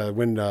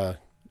 When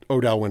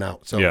Odell went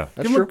out. So yeah,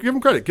 give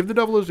him credit. Give the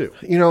devil his due.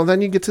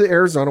 Then you get to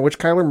Arizona, which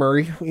Kyler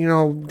Murray,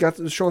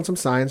 got showing some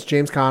signs.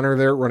 James Conner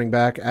there at running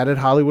back. Added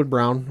Hollywood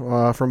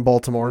Brown from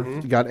Baltimore.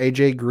 You got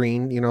AJ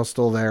Green,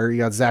 still there. You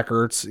got Zach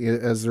Ertz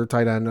as their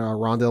tight end.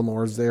 Rondale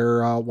Moore is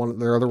their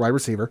other wide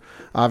receiver.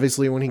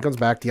 Obviously, when he comes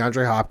back,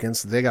 DeAndre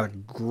Hopkins. They got a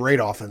great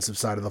offensive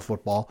side of the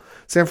football.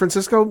 San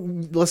Francisco,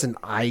 listen,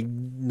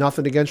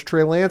 nothing against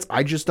Trey Lance.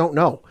 I just don't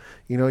know.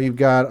 You've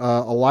got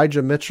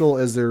Elijah Mitchell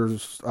as their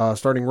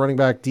starting running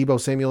back, Deebo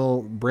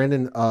Samuel,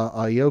 Brandon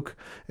Ayuk,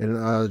 and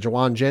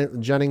Jawan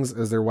Jennings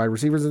as their wide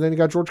receivers, and then you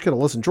got George Kittle.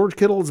 Listen, George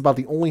Kittle is about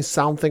the only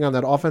sound thing on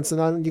that offense,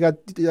 and then you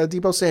got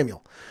Deebo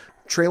Samuel.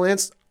 Trey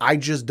Lance, I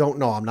just don't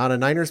know. I'm not a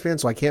Niners fan,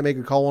 so I can't make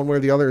a call one way or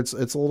the other. It's a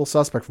little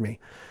suspect for me.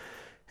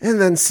 And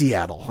then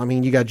Seattle. I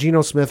mean, you got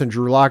Geno Smith and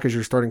Drew Lock as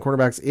your starting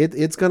quarterbacks.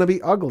 It's going to be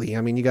ugly.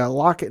 I mean, you got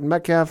Lockett and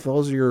Metcalf.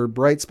 Those are your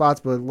bright spots.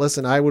 But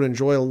listen, I would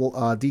enjoy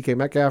DK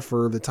Metcalf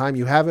for the time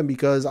you have him,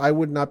 because I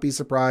would not be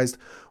surprised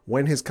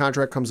when his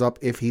contract comes up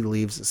if he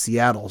leaves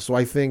Seattle. So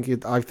I think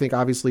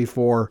obviously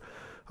for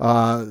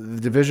the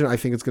division, I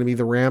think it's going to be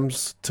the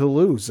Rams to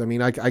lose. I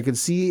mean, I could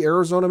see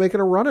Arizona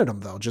making a run at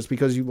them, though, just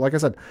because, like I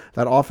said,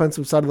 that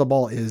offensive side of the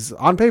ball is,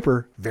 on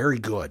paper, very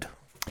good.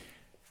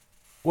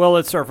 Well,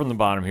 let's start from the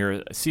bottom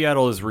here.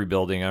 Seattle is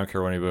rebuilding. I don't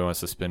care what anybody wants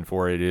to spin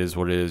for it. It is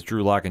what it is.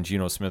 Drew Lock and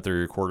Geno Smith are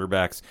your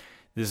quarterbacks.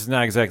 This is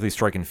not exactly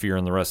striking fear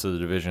in the rest of the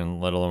division,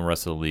 let alone the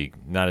rest of the league.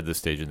 Not at this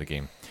stage of the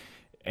game.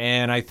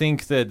 And I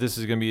think that this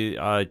is going to be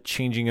a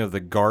changing of the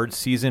guard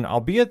season.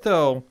 Albeit,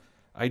 though,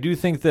 I do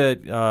think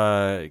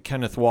that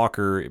Kenneth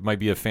Walker might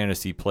be a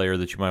fantasy player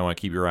that you might want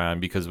to keep your eye on,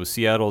 because with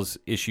Seattle's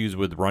issues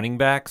with running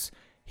backs,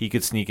 he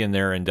could sneak in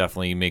there and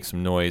definitely make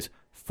some noise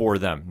for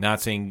them.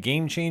 Not saying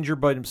game changer,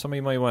 but somebody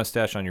you might want to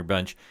stash on your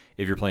bench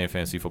if you're playing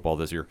fantasy football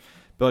this year.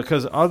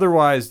 Because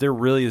otherwise, there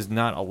really is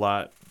not a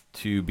lot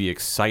to be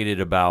excited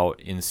about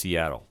in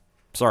Seattle.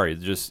 Sorry, it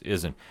just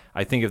isn't.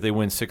 I think if they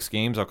win 6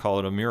 games, I'll call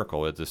it a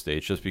miracle at this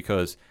stage, just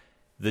because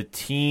the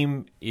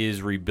team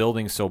is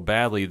rebuilding so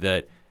badly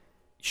that,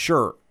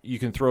 sure, you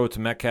can throw it to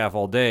Metcalf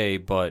all day,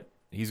 but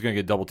he's going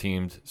to get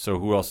double-teamed, so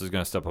who else is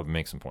going to step up and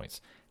make some points?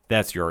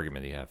 That's your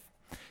argument you have.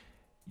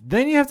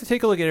 Then you have to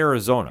take a look at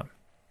Arizona.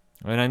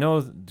 And I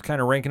know kind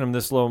of ranking them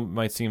this low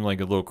might seem like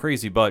a little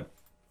crazy, but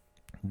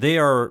they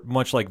are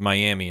much like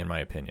Miami, in my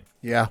opinion.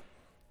 Yeah.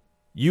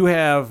 You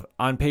have,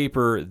 on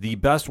paper, the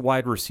best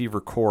wide receiver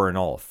core in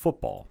all of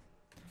football.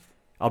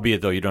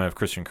 Albeit, though, you don't have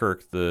Christian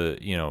Kirk, the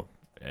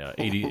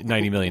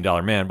 $90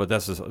 million man, but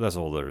that's a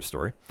whole other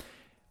story.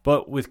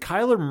 But with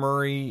Kyler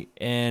Murray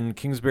and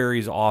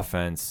Kingsbury's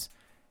offense,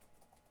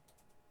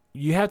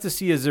 you have to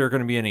see, is there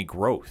going to be any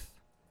growth?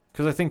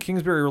 Because I think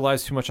Kingsbury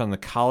relies too much on the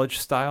college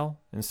style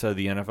instead of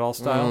the NFL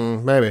style.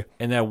 Maybe.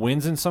 And that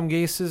wins in some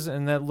cases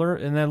and that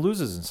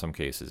loses in some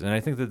cases. And I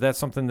think that that's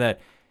something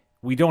that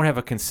we don't have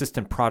a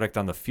consistent product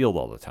on the field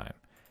all the time.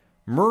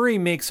 Murray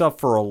makes up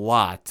for a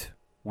lot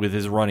with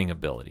his running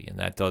ability, and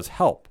that does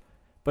help.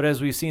 But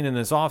as we've seen in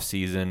this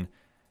offseason,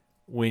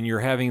 when you're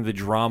having the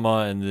drama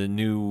and the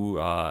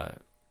new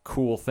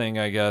cool thing,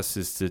 I guess,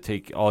 is to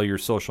take all your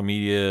social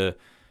media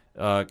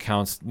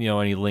accounts,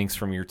 any links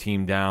from your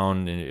team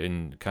down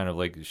and kind of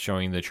like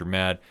showing that you're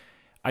mad.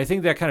 I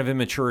think that kind of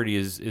immaturity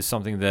is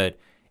something that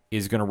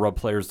is going to rub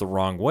players the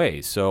wrong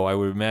way. So I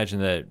would imagine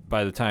that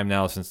by the time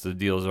now, since the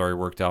deal is already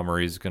worked out,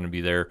 Murray's going to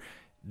be there,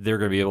 they're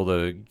going to be able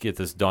to get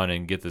this done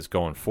and get this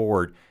going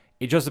forward.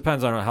 It just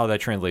depends on how that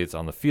translates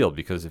on the field,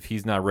 because if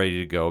he's not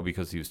ready to go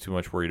because he was too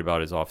much worried about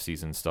his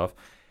offseason stuff,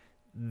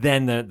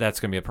 then that's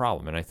going to be a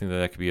problem. And I think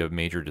that could be a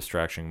major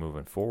distraction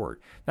moving forward.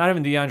 Not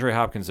having DeAndre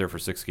Hopkins there for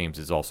 6 games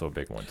is also a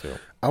big one, too.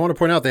 I want to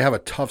point out they have a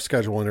tough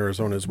schedule in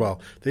Arizona as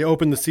well. They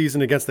opened the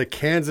season against the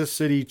Kansas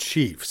City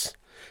Chiefs.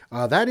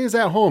 That is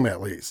at home,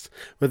 at least.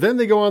 But then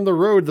they go on the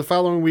road the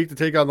following week to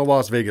take on the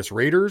Las Vegas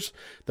Raiders.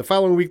 The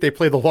following week, they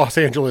play the Los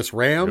Angeles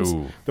Rams.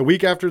 Ooh. The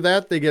week after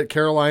that, they get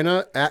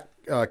Carolina at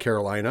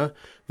Carolina.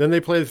 Then they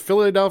play the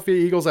Philadelphia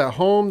Eagles at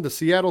home, the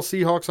Seattle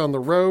Seahawks on the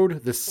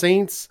road, the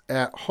Saints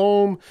at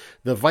home,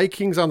 the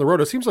Vikings on the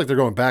road. It seems like they're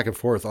going back and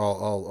forth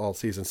all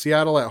season.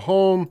 Seattle at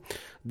home.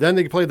 Then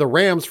they play the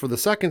Rams for the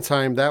second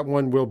time. That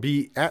one will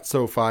be at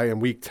SoFi in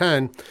Week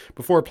 10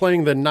 before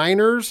playing the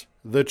Niners,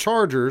 the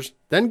Chargers,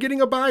 then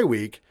getting a bye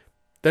week,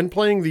 then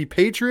playing the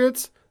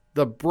Patriots,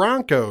 the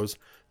Broncos,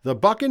 the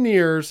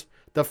Buccaneers,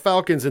 the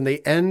Falcons, and they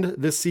end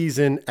the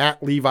season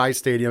at Levi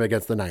Stadium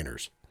against the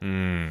Niners.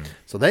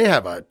 So they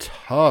have a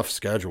tough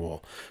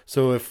schedule.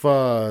 So if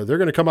they're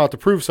going to come out to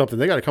prove something,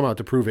 they got to come out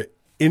to prove it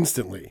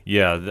instantly.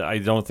 Yeah, I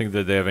don't think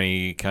that they have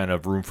any kind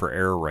of room for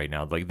error right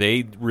now. Like,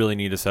 they really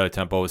need to set a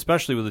tempo,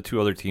 especially with the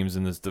 2 other teams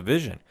in this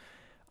division.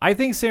 I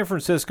think San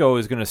Francisco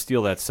is going to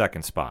steal that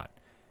second spot.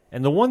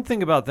 And the one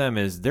thing about them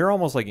is they're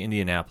almost like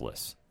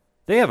Indianapolis.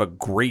 They have a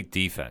great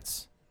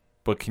defense.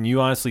 But can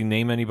you honestly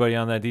name anybody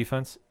on that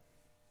defense?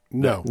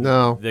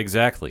 No.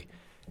 Exactly.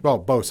 Well,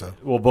 Bosa.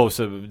 Well,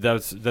 Bosa,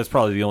 that's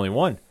probably the only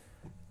one.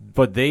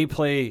 But they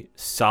play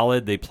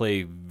solid. They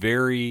play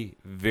very,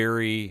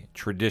 very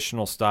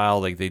traditional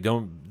style. Like,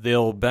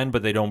 they'll bend,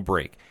 but they don't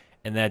break.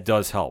 And that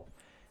does help.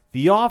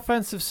 The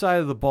offensive side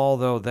of the ball,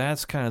 though,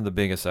 that's kind of the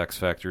biggest X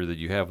factor that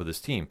you have with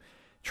this team.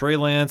 Trey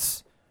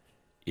Lance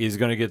is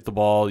going to get the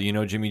ball.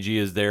 Jimmy G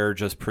is there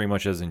just pretty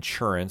much as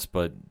insurance,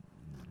 but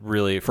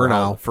really for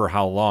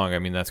how long? I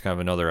mean, that's kind of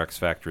another X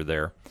factor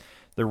there.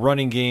 The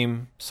running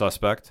game,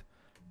 suspect.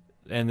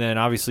 And then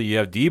obviously you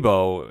have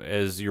Debo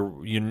as your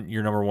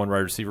number 1 wide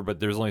receiver, but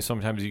there's only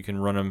sometimes you can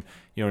run him,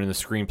 in the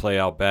screenplay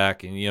out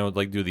back and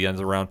like do the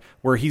ends around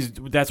where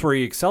that's where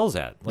he excels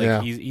at. Like,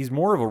 yeah. He's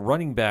more of a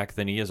running back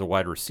than he is a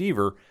wide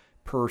receiver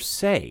per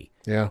se.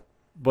 Yeah.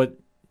 But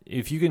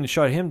if you can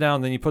shut him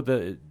down, then you put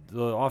the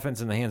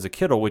offense in the hands of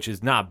Kittle, which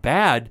is not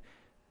bad,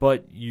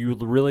 but you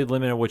really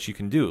limit what you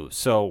can do.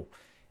 So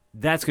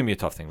That's going to be a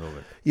tough thing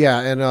moving. Yeah,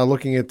 and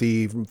looking at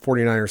the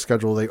 49ers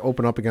schedule, they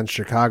open up against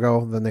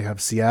Chicago, then they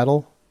have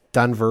Seattle,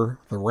 Denver,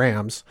 the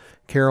Rams,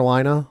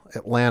 Carolina,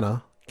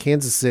 Atlanta,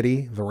 Kansas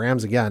City, the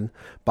Rams again,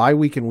 bye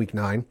week in week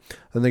 9.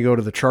 Then they go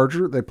to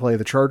they play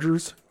the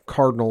Chargers,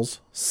 Cardinals,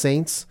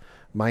 Saints,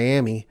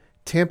 Miami,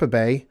 Tampa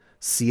Bay,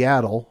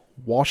 Seattle,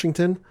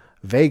 Washington,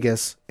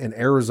 Vegas, and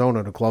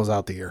Arizona to close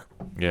out the year.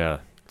 Yeah.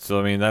 So,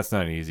 I mean, that's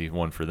not an easy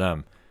one for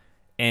them.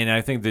 And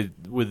I think that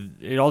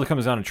it all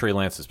comes down to Trey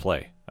Lance's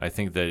play. I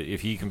think that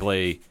if he can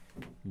play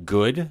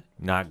good,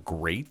 not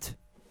great,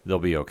 they'll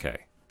be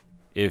okay.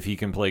 If he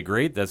can play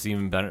great, that's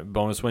even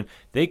bonus win.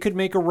 They could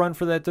make a run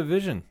for that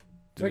division.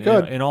 They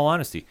could. In all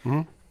honesty.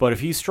 Mm-hmm. But if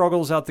he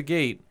struggles out the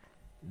gate,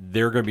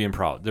 they're going to be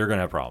they're going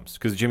to have problems.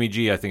 Because Jimmy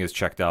G, I think, is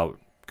checked out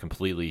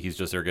completely. He's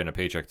just there getting a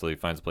paycheck until he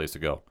finds a place to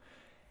go.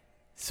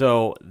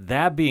 So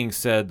that being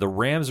said, the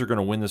Rams are going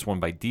to win this one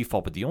by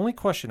default. But the only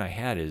question I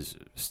had is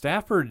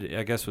Stafford,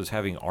 I guess, was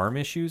having arm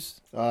issues.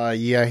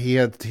 Yeah, he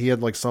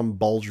had like some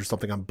bulge or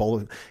something on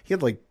both. He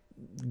had like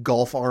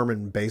golf arm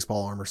and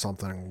baseball arm or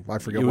something. I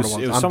forget what it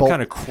was. It was some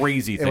kind of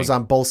crazy thing. It was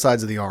on both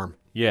sides of the arm.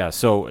 Yeah,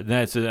 so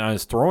that's on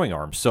his throwing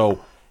arm. So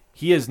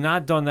he has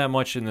not done that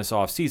much in this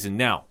offseason.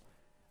 Now,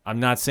 I'm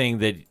not saying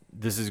that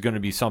this is going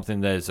to be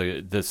something that's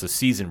a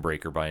season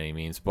breaker by any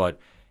means, but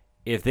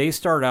if they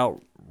start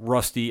out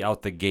rusty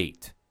out the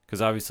gate,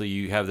 because obviously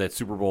you have that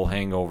Super Bowl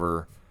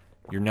hangover,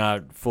 you're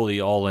not fully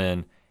all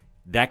in,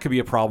 that could be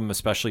a problem,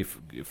 especially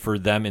for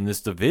them in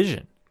this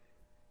division.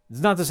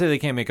 It's not to say they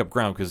can't make up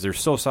ground because they're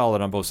so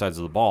solid on both sides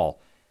of the ball.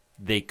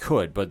 They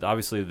could, but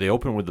obviously they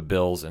open with the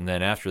Bills, and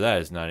then after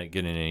that, it's not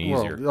getting any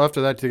easier. Well,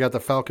 after that, they got the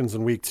Falcons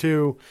in week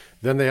 2.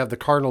 Then they have the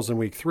Cardinals in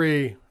week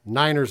 3,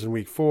 Niners in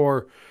week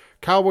 4,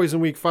 Cowboys in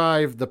week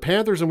 5, the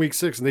Panthers in week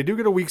 6, and they do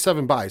get a week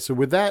 7 bye. So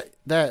with that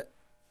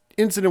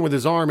incident with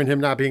his arm and him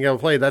not being able to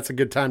play, that's a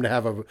good time to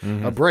have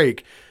a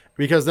break,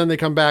 because then they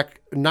come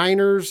back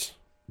Niners,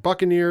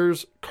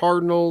 Buccaneers,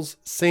 Cardinals,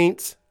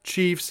 Saints,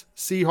 Chiefs,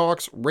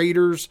 Seahawks,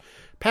 Raiders,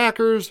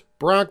 Packers,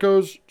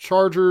 Broncos,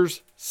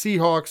 Chargers,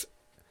 Seahawks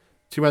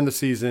to end the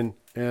season,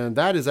 and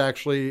that is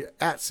actually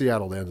at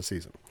Seattle to end the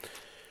season.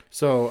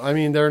 So, I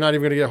mean, they're not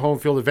even going to get home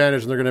field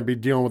advantage, and they're going to be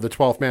dealing with the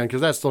 12th man,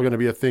 because that's still going to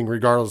be a thing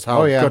regardless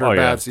how good or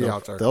bad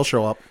Seahawks are. They'll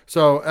show up.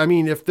 So, I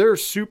mean, if they're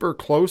super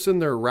close in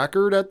their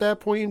record at that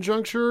point in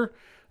juncture,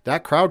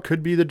 that crowd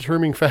could be the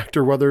determining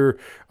factor whether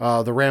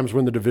the Rams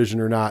win the division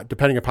or not,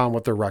 depending upon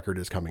what their record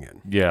is coming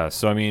in. Yeah,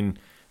 so, I mean,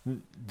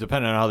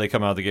 depending on how they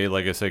come out the gate,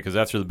 like I said, because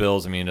after the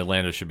Bills, I mean,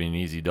 Atlanta should be an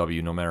easy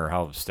W no matter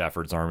how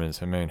Stafford's arm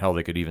is. I mean, hell,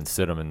 they could even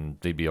sit them and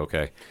they'd be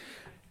okay.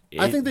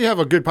 I think they have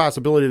a good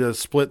possibility to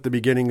split the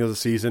beginning of the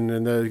season,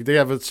 and they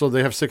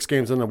have 6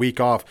 games and a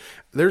week off.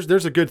 There's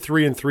a good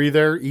 3-3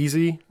 there,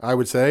 easy, I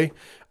would say.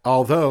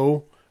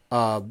 Although,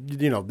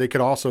 they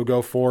could also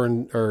go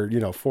 4-2 or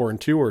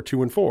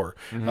 2-4.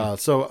 Mm-hmm.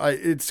 So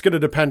it's going to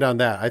depend on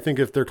that. I think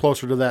if they're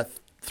closer to that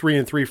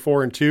 3-3,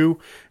 4-2,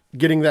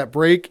 getting that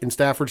break, and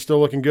Stafford's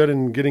still looking good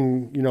and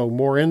getting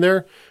more in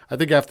there, I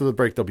think after the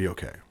break they'll be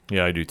okay.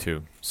 Yeah, I do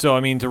too. So I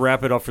mean, to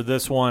wrap it up for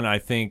this one, I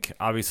think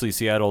obviously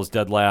Seattle is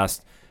dead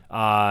last.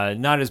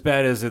 Not as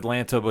bad as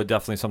Atlanta, but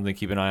definitely something to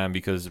keep an eye on,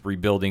 because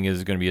rebuilding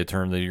is going to be a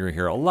term that you're going to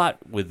hear a lot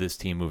with this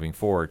team moving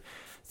forward.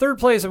 Third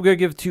place, I'm going to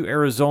give to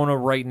Arizona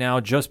right now,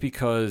 just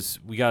because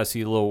we got to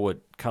see a little what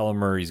Kyler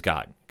Murray's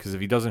got. Because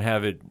if he doesn't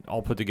have it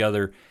all put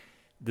together,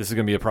 this is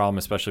going to be a problem,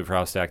 especially for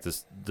how stacked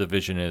this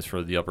division is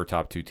for the upper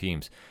top 2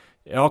 teams.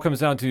 It all comes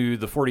down to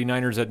the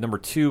 49ers at number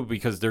 2,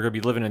 because they're going to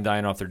be living and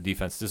dying off their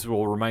defense. This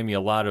will remind me a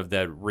lot of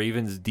that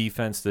Ravens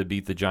defense that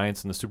beat the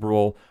Giants in the Super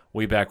Bowl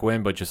way back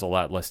when, but just a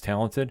lot less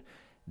talented.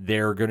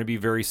 They're going to be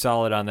very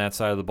solid on that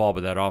side of the ball,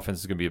 but that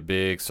offense is going to be a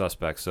big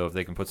suspect. So if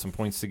they can put some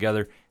points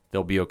together,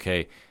 they'll be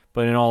okay.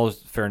 But in all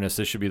fairness,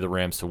 this should be the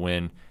Rams to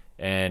win.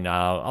 And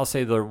I'll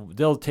say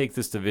they'll take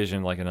this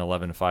division like an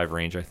 11-5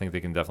 range. I think they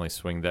can definitely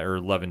swing that, or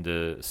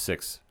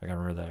 11-6. I got to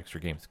remember that extra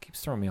game. It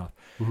keeps throwing me off.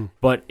 Mm-hmm.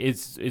 But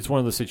it's one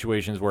of those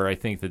situations where I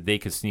think that they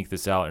could sneak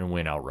this out and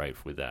win outright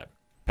with that.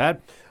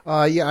 Pat?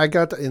 Yeah, I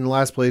got in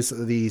last place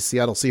the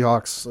Seattle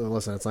Seahawks.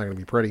 Listen, it's not going to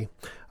be pretty.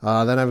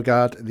 Then I've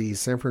got the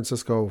San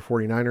Francisco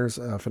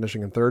 49ers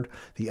finishing in third,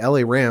 the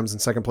LA Rams in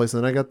second place,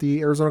 and then I got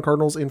the Arizona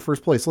Cardinals in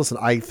first place. Listen,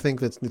 I think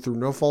that's through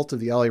no fault of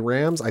the LA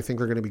Rams. I think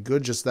they're going to be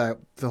good. Just that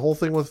the whole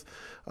thing with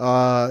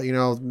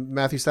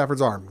Matthew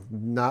Stafford's arm,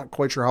 not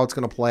quite sure how it's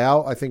going to play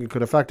out. I think it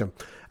could affect him.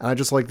 And I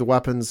just like the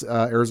weapons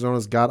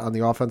Arizona's got on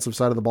the offensive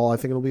side of the ball. I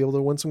think it'll be able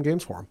to win some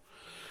games for him.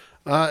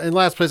 In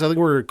last place, I think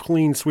we're a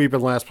clean sweep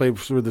in last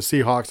place with the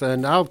Seahawks,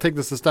 and I'll take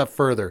this a step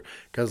further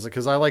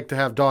because I like to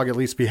have Dog at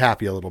least be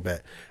happy a little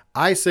bit.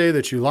 I say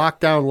that you lock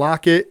down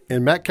Lockett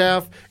and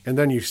Metcalf, and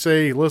then you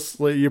say,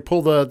 you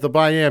pull the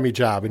Miami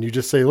job, and you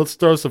just say, let's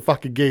throw some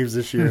fucking games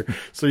this year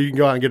so you can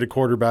go out and get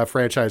a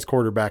franchise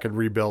quarterback, and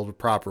rebuild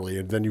properly,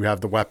 and then you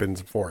have the weapons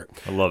for it.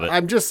 I love it.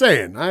 I'm just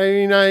saying. I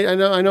mean, I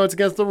know it's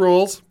against the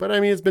rules, but I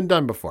mean, it's been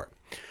done before.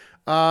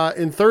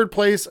 In third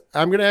place,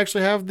 I'm going to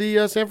actually have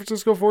the San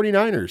Francisco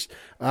 49ers.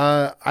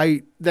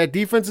 That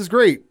defense is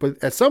great,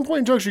 but at some point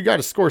in juncture, you got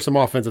to score some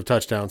offensive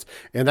touchdowns.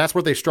 And that's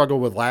what they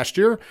struggled with last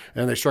year.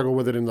 And they struggled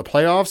with it in the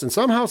playoffs and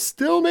somehow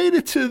still made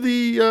it to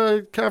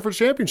the conference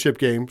championship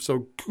game.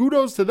 So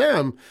kudos to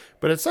them.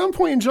 But at some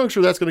point in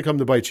juncture, that's going to come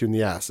to bite you in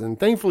the ass. And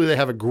thankfully, they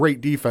have a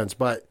great defense,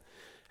 but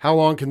how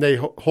long can they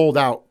hold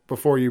out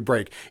before you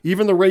break?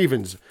 Even the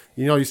Ravens,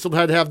 you still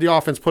had to have the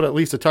offense put at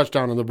least a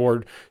touchdown on the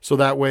board, so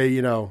that way,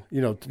 you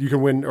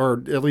can win,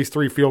 or at least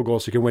 3 field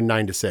goals, so you can win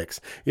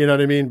 9-6. You know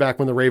what I mean? Back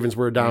when the Ravens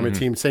were a dominant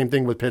team. Same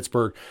thing with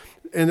Pittsburgh.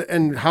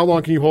 And how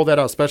long can you hold that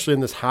out, especially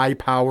in this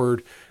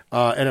high-powered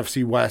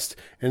NFC West,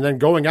 and then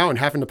going out and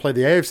having to play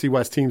the AFC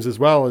West teams as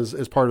well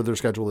as part of their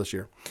schedule this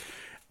year.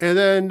 And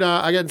then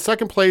I got in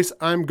second place,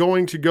 I'm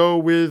going to go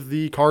with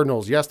the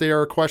Cardinals. Yes, they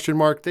are a question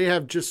mark. They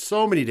have just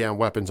so many damn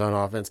weapons on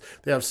offense.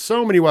 They have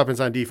so many weapons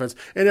on defense.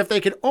 And if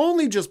they could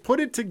only just put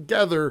it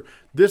together,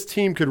 this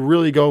team could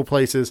really go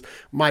places.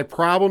 My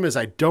problem is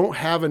I don't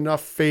have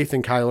enough faith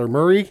in Kyler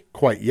Murray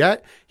quite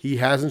yet. He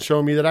hasn't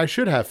shown me that I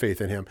should have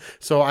faith in him.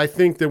 So I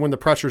think that when the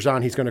pressure's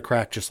on, he's going to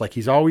crack just like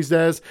he's always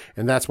does.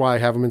 And that's why I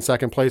have him in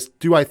second place.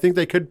 Do I think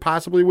they could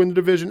possibly win the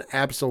division?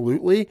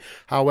 Absolutely.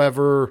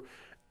 However,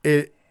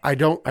 I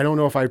don't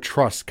know if I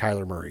trust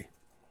Kyler Murray.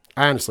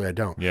 Honestly, I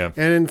don't. Yeah.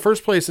 And in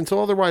first place,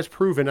 until otherwise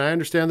proven, I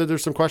understand that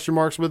there's some question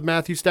marks with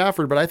Matthew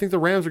Stafford, but I think the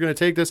Rams are going to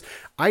take this.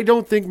 I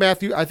think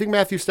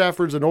Matthew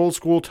Stafford's an old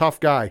school tough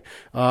guy.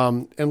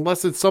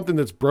 Unless it's something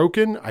that's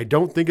broken, I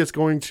don't think it's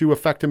going to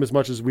affect him as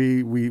much as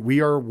we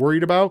are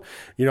worried about.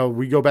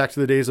 We go back to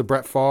the days of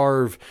Brett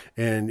Favre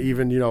and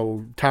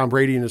even, Tom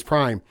Brady in his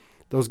prime.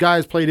 Those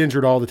guys played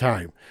injured all the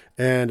time.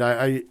 And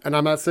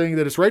I'm not saying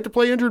that it's right to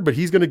play injured, but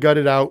he's going to gut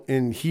it out,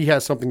 and he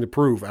has something to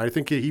prove. I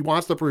think he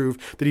wants to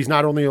prove that he's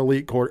not only an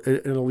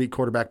elite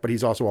quarterback, but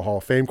he's also a Hall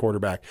of Fame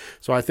quarterback.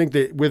 So I think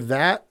that with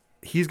that,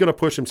 he's going to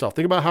push himself.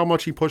 Think about how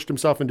much he pushed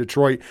himself in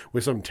Detroit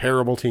with some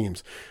terrible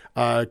teams.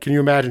 Can you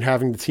imagine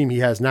having the team he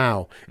has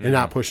now and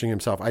not pushing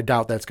himself? I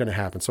doubt that's going to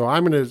happen. So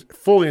I'm going to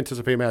fully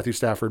anticipate Matthew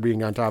Stafford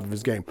being on top of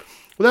his game.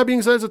 With that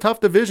being said, it's a tough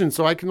division,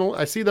 so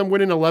I see them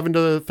winning 11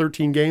 to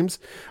 13 games.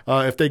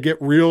 If they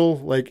get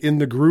real, in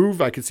the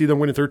groove, I could see them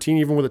winning 13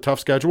 even with a tough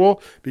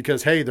schedule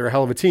because, hey, they're a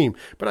hell of a team.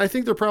 But I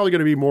think they're probably going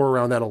to be more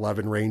around that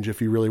 11 range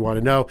if you really want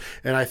to know.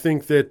 And I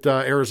think that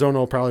Arizona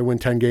will probably win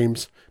 10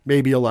 games,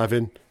 maybe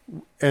 11.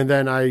 And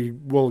then I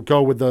will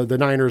go with the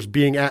Niners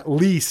being at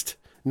least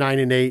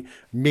 9-8,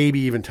 maybe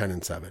even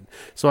 10-7.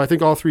 So I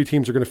think all three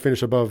teams are going to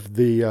finish above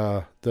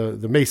the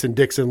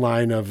Mason-Dixon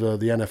line of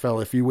the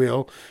NFL, if you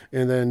will.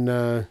 And then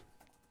the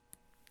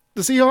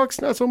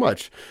Seahawks, not so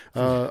much.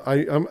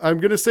 I'm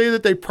going to say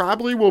that they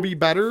probably will be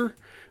better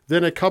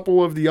than a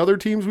couple of the other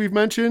teams we've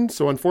mentioned.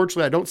 So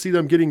unfortunately, I don't see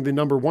them getting the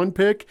number 1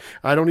 pick.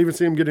 I don't even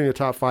see them getting a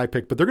top 5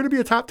 pick, but they're going to be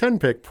a top 10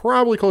 pick,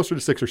 probably closer to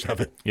 6 or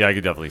 7. Yeah, I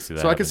could definitely see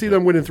that. So I can see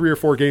them winning 3 or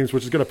 4 games,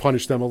 which is going to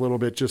punish them a little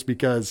bit just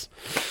because,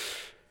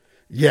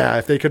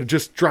 if they could have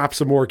just dropped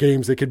some more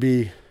games, they could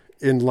be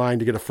in line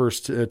to get a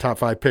first top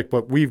 5 pick.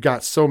 But we've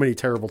got so many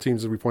terrible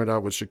teams, as we pointed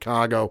out, with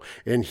Chicago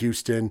and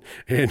Houston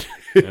and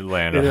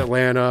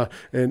Atlanta.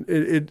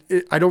 And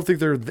I don't think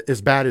they're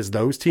as bad as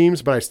those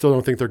teams, but I still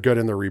don't think they're good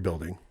in their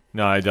rebuilding.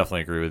 No, I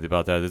definitely agree with you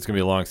about that. It's going to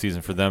be a long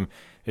season for them.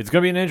 It's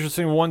going to be an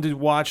interesting one to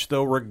watch,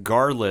 though,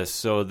 regardless.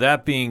 So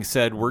that being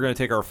said, we're going to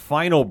take our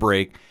final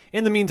break.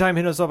 In the meantime,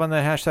 hit us up on the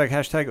hashtag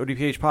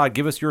ODPHpod.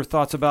 Give us your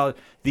thoughts about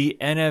the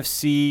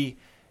NFC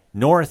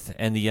North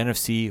and the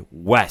NFC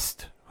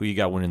West. Who you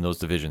got winning those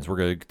divisions? We're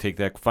going to take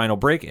that final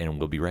break, and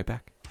we'll be right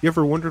back. You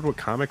ever wondered what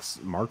comics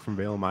Mark from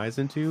Bale is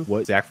into?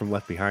 What Zach from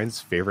Left Behind's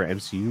favorite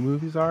MCU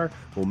movies are?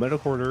 Well,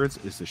 Metalcore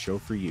Nerds is the show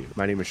for you.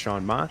 My name is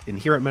Sean Mott, and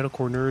here at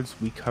Metalcore Nerds,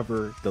 we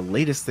cover the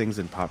latest things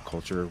in pop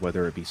culture,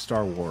 whether it be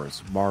Star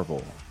Wars,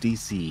 Marvel,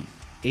 DC,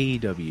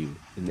 AEW,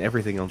 and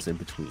everything else in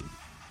between.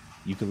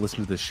 You can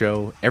listen to the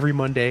show every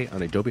Monday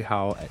on Adobe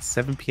Howl at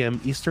 7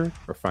 p.m. Eastern,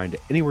 or find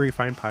it anywhere you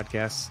find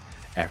podcasts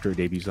after it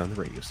debuts on the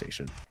radio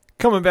station.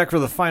 Coming back for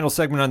the final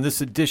segment on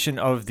this edition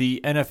of the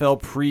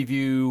NFL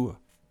preview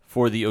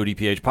for the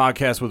ODPH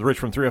podcast with Rich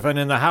from 3FN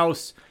in the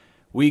house.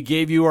 We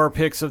gave you our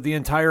picks of the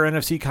entire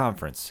NFC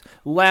conference.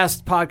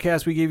 Last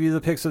podcast, we gave you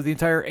the picks of the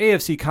entire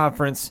AFC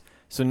conference.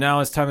 So now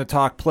it's time to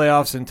talk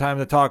playoffs and time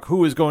to talk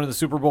who is going to the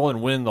Super Bowl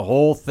and win the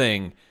whole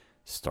thing,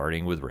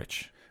 starting with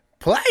Rich.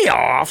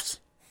 Playoffs?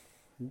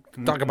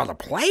 Talk about the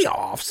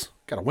playoffs.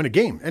 Got to win a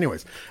game.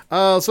 Anyways,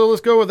 so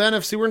let's go with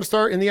NFC. We're going to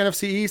start in the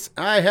NFC East.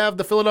 I have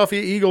the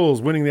Philadelphia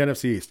Eagles winning the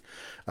NFC East.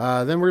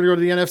 Then we're going to go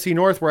to the NFC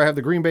North, where I have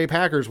the Green Bay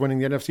Packers winning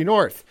the NFC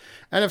North.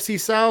 NFC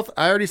South,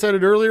 I already said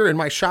it earlier in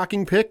my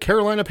shocking pick,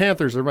 Carolina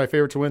Panthers are my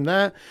favorite to win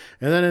that.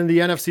 And then in the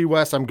NFC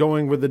West, I'm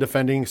going with the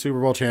defending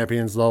Super Bowl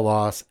champions, the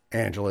Los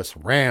Angeles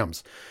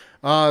Rams.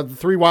 The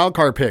 3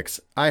 wildcard picks,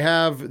 I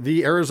have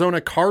the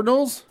Arizona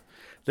Cardinals,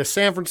 the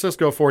San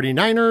Francisco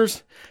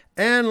 49ers,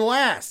 and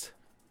last,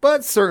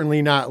 but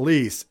certainly not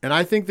least, and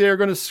I think they're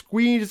going to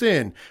squeeze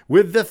in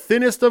with the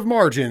thinnest of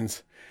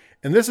margins.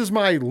 And this is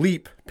my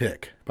leap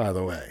pick, by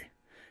the way,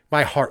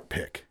 my heart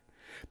pick.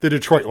 the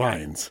Detroit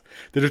Lions.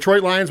 The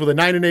Detroit Lions with a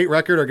 9-8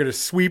 record are going to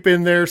sweep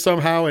in there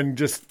somehow and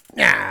just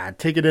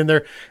take it in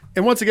there.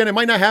 And once again, it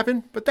might not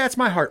happen, but that's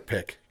my heart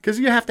pick because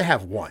you have to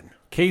have one.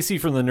 Casey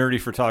from the Nerdy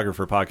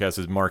Photographer podcast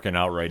is marking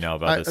out right now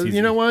about this.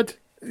 You know what?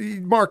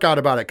 Mark out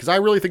about it because I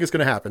really think it's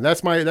going to happen.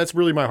 That's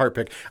really my heart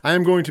pick. I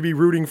am going to be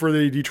rooting for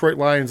the Detroit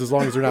Lions as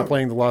long as they're not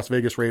playing the Las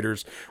Vegas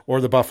Raiders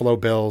or the Buffalo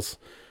Bills.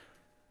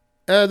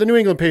 The New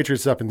England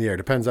Patriots is up in the air.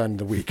 Depends on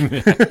the week.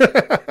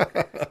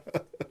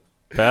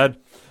 Bad?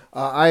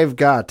 I've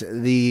got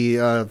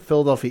the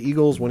Philadelphia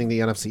Eagles winning the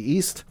NFC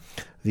East,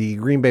 the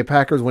Green Bay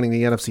Packers winning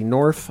the NFC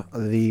North,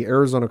 the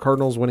Arizona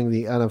Cardinals winning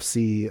the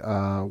NFC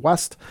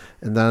West,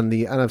 and then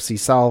the NFC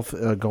South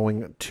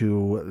going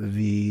to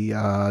the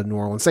New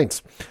Orleans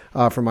Saints.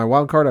 For my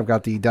wild card, I've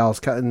got the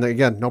and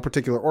again, no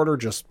particular order,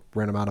 just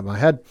random out of my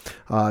head.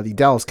 The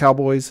Dallas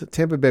Cowboys,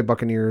 Tampa Bay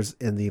Buccaneers,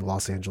 and the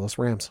Los Angeles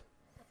Rams.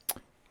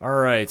 All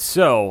right,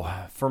 so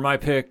for my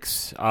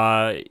picks,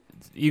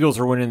 Eagles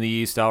are winning the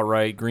East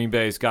outright. Green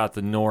Bay's got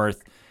the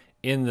North.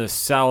 In the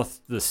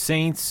South, the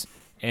Saints.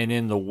 And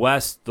in the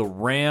West, the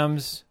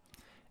Rams.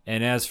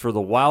 And as for the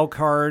wild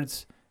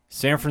cards,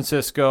 San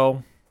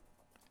Francisco,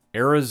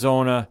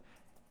 Arizona,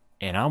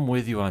 and I'm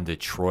with you on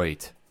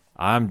Detroit.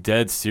 I'm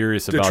dead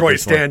serious about Detroit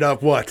this one. stand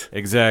up what?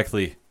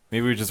 Exactly.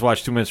 Maybe we just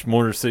watched too much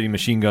Motor City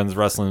Machine Guns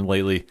wrestling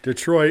lately.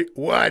 Detroit,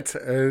 what?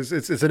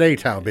 It's an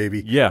A-town,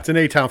 baby. Yeah. It's an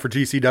A-town for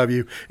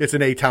GCW. It's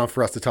an A-town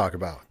for us to talk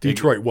about.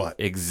 Detroit, what?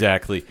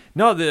 Exactly.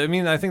 No,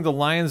 I think the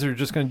Lions are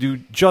just going to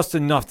do just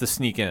enough to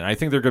sneak in. I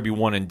think they're going to be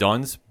one and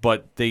dones,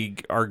 but they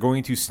are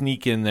going to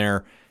sneak in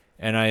there.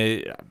 And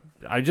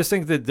I just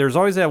think that there's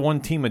always that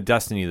one team of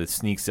destiny that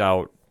sneaks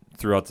out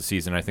throughout the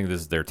season. I think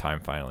this is their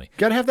time finally.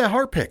 Got to have that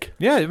heart pick.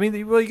 Yeah, I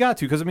mean, well, you got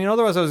to, because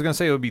otherwise I was going to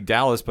say it would be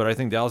Dallas, but I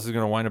think Dallas is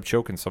going to wind up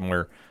choking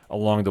somewhere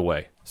along the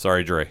way.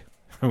 Sorry, Dre.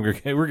 We're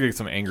getting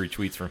some angry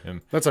tweets from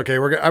him. That's okay.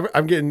 You're going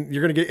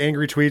to get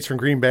angry tweets from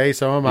Green Bay.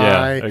 So am Yeah,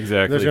 I.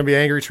 exactly. There's going to be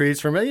angry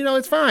tweets from,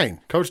 it's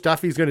fine. Coach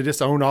Duffy's going to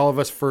disown all of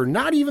us for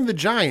not even the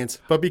Giants,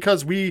 but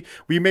because we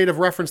made a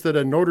reference that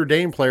a Notre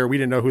Dame player, we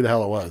didn't know who the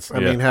hell it was. I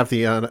mean, half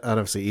the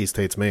NFC East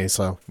hates me,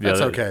 so that's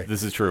okay.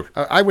 This is true.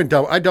 I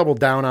doubled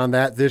down on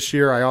that this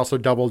year. I also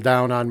doubled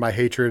down on my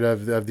hatred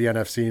of the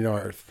NFC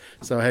North.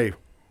 So, hey,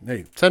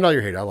 send all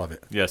your hate. I love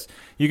it. Yes.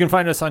 You can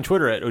find us on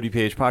Twitter at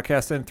ODPH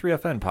Podcast and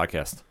 3FN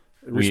Podcast.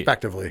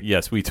 Respectively.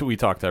 Yes, we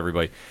talk to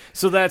everybody.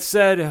 So that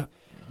said,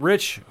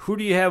 Rich, who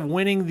do you have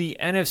winning the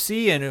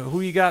NFC and who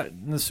you got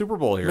in the Super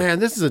Bowl here? Man,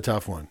 this is a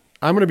tough one.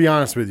 I'm going to be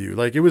honest with you.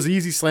 Like, it was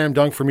easy slam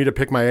dunk for me to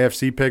pick my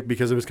AFC pick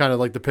because it was kind of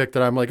like the pick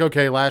that I'm like,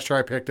 okay, last year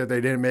I picked it.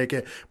 They didn't make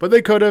it. But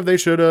they could have. They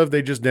should have.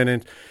 They just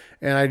didn't.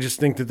 And I just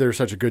think that they're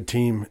such a good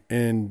team.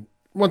 And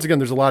once again,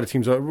 there's a lot of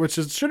teams, which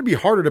should be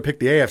harder to pick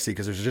the AFC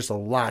because there's just a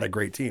lot of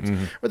great teams.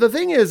 Mm-hmm. But the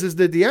thing is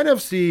that the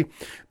NFC,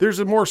 there's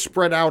a more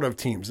spread out of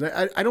teams.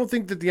 I don't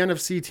think that the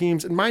NFC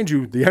teams, and mind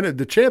you,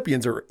 the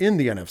champions are in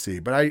the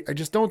NFC, but I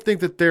just don't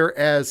think that they're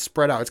as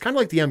spread out. It's kind of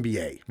like the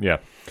NBA. Yeah.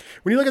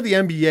 When you look at the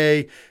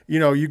NBA,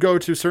 you go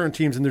to certain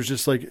teams and there's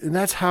just and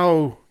that's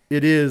how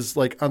it is.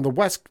 Like on the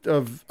west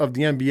of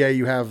the NBA,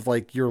 you have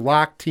like your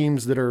locked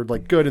teams that are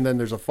like good, and then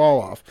there's a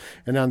fall off.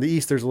 And on the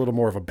East, there's a little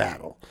more of a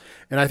battle.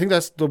 And I think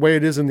that's the way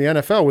it is in the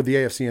NFL with the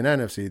AFC and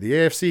NFC. The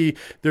AFC,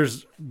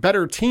 there's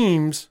better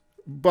teams,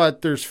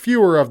 but there's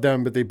fewer of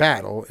them, but they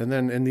battle. And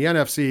then in the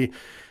NFC,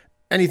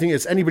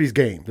 it's anybody's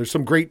game. There's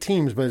some great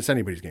teams, but it's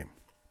anybody's game.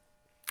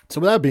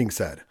 So with that being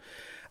said,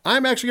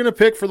 I'm actually going to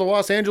pick for the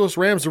Los Angeles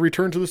Rams to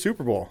return to the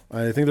Super Bowl.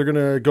 I think they're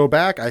going to go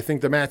back. I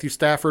think that Matthew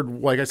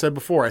Stafford, like I said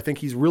before, I think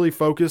he's really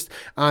focused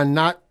on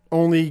not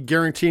only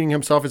guaranteeing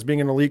himself as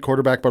being an elite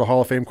quarterback, but a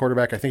Hall of Fame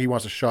quarterback. I think he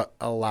wants to shut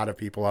a lot of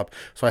people up.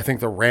 So I think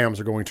the Rams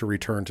are going to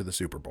return to the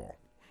Super Bowl.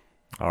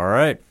 All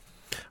right.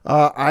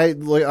 I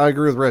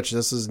agree with Rich.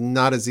 This is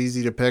not as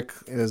easy to pick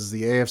as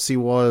the AFC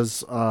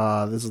was.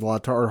 This is a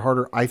lot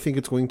harder. I think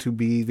it's going to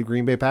be the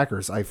Green Bay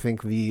Packers. I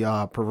think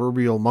the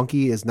proverbial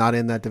monkey is not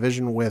in that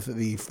division with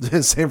the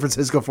San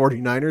Francisco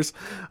 49ers.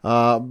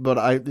 But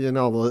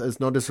it's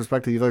no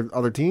disrespect to the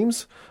other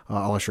teams,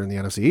 unless you're in the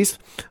NFC East.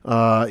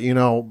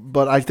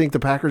 But I think the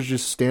Packers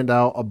just stand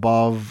out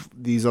above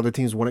these other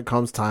teams when it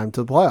comes time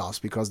to the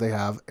playoffs because they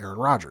have Aaron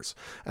Rodgers.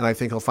 And I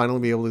think he'll finally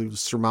be able to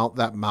surmount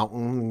that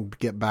mountain and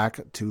get back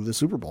to the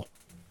Super Bowl.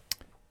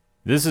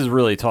 This is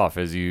really tough,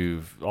 as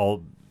you've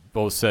all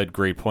both said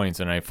great points,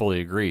 and I fully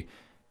agree.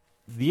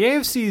 The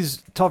AFC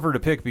is tougher to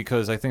pick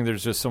because I think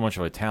there's just so much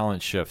of a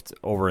talent shift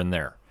over in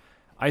there.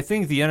 I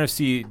think the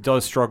NFC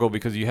does struggle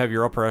because you have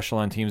your upper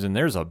echelon teams, and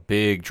there's a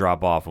big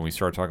drop-off when we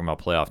start talking about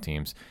playoff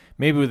teams,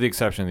 maybe with the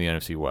exception of the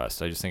NFC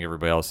West. I just think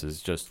everybody else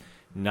is just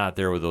not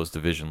there with those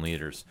division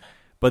leaders.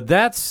 But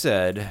that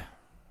said,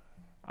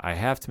 I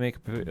have to make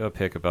a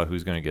pick about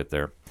who's going to get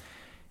there.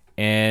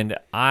 And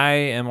I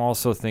am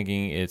also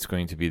thinking it's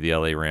going to be the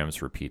LA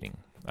Rams repeating.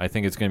 I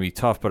think it's going to be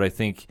tough, but I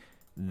think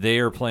they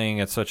are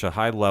playing at such a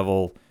high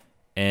level,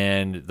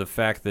 and the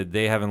fact that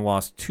they haven't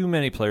lost too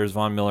many players,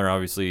 Von Miller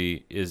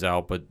obviously is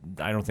out, but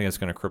I don't think it's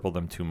going to cripple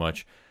them too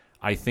much.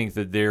 I think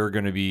that they're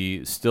going to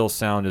be still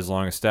sound as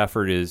long as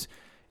Stafford is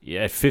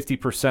at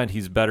 50%,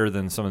 he's better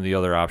than some of the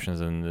other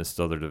options in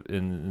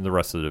in the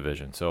rest of the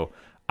division. So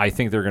I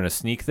think they're going to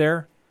sneak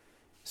there.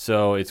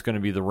 So it's going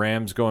to be the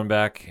Rams going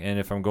back, and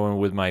if I'm going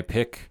with my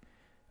pick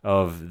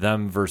of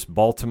them versus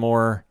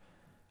Baltimore,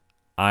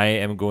 I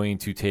am going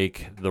to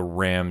take the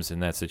Rams in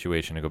that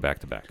situation to go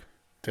back-to-back.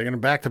 Taking them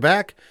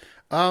back-to-back?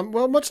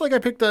 Well, much like I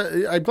picked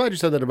I'm glad you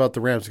said that about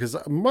the Rams, because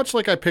much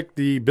like I picked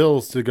the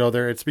Bills to go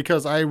there, it's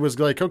because I was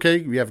like,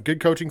 okay, we have good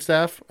coaching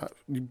staff.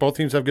 Both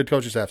teams have good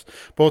coaching staffs.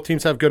 Both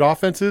teams have good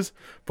offenses.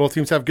 Both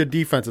teams have good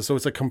defenses. So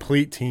it's a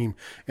complete team.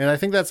 And I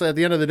think that's, at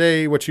the end of the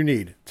day, what you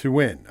need to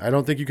win. I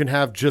don't think you can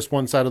have just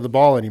one side of the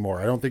ball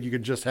anymore. I don't think you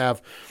can just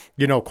have,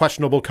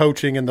 questionable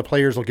coaching and the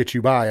players will get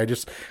you by. I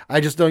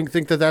just don't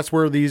think that that's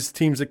where these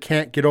teams that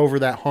can't get over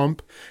that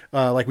hump,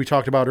 like we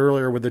talked about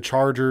earlier with the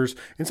Chargers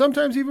and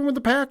sometimes even with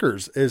the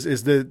Packers,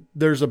 is that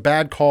there's a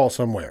bad call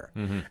somewhere.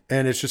 Mm-hmm.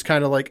 And it's just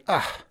kind of like,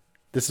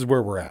 this is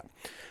where we're at.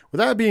 With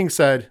that being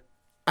said,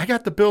 I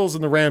got the Bills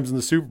and the Rams in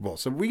the Super Bowl.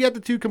 So we got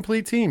the two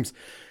complete teams.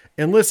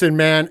 And listen,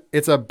 man,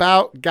 it's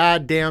about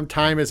goddamn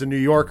time as a New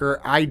Yorker.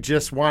 I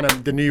just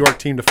want the New York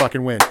team to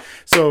fucking win.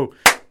 So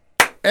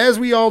as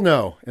we all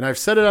know, and I've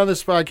said it on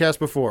this podcast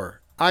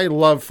before, I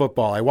love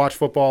football. I watch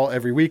football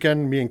every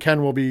weekend. Me and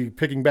Ken will be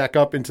picking back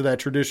up into that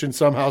tradition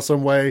somehow,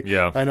 some way.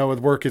 Yeah. I know with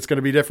work it's going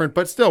to be different,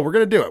 but still, we're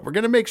going to do it. We're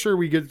going to make sure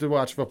we get to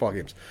watch football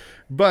games.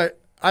 But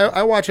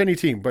I watch any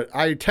team, but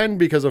I tend,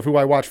 because of who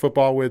I watch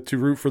football with, to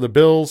root for the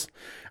Bills.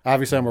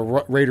 Obviously, I'm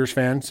a Raiders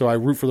fan, so I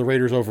root for the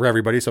Raiders over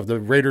everybody. So if the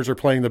Raiders are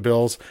playing the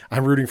Bills,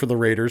 I'm rooting for the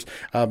Raiders.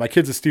 My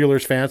kid's a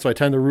Steelers fan, so I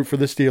tend to root for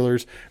the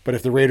Steelers. But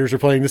if the Raiders are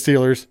playing the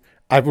Steelers,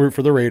 I root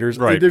for the Raiders.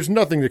 Right. There's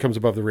nothing that comes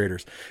above the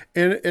Raiders.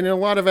 And in a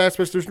lot of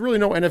aspects, there's really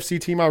no NFC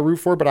team I root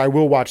for, but I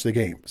will watch the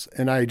games,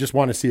 and I just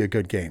want to see a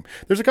good game.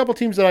 There's a couple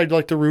teams that I'd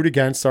like to root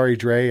against. Sorry,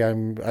 Dre.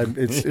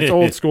 It's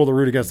old school to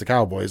root against the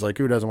Cowboys. Like,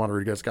 who doesn't want to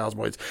root against the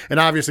Cowboys? And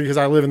obviously, because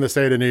I live in the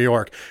state of New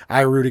York,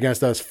 I root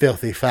against those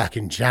filthy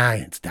fucking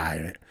Giants,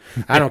 damn it.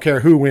 I don't care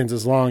who wins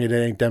as long as it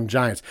ain't them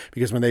Giants.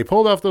 Because when they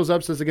pulled off those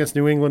upsets against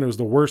New England, it was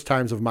the worst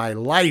times of my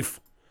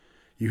life.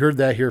 You heard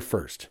that here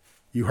first.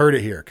 You heard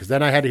it here, because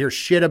then I had to hear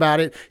shit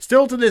about it.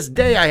 Still to this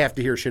day, I have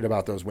to hear shit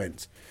about those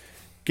wins.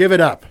 Give it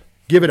up.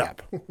 Give it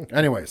up.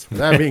 Anyways,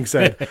 that being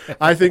said,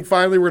 I think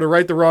finally we're going to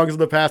right the wrongs of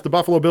the past. The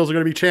Buffalo Bills are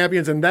going to be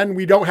champions, and then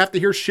we don't have to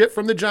hear shit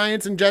from the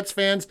Giants and Jets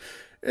fans.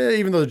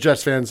 Even though the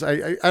Jets fans,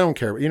 I don't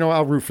care.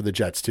 I'll root for the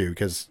Jets too,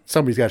 because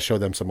somebody's got to show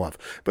them some love.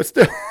 But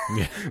still,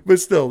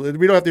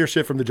 we don't have to hear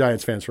shit from the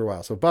Giants fans for a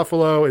while. So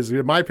Buffalo is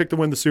my pick to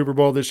win the Super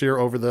Bowl this year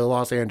over the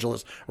Los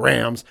Angeles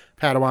Rams.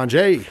 Padawan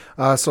J.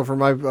 So for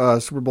my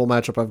Super Bowl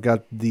matchup, I've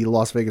got the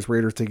Las Vegas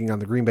Raiders taking on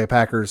the Green Bay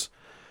Packers.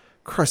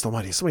 Christ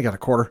almighty, somebody got a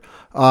quarter.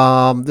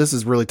 This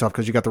is really tough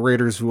because you got the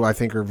Raiders, who I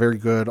think are very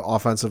good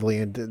offensively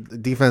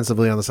and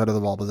defensively on the side of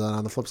the ball. But then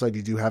on the flip side,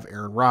 you do have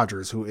Aaron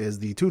Rodgers, who is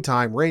the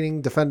two-time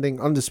reigning, defending,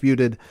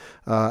 undisputed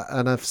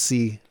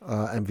NFC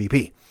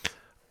MVP.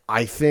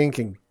 I think,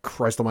 and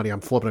Christ almighty,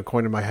 I'm flipping a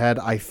coin in my head.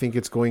 I think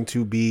it's going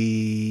to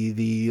be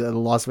the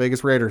Las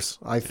Vegas Raiders.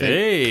 I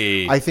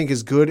think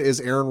as good as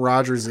Aaron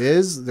Rodgers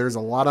is, there's a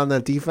lot on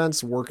that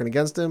defense working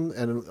against him,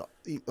 and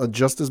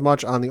just as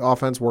much on the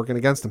offense working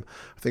against him.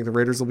 I think the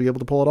Raiders will be able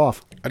to pull it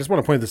off. I just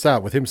want to point this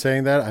out. With him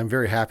saying that, I'm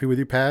very happy with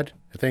you, Pad.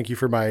 Thank you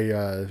for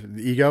my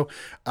ego.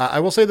 I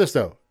will say this,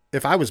 though.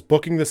 If I was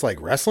booking this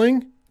like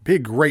wrestling, be a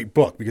great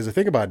book, because I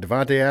think about it,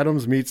 Devontae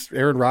Adams meets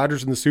Aaron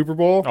Rodgers in the Super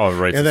Bowl. Oh,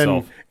 right. And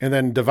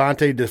then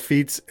Devontae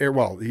defeats,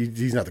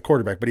 he's not the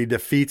quarterback, but he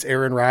defeats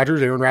Aaron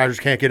Rodgers. Aaron Rodgers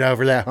can't get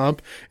over that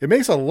hump. It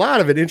makes a lot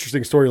of an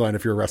interesting storyline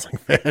if you're a wrestling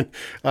fan.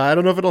 I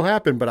don't know if it'll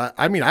happen, but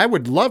I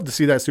would love to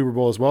see that Super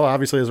Bowl as well.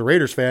 Obviously, as a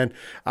Raiders fan,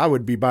 I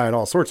would be buying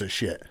all sorts of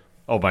shit.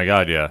 Oh my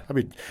God, yeah.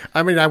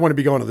 I want to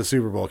be going to the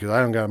Super Bowl because I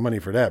don't got money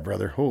for that,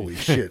 brother. Holy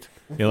shit.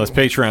 Let's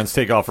Patreons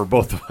take off for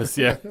both of us,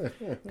 yeah.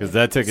 Because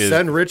that ticket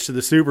send Rich to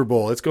the Super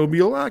Bowl. It's going to be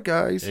a lot,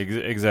 guys.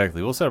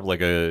 Exactly. We'll set up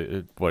like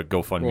a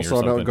GoFundMe or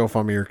something. We'll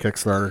GoFundMe or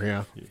Kickstarter,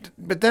 yeah.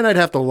 But then I'd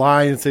have to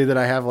lie and say that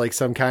I have like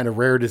some kind of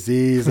rare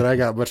disease and I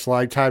got much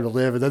time to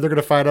live, and then they're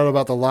going to find out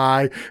about the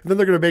lie, and then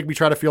they're going to make me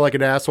try to feel like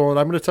an asshole. And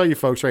I'm going to tell you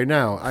folks right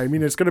now,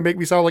 it's going to make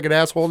me sound like an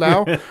asshole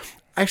now.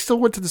 I still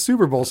went to the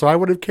Super Bowl, so I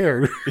would have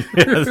cared.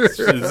 This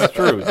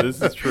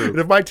is true. And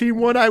if my team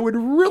won, I would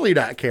really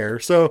not care.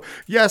 So,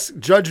 yes,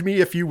 judge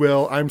me if you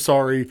will. I'm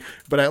sorry,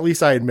 but at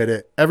least I admit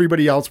it.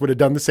 Everybody else would have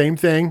done the same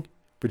thing,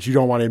 but you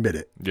don't want to admit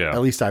it. Yeah.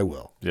 At least I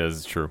will. Yeah, this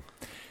is true.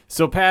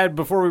 So, Pat,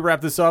 before we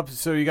wrap this up,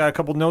 so you got a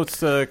couple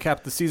notes to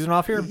cap the season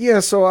off here? Yeah,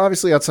 so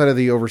obviously outside of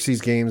the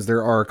overseas games,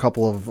 there are a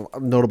couple of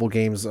notable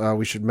games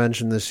we should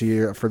mention this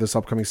year for this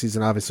upcoming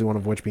season, obviously one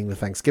of which being the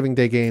Thanksgiving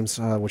Day games,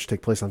 which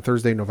take place on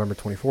Thursday, November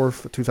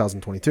 24th,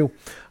 2022.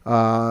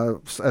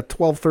 At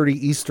 12:30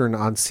 Eastern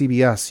on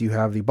CBS, you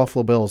have the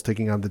Buffalo Bills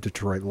taking on the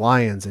Detroit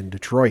Lions in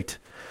Detroit.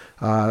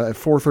 At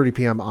 4:30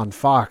 p.m. on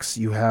Fox,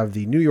 you have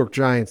the New York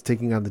Giants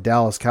taking on the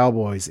Dallas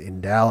Cowboys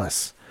in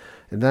Dallas.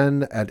 And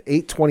then at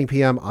 8:20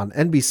 p.m. on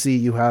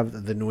NBC, you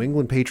have the New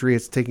England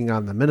Patriots taking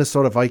on the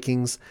Minnesota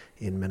Vikings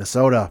in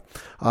Minnesota.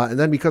 And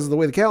then because of the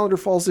way the calendar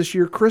falls this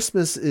year,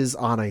 Christmas is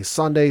on a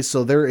Sunday,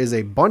 so there is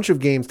a bunch of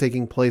games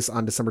taking place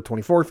on December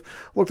 24th.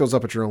 Look those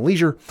up at your own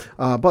leisure.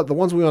 But the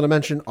ones we want to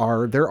mention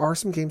there are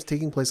some games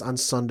taking place on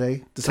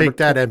Sunday. Take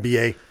that,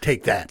 NBA.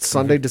 Take that.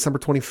 Sunday, December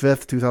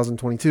 25th,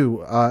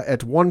 2022.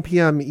 At 1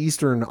 p.m.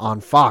 Eastern on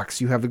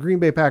Fox, you have the Green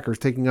Bay Packers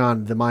taking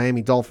on the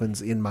Miami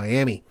Dolphins in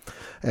Miami.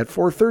 At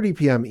 4:30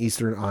 p.m.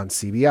 Eastern on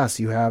CBS,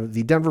 you have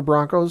the Denver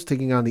Broncos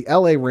taking on the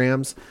LA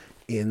Rams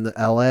in the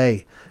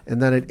LA.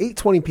 And then at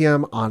 8:20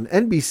 p.m. on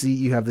NBC,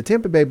 you have the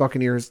Tampa Bay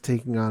Buccaneers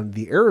taking on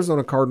the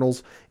Arizona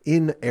Cardinals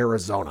in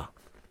Arizona.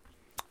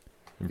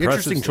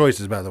 Interesting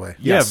choices, by the way.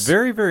 Yes. Yeah,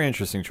 very, very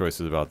interesting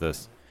choices about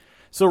this.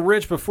 So,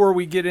 Rich, before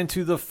we get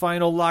into the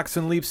final Locks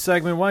and Leaps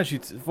segment, why don't you,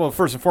 well,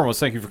 first and foremost,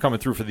 thank you for coming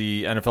through for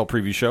the NFL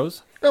preview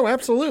shows. Oh,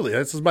 absolutely.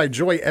 This is my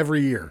joy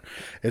every year.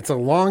 It's a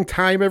long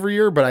time every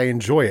year, but I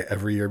enjoy it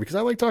every year because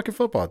I like talking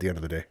football at the end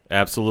of the day.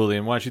 Absolutely.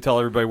 And why don't you tell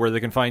everybody where they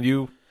can find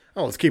you?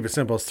 Oh, let's keep it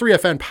simple. It's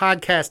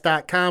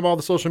 3fnpodcast.com. All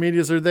the social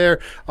medias are there.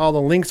 All the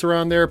links are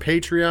on there.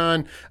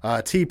 Patreon,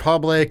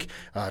 TeePublic,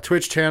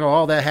 Twitch channel,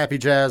 all that happy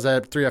jazz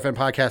at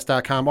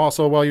 3fnpodcast.com.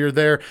 Also, while you're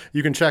there,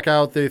 you can check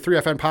out the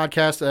 3FN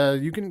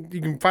podcast. You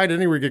can find it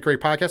anywhere you get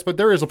great podcasts, but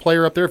there is a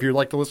player up there if you'd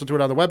like to listen to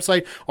it on the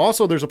website.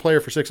 Also, there's a player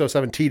for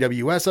 607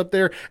 TWS up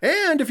there.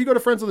 And if you go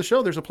to Friends of the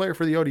Show, there's a player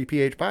for the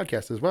ODPH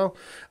podcast as well.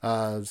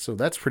 So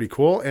that's pretty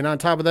cool. And on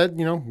top of that,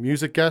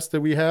 music guests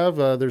that we have,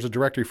 there's a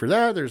directory for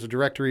that. There's a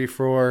directory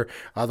for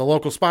the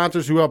local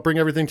sponsors who help bring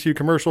everything to you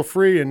commercial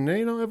free and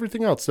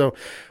everything else. So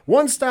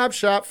one-stop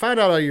shop. Find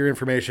out all your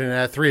information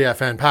at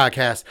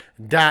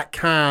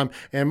 3fnpodcast.com.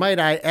 And might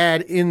I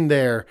add in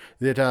there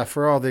that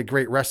for all the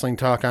great wrestling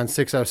talk on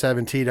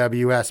 607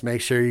 TWS,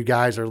 make sure you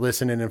guys are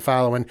listening and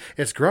following.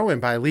 It's growing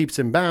by leaps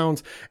and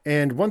bounds.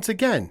 And once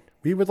again,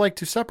 we would like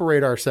to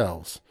separate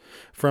ourselves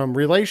from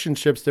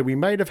relationships that we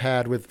might have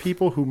had with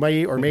people who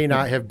may or may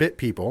not have bit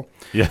people.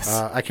 Yes.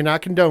 I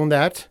cannot condone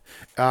that.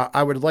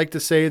 I would like to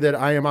say that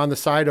I am on the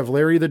side of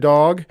Larry the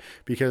dog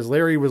because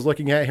Larry was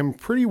looking at him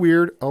pretty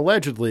weird,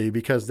 allegedly,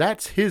 because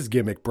that's his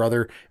gimmick,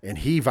 brother, and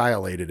he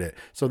violated it.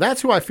 So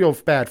that's who I feel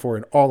bad for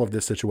in all of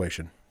this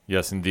situation.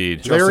 Yes,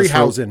 indeed.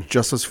 Larryhausen.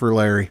 Justice for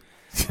Larry.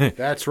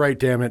 That's right,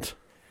 damn it.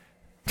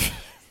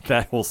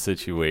 That whole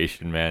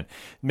situation, man.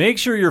 Make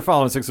sure you're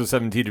following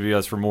 607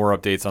 TWS for more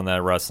updates on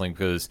that wrestling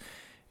because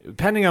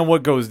depending on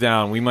what goes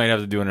down, we might have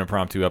to do an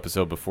impromptu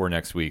episode before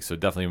next week, so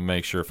definitely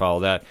make sure to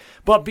follow that.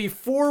 But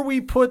before we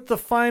put the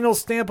final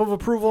stamp of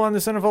approval on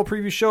this NFL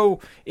preview show,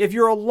 if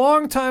you're a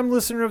longtime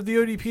listener of the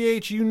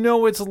ODPH, you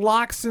know it's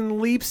Locks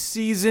and Leaps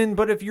season.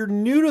 But if you're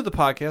new to the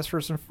podcast,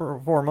 first and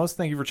foremost,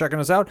 thank you for checking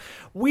us out.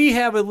 We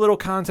have a little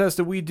contest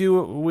that we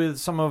do with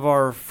some of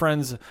our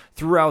friends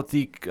throughout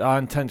the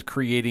content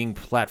creating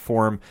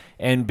platform.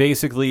 And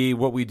basically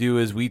what we do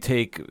is we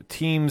take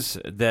teams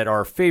that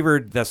are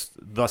favored,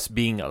 thus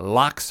being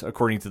locks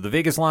according to the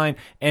Vegas line,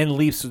 and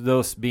leaps,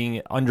 those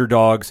being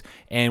underdogs,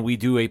 and we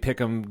do a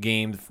pick'em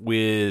game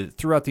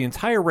throughout the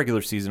entire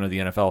regular season of the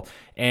NFL,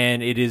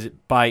 and it is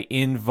by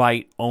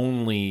invite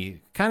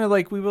only, kind of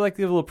like we would like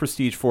to give a little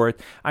prestige for it.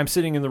 I'm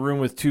sitting in the room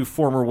with two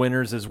former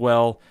winners as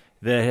well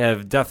that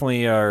have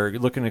definitely are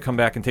looking to come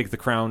back and take the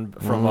crown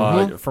from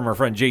our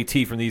friend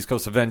JT from the East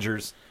Coast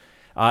Avengers.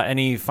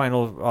 Any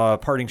final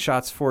parting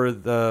shots for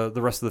the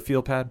rest of the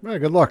field, Pat? Yeah,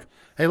 good luck.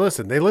 Hey,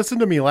 listen, they listened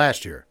to me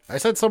last year. I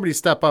said somebody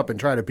step up and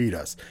try to beat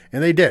us,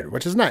 and they did,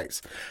 which is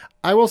nice.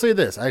 I will say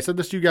this. I said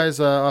this to you guys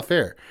off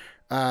air.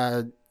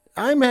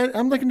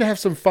 I'm looking to have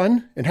some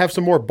fun and have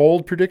some more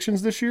bold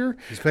predictions this year.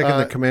 He's picking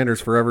the Commanders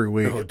for every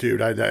week. Oh,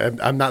 dude,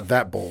 I'm not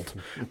that bold.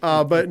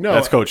 But no,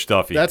 that's Coach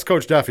Duffy. That's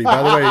Coach Duffy.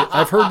 By the way,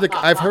 I've heard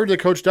that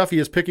Coach Duffy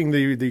is picking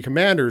the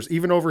Commanders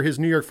even over his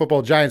New York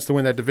Football Giants to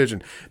win that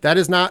division. That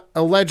is not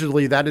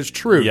allegedly. That is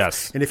true.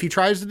 Yes. And if he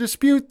tries to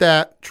dispute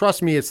that,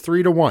 trust me, it's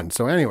 3-1.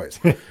 So,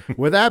 anyways,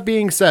 with that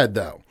being said,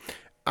 though,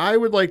 I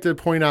would like to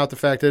point out the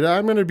fact that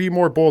I'm going to be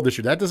more bold this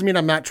year. That doesn't mean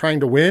I'm not trying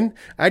to win.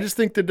 I just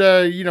think that,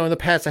 in the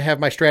past I have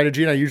my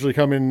strategy, and I usually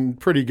come in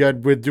pretty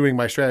good with doing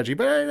my strategy.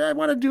 But I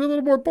want to do a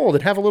little more bold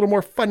and have a little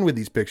more fun with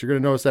these picks. You're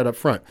going to notice that up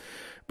front.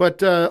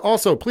 But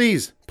also,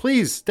 please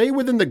stay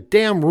within the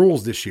damn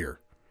rules this year.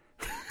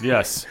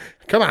 Yes.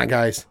 Come on,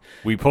 guys.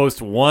 We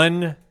post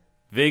one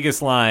Vegas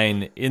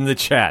line in the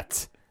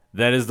chat.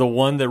 That is the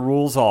one that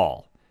rules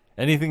all.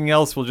 Anything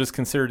else we'll just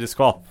consider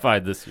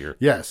disqualified this year.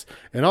 Yes.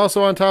 And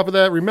also on top of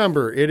that,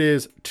 remember, it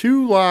is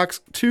 2 locks,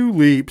 2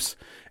 leaps.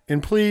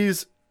 And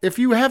please, if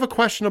you have a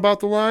question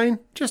about the line,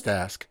 just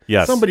ask.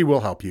 Yes. Somebody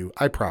will help you.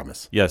 I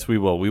promise. Yes, we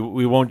will.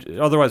 We won't.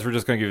 Otherwise, we're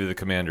just going to give you the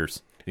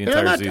Commanders the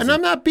entire season. And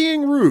I'm not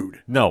being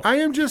rude. No. I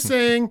am just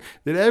saying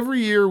that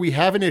every year we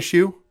have an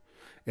issue.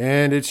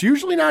 And it's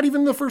usually not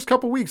even the first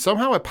couple weeks.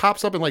 Somehow it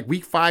pops up in like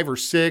week 5 or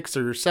 6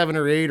 or 7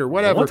 or 8 or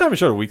whatever. One time it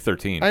showed week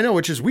 13. I know,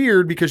 which is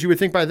weird because you would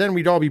think by then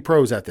we'd all be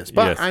pros at this.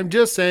 But Yes. I'm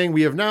just saying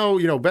we have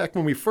now, back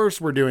when we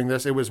first were doing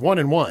this, it was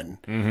 1-1.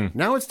 Mm-hmm.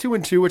 Now it's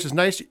 2-2, which is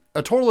nice.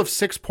 A total of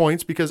 6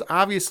 points because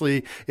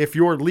obviously if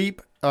your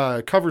leap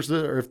covers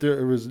the, or if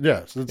there was,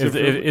 yes. Yeah, so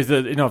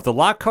if the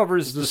lock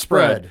covers the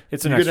spread,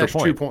 it's an you get extra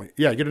point. 2 points.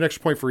 Yeah, you get an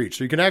extra point for each.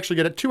 So you can actually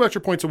get 2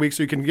 extra points a week,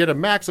 so you can get a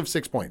max of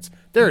 6 points.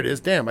 There it is.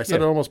 Damn, I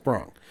said it almost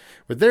wrong.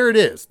 But there it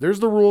is. There's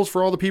the rules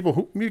for all the people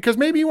who, because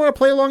maybe you want to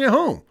play along at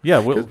home.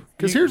 Yeah,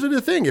 because here's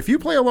the thing: if you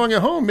play along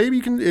at home, maybe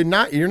you can you're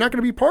not going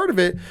to be part of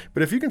it.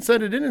 But if you can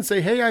send it in and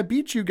say, "Hey, I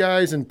beat you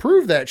guys," and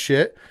prove that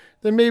shit,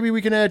 then maybe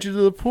we can add you to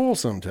the pool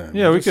sometime.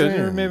 Yeah, I'm we just could.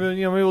 saying. Or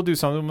maybe we'll do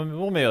something.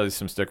 We'll mail you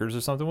some stickers or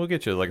something. We'll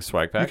get you like a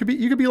swag pack.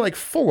 You could be like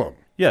Fulham.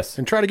 Yes.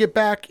 And try to get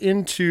back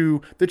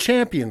into the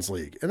Champions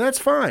League, and that's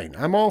fine.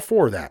 I'm all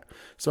for that.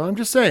 So I'm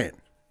just saying.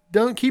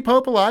 Don't keep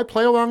hope alive.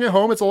 Play along at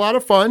home. It's a lot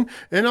of fun.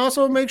 And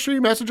also make sure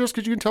you message us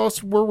because you can tell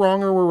us we're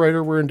wrong or we're right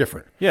or we're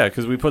indifferent. Yeah,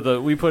 because we put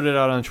it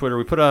out on Twitter.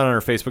 We put it out on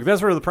our Facebook.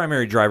 That's where the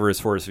primary driver is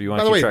for us. If you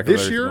want By to the keep way, track of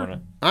this it, year,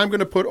 I'm going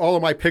to put all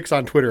of my picks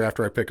on Twitter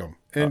after I pick them.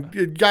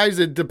 And guys,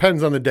 it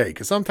depends on the day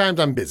because sometimes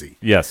I'm busy.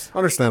 Yes.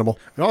 Understandable.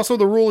 And also,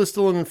 the rule is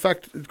still in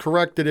effect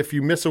correct that if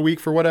you miss a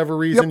week for whatever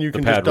reason, you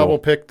can just double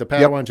pick the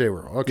Padawan J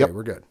rule. Okay,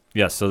 we're good.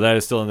 Yes, so that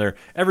is still in there.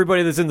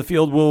 Everybody that's in the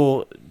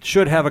field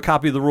should have a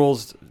copy of the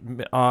rules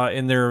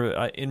in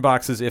their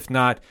inboxes. If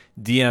not,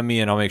 DM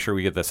me and I'll make sure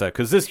we get this out.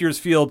 Because this year's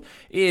field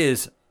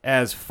is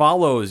as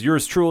follows.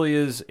 Yours truly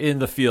is in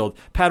the field.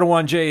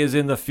 Padawan J is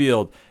in the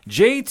field.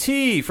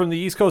 JT from the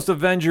East Coast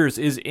Avengers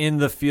is in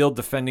the field,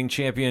 defending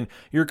champion.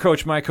 Your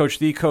coach, my coach,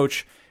 the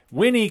coach.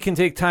 Winnie can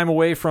take time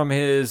away from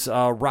his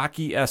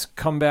Rocky-esque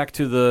comeback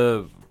to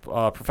the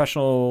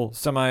professional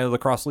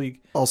semi-lacrosse league.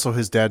 Also,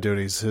 his dad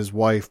duties. His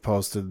wife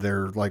posted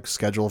their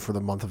schedule for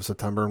the month of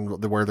September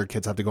and where their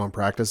kids have to go on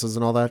practices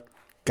and all that.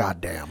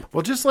 God damn.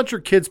 Well, just let your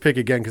kids pick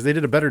again because they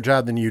did a better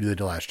job than you did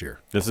last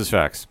year. This is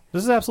facts.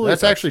 This is absolutely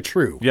That's facts. actually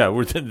true.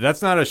 Yeah,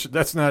 that's not a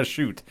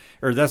shoot,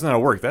 or that's not a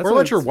work. That's or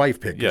let your wife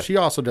pick because yeah. she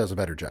also does a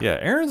better job. Yeah,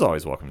 Erin's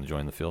always welcome to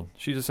join the field.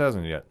 She just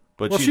hasn't yet.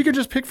 But she could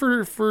just pick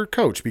for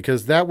coach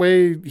because that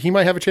way he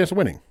might have a chance of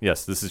winning.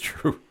 Yes, this is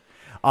true.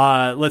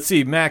 Let's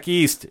see. Mac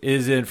East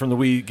is in from the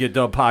We Get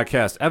Dub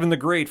podcast. Evan the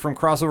Great from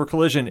Crossover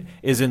Collision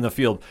is in the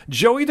field.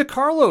 Joey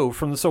DiCarlo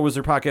from the So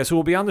Wizard podcast, who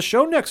will be on the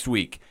show next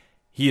week,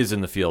 he is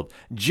in the field.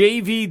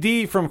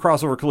 JVD from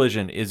Crossover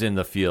Collision is in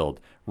the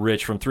field.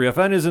 Rich from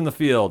 3FN is in the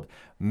field.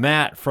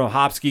 Matt from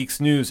Hops Geeks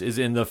News is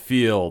in the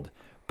field.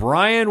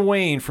 Brian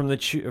Wayne from the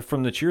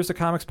Cheers to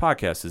Comics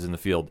podcast is in the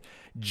field.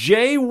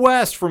 Jay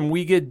West from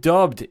We Get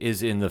Dubbed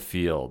is in the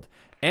field.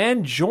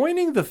 And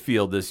joining the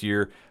field this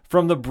year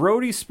from the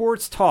Brody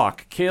Sports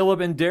Talk, Caleb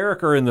and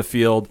Derek are in the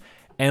field.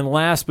 And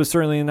last but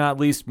certainly not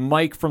least,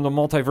 Mike from the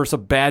Multiverse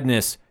of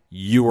Badness,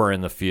 you are in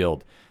the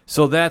field.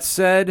 So that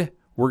said,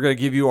 we're going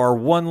to give you our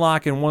one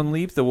lock and one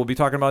leap that we'll be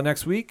talking about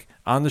next week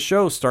on the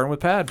show, starting with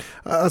Pad.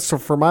 So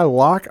for my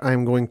lock,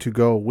 I'm going to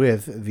go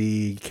with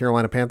the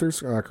Carolina Panthers,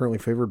 currently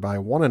favored by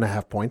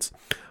 1.5 points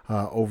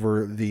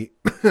over the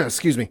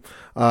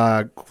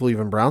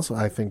Cleveland Browns.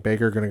 I think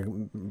Baker going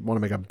to want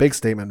to make a big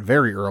statement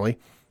very early.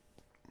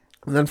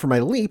 And then for my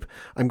leap,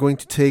 I'm going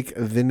to take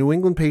the New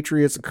England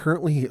Patriots,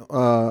 currently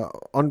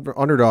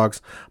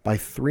underdogs by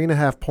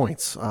 3.5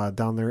 points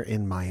down there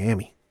in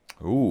Miami.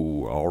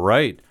 Ooh, all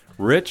right.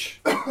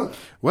 Rich?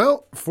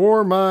 Well,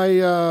 for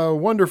my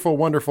wonderful,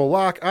 wonderful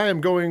lock, I am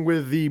going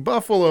with the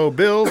Buffalo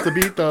Bills to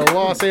beat the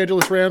Los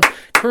Angeles Rams.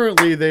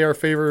 Currently, they are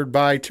favored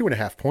by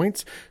 2.5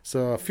 points,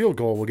 so a field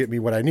goal will get me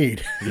what I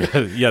need.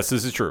 Yes,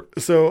 this is true.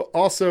 So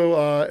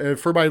also,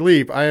 for my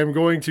leap, I am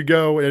going to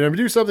go and I'm going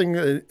to do something.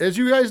 As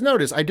you guys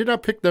notice, I did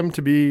not pick them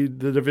to be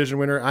the division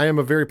winner. I am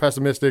a very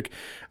pessimistic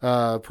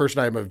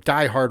person. I'm a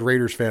diehard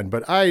Raiders fan,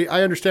 but I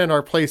understand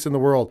our place in the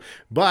world.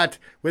 But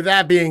with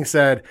that being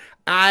said,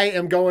 I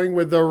am going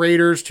with the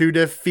Raiders to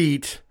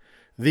defeat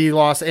the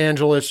Los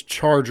Angeles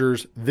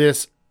Chargers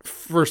this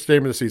first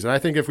game of the season. I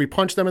think if we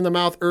punch them in the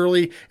mouth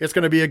early, it's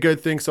going to be a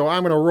good thing. So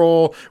I'm going to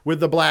roll with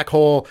the black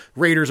hole.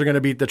 Raiders are going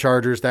to beat the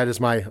Chargers. That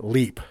is my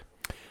leap.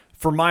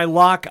 For my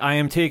lock, I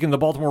am taking the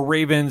Baltimore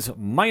Ravens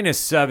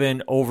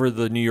 -7 over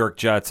the New York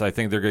Jets. I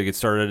think they're going to get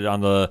started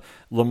on the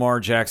Lamar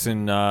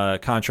Jackson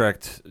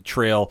contract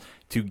trail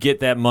to get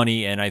that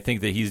money, and I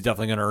think that he's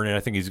definitely going to earn it. I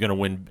think he's going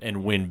to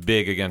win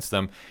big against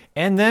them.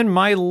 And then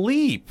my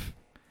leap.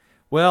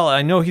 Well,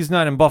 I know he's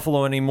not in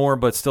Buffalo anymore,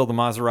 but still the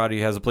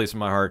Maserati has a place in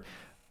my heart.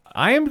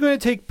 I am going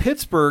to take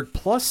Pittsburgh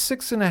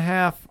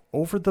 +6.5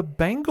 over the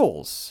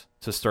Bengals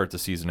to start the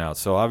season out.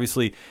 So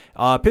obviously,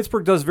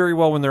 Pittsburgh does very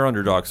well when they're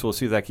underdogs, so we'll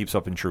see if that keeps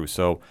up and true.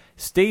 So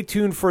stay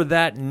tuned for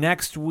that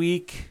next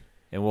week,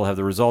 and we'll have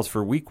the results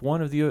for week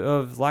 1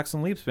 of Locks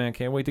and Leaps, man.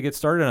 Can't wait to get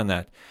started on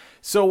that.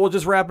 So we'll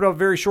just wrap it up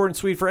very short and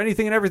sweet. For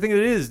anything and everything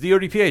that is the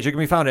ODPH, it can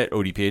be found at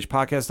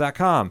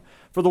odphpodcast.com.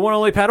 For the one and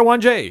only Padawan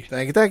J.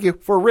 Thank you.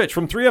 For Rich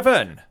from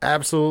 3FN.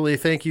 Absolutely.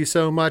 Thank you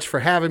so much for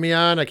having me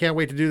on. I can't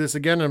wait to do this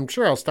again. I'm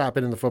sure I'll stop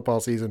it in the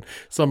football season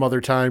some other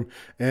time.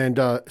 And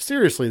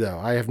seriously, though,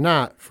 I have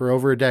not, for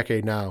over a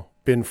decade now,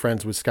 been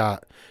friends with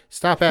Scott.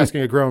 Stop asking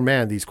a grown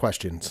man these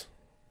questions.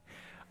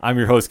 I'm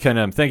your host, Ken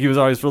M. Thank you, as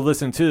always, for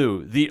listening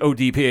to the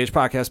ODPH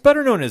podcast,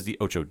 better known as the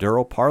Ocho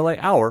Duro Parlay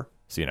Hour.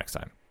 See you next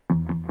time.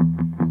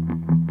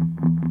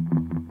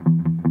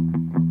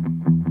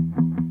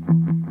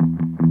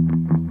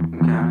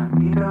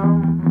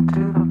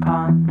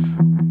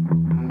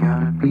 I'm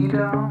gonna be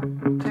down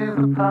to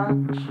the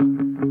punch,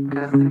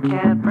 'cause they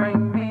can't bring